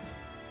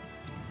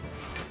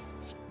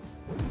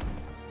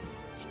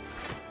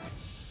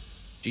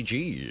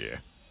 GG.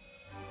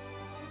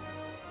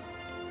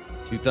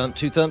 Two thump,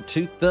 two thump,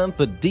 two thump,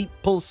 a deep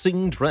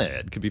pulsing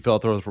dread could be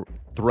felt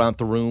throughout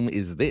the room.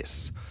 Is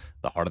this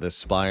the heart of the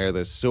spire,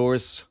 the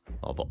source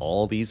of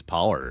all these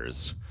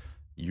powers?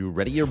 You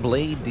ready your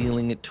blade,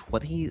 dealing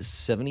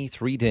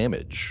 2073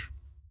 damage.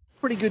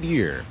 Pretty good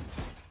year.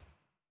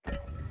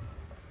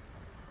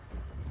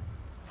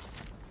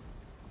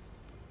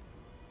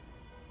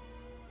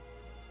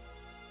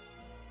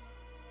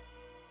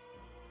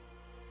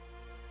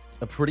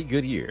 a pretty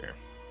good year.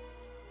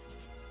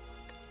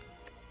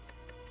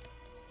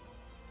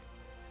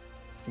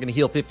 I'm going to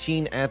heal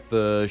 15 at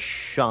the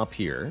shop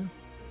here.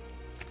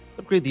 Let's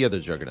upgrade the other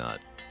Juggernaut.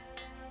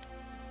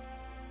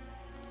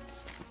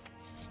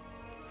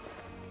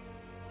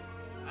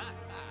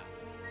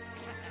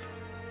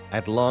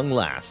 At long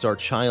last, our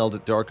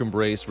child, Dark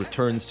Embrace,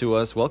 returns to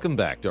us. Welcome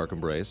back, Dark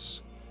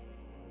Embrace.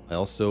 I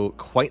also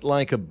quite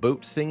like a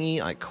boat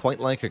thingy. I quite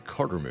like a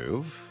Carter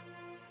move.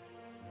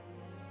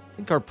 I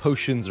think our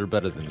potions are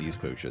better than these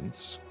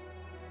potions.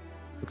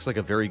 Looks like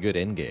a very good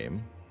endgame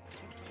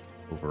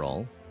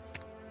overall.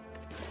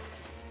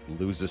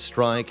 Lose a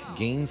strike,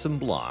 gain some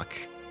block.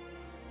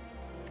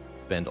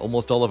 Spend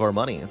almost all of our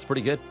money. It's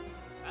pretty good.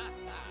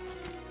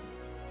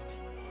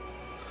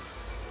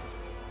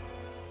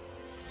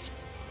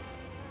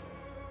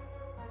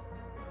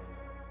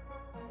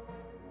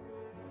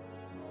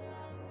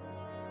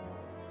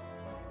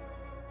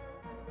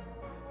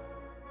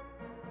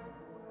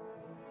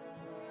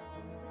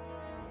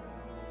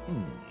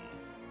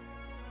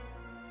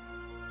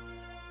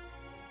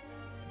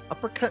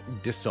 Uppercut,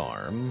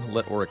 disarm,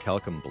 let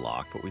Orichalcum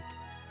block, but we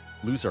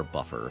lose our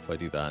buffer if I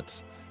do that.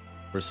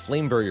 Whereas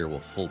Flame Barrier will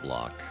full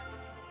block.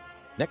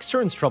 Next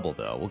turn's trouble,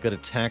 though. We'll get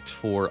attacked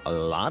for a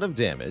lot of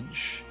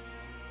damage.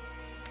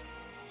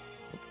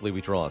 Hopefully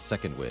we draw a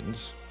second wind.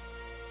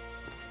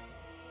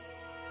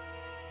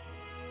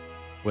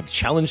 Would a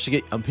challenge to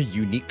get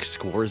unique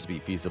scores be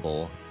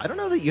feasible? I don't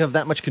know that you have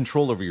that much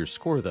control over your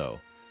score, though.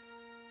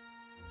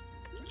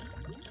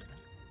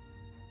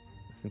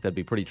 I think that'd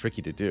be pretty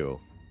tricky to do.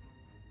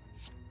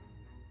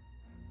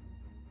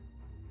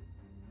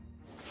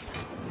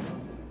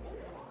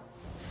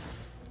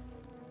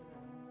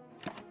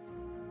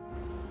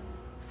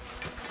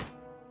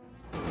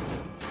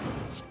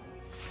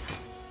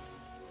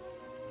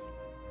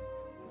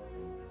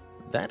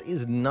 That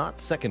is not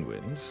second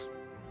wind.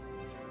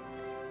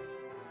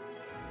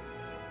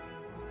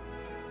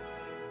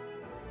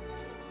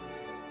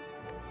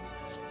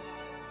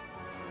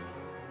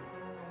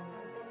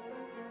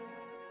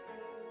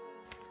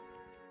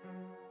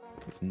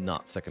 It's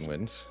not second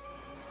wind.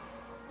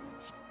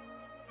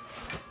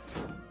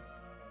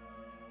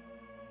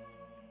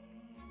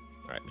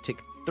 Alright, we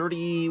take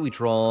 30, we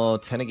draw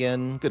 10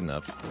 again. Good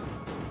enough.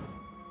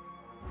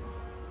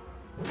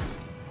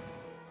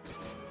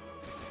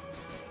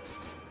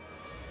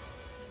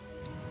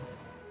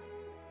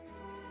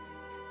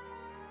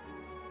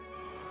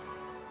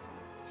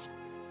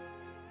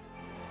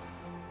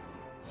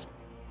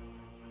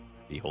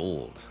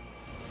 Behold.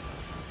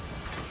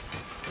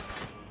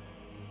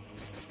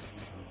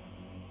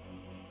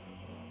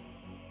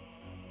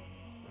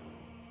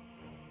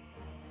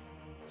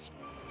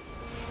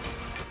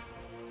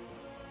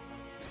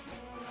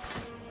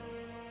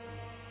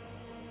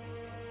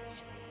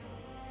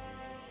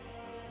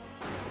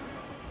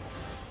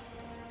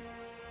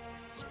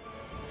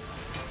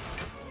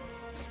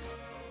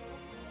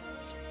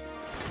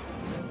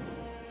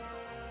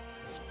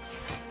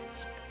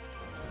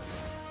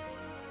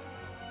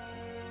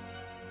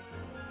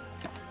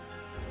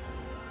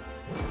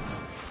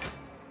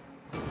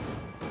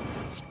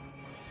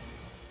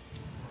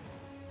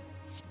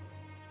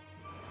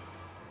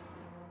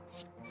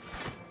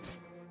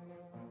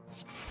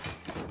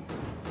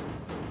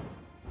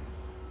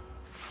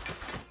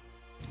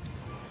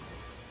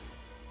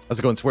 How's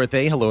it going,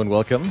 Swarthay? Hello and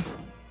welcome.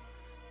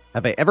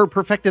 Have I ever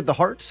perfected the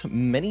heart?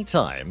 Many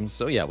times.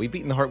 So yeah, we've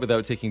beaten the heart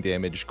without taking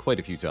damage quite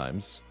a few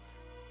times.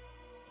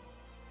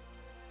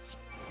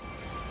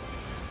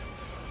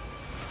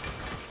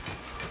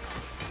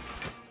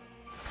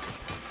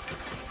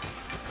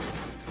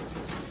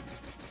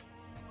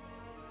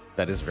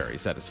 That is very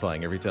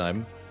satisfying every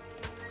time.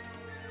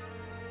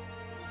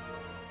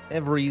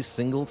 Every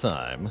single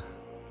time.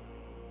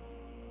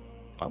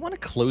 I want a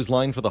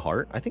clothesline for the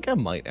heart. I think I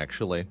might,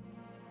 actually.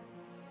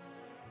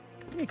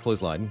 Give me a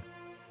clothesline.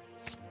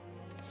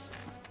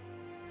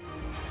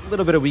 A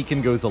little bit of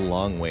weaken goes a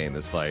long way in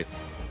this fight.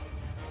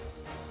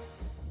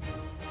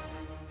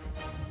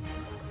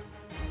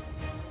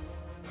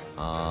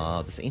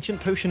 This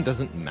ancient potion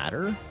doesn't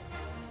matter?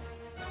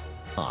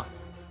 Huh.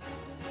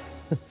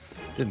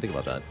 Didn't think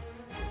about that.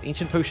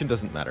 Ancient potion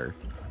doesn't matter.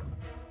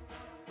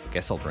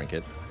 Guess I'll drink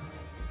it.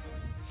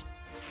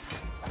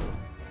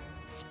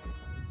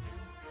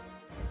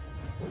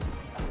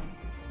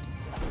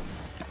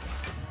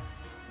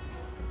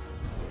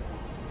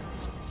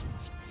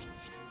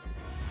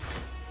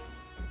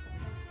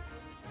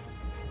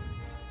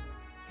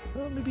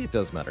 Well, maybe it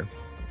does matter.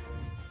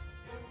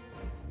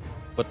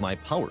 But my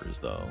powers,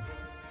 though.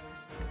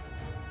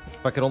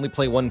 If I could only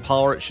play one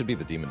power, it should be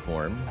the demon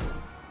form.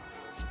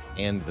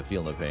 And the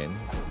Feel No Pain.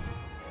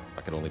 If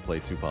I could only play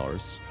two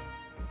powers.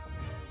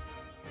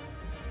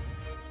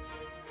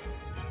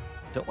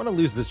 Don't want to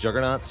lose this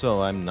Juggernaut,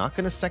 so I'm not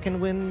going to second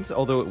wind.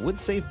 Although it would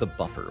save the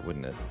buffer,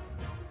 wouldn't it?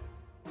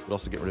 It would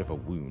also get rid of a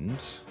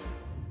wound.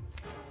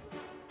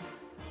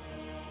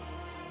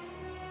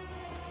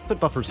 What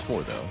buffer's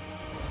for, though?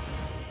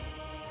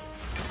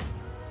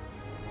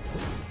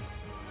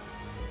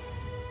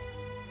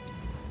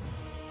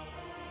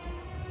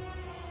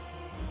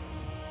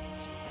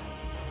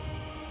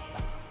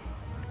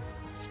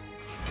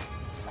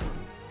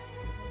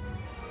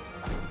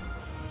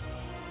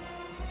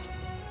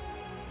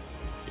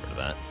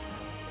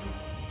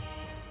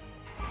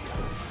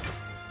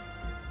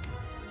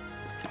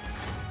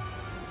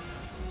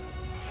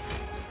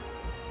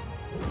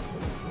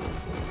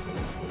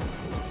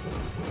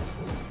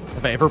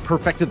 Have I ever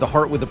perfected the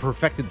heart with a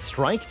perfected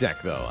strike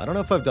deck, though? I don't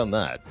know if I've done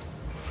that.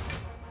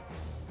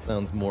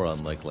 Sounds more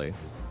unlikely.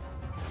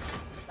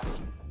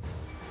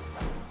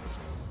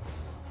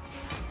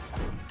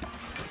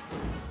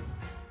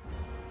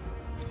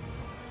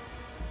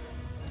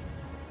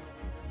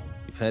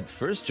 We've had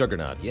first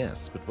Juggernaut,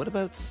 yes, but what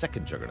about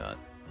second Juggernaut?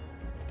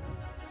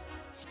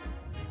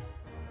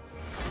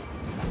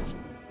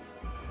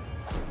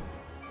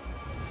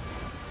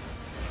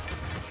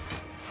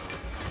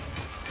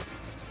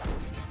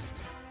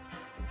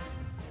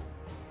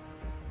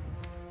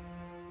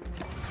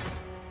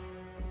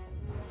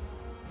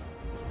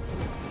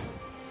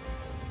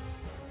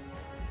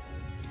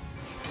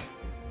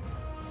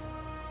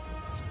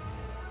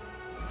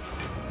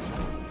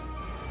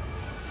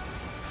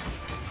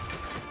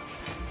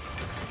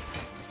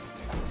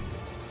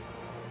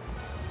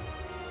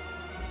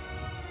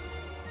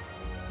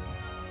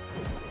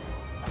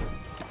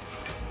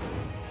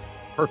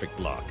 Perfect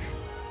block.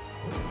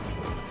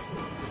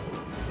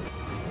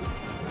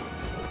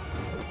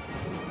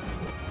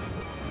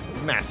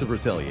 Massive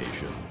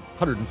retaliation.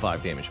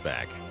 105 damage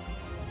back.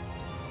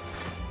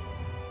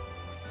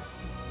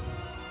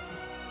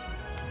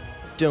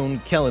 Stone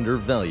calendar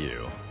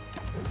value.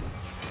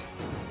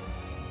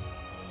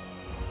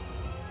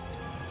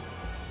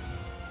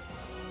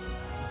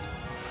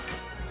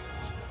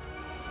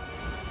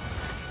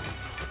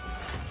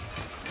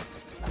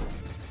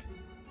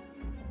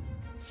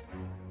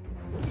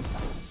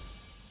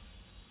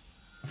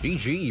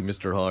 GG,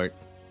 Mr. Hart.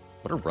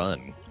 What a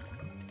run.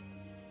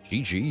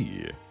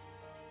 GG.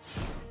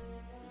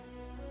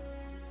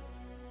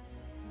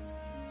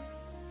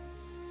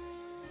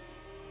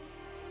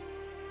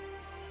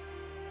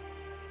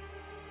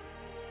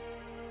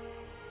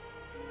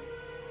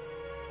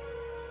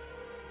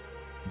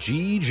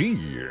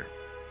 GG.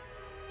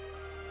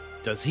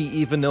 Does he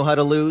even know how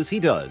to lose? He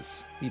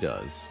does. He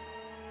does.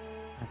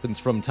 Happens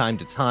from time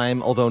to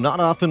time, although not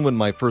often when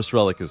my first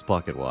relic is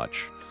Pocket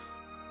Watch.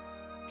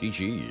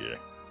 GG.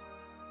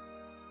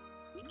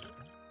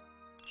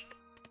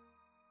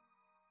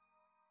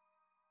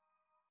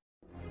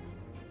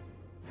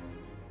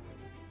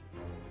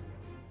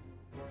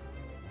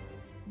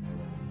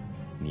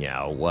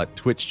 Yeah, what,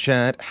 Twitch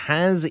chat?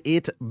 Has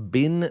it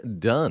been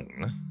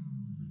done?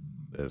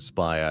 The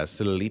spire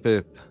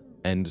sleepeth,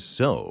 and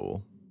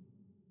so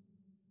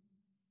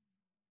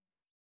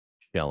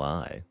shall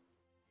I.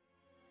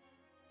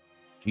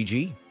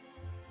 GG.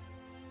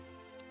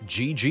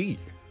 GG.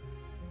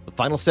 The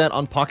final stat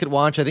on Pocket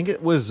Watch, I think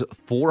it was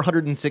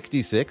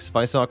 466, if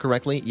I saw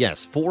correctly.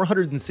 Yes,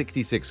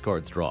 466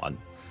 cards drawn.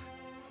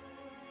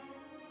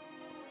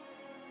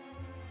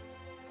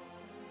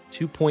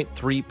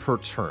 2.3 per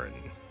turn.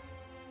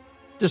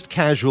 Just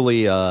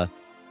casually,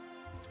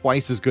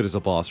 twice as good as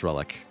a boss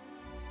relic.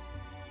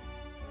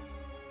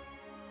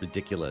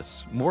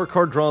 Ridiculous. More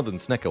card draw than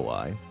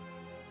Snekowai.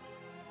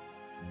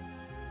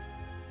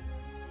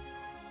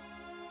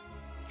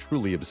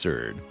 Truly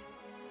absurd.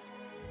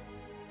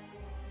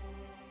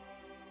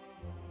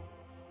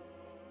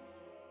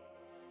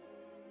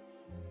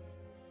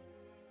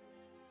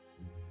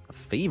 A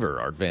favor,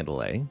 Art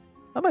Vandalay.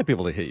 I might be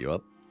able to hit you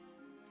up.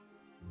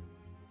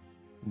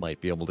 Might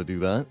be able to do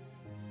that.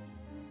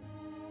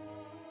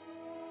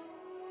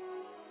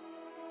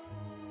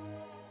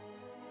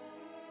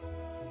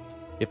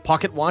 If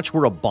Pocket Watch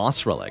were a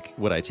boss relic,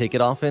 would I take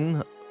it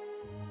often?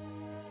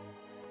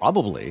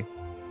 Probably.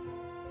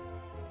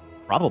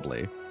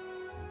 Probably.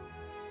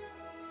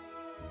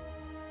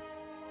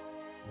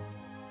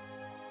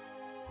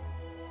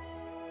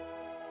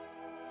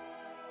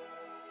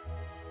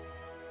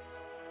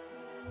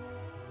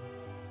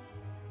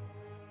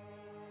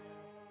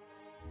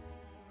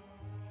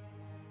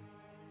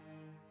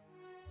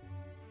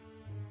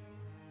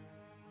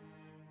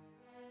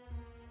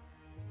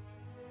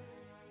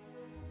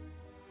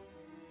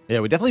 Yeah,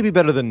 it would definitely be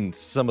better than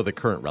some of the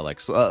current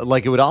relics.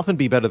 Like, it would often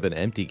be better than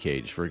Empty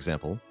Cage, for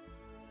example.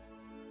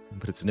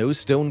 But it's no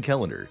Stone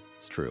Calendar.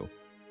 It's true.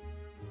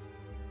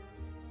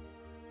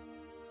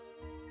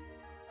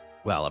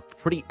 Well, a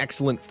pretty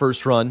excellent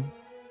first run.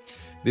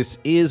 This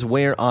is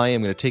where I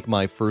am going to take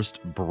my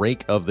first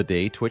break of the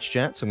day, Twitch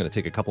chat. So I'm going to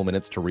take a couple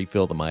minutes to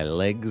refill my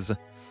legs,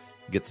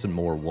 get some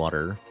more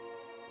water.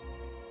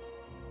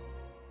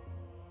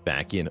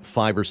 Back in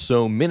 5 or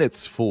so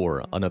minutes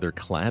for another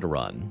Clad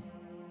run.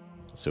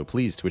 So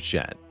please, Twitch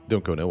chat,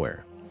 don't go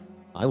nowhere.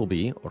 I will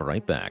be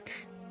right back.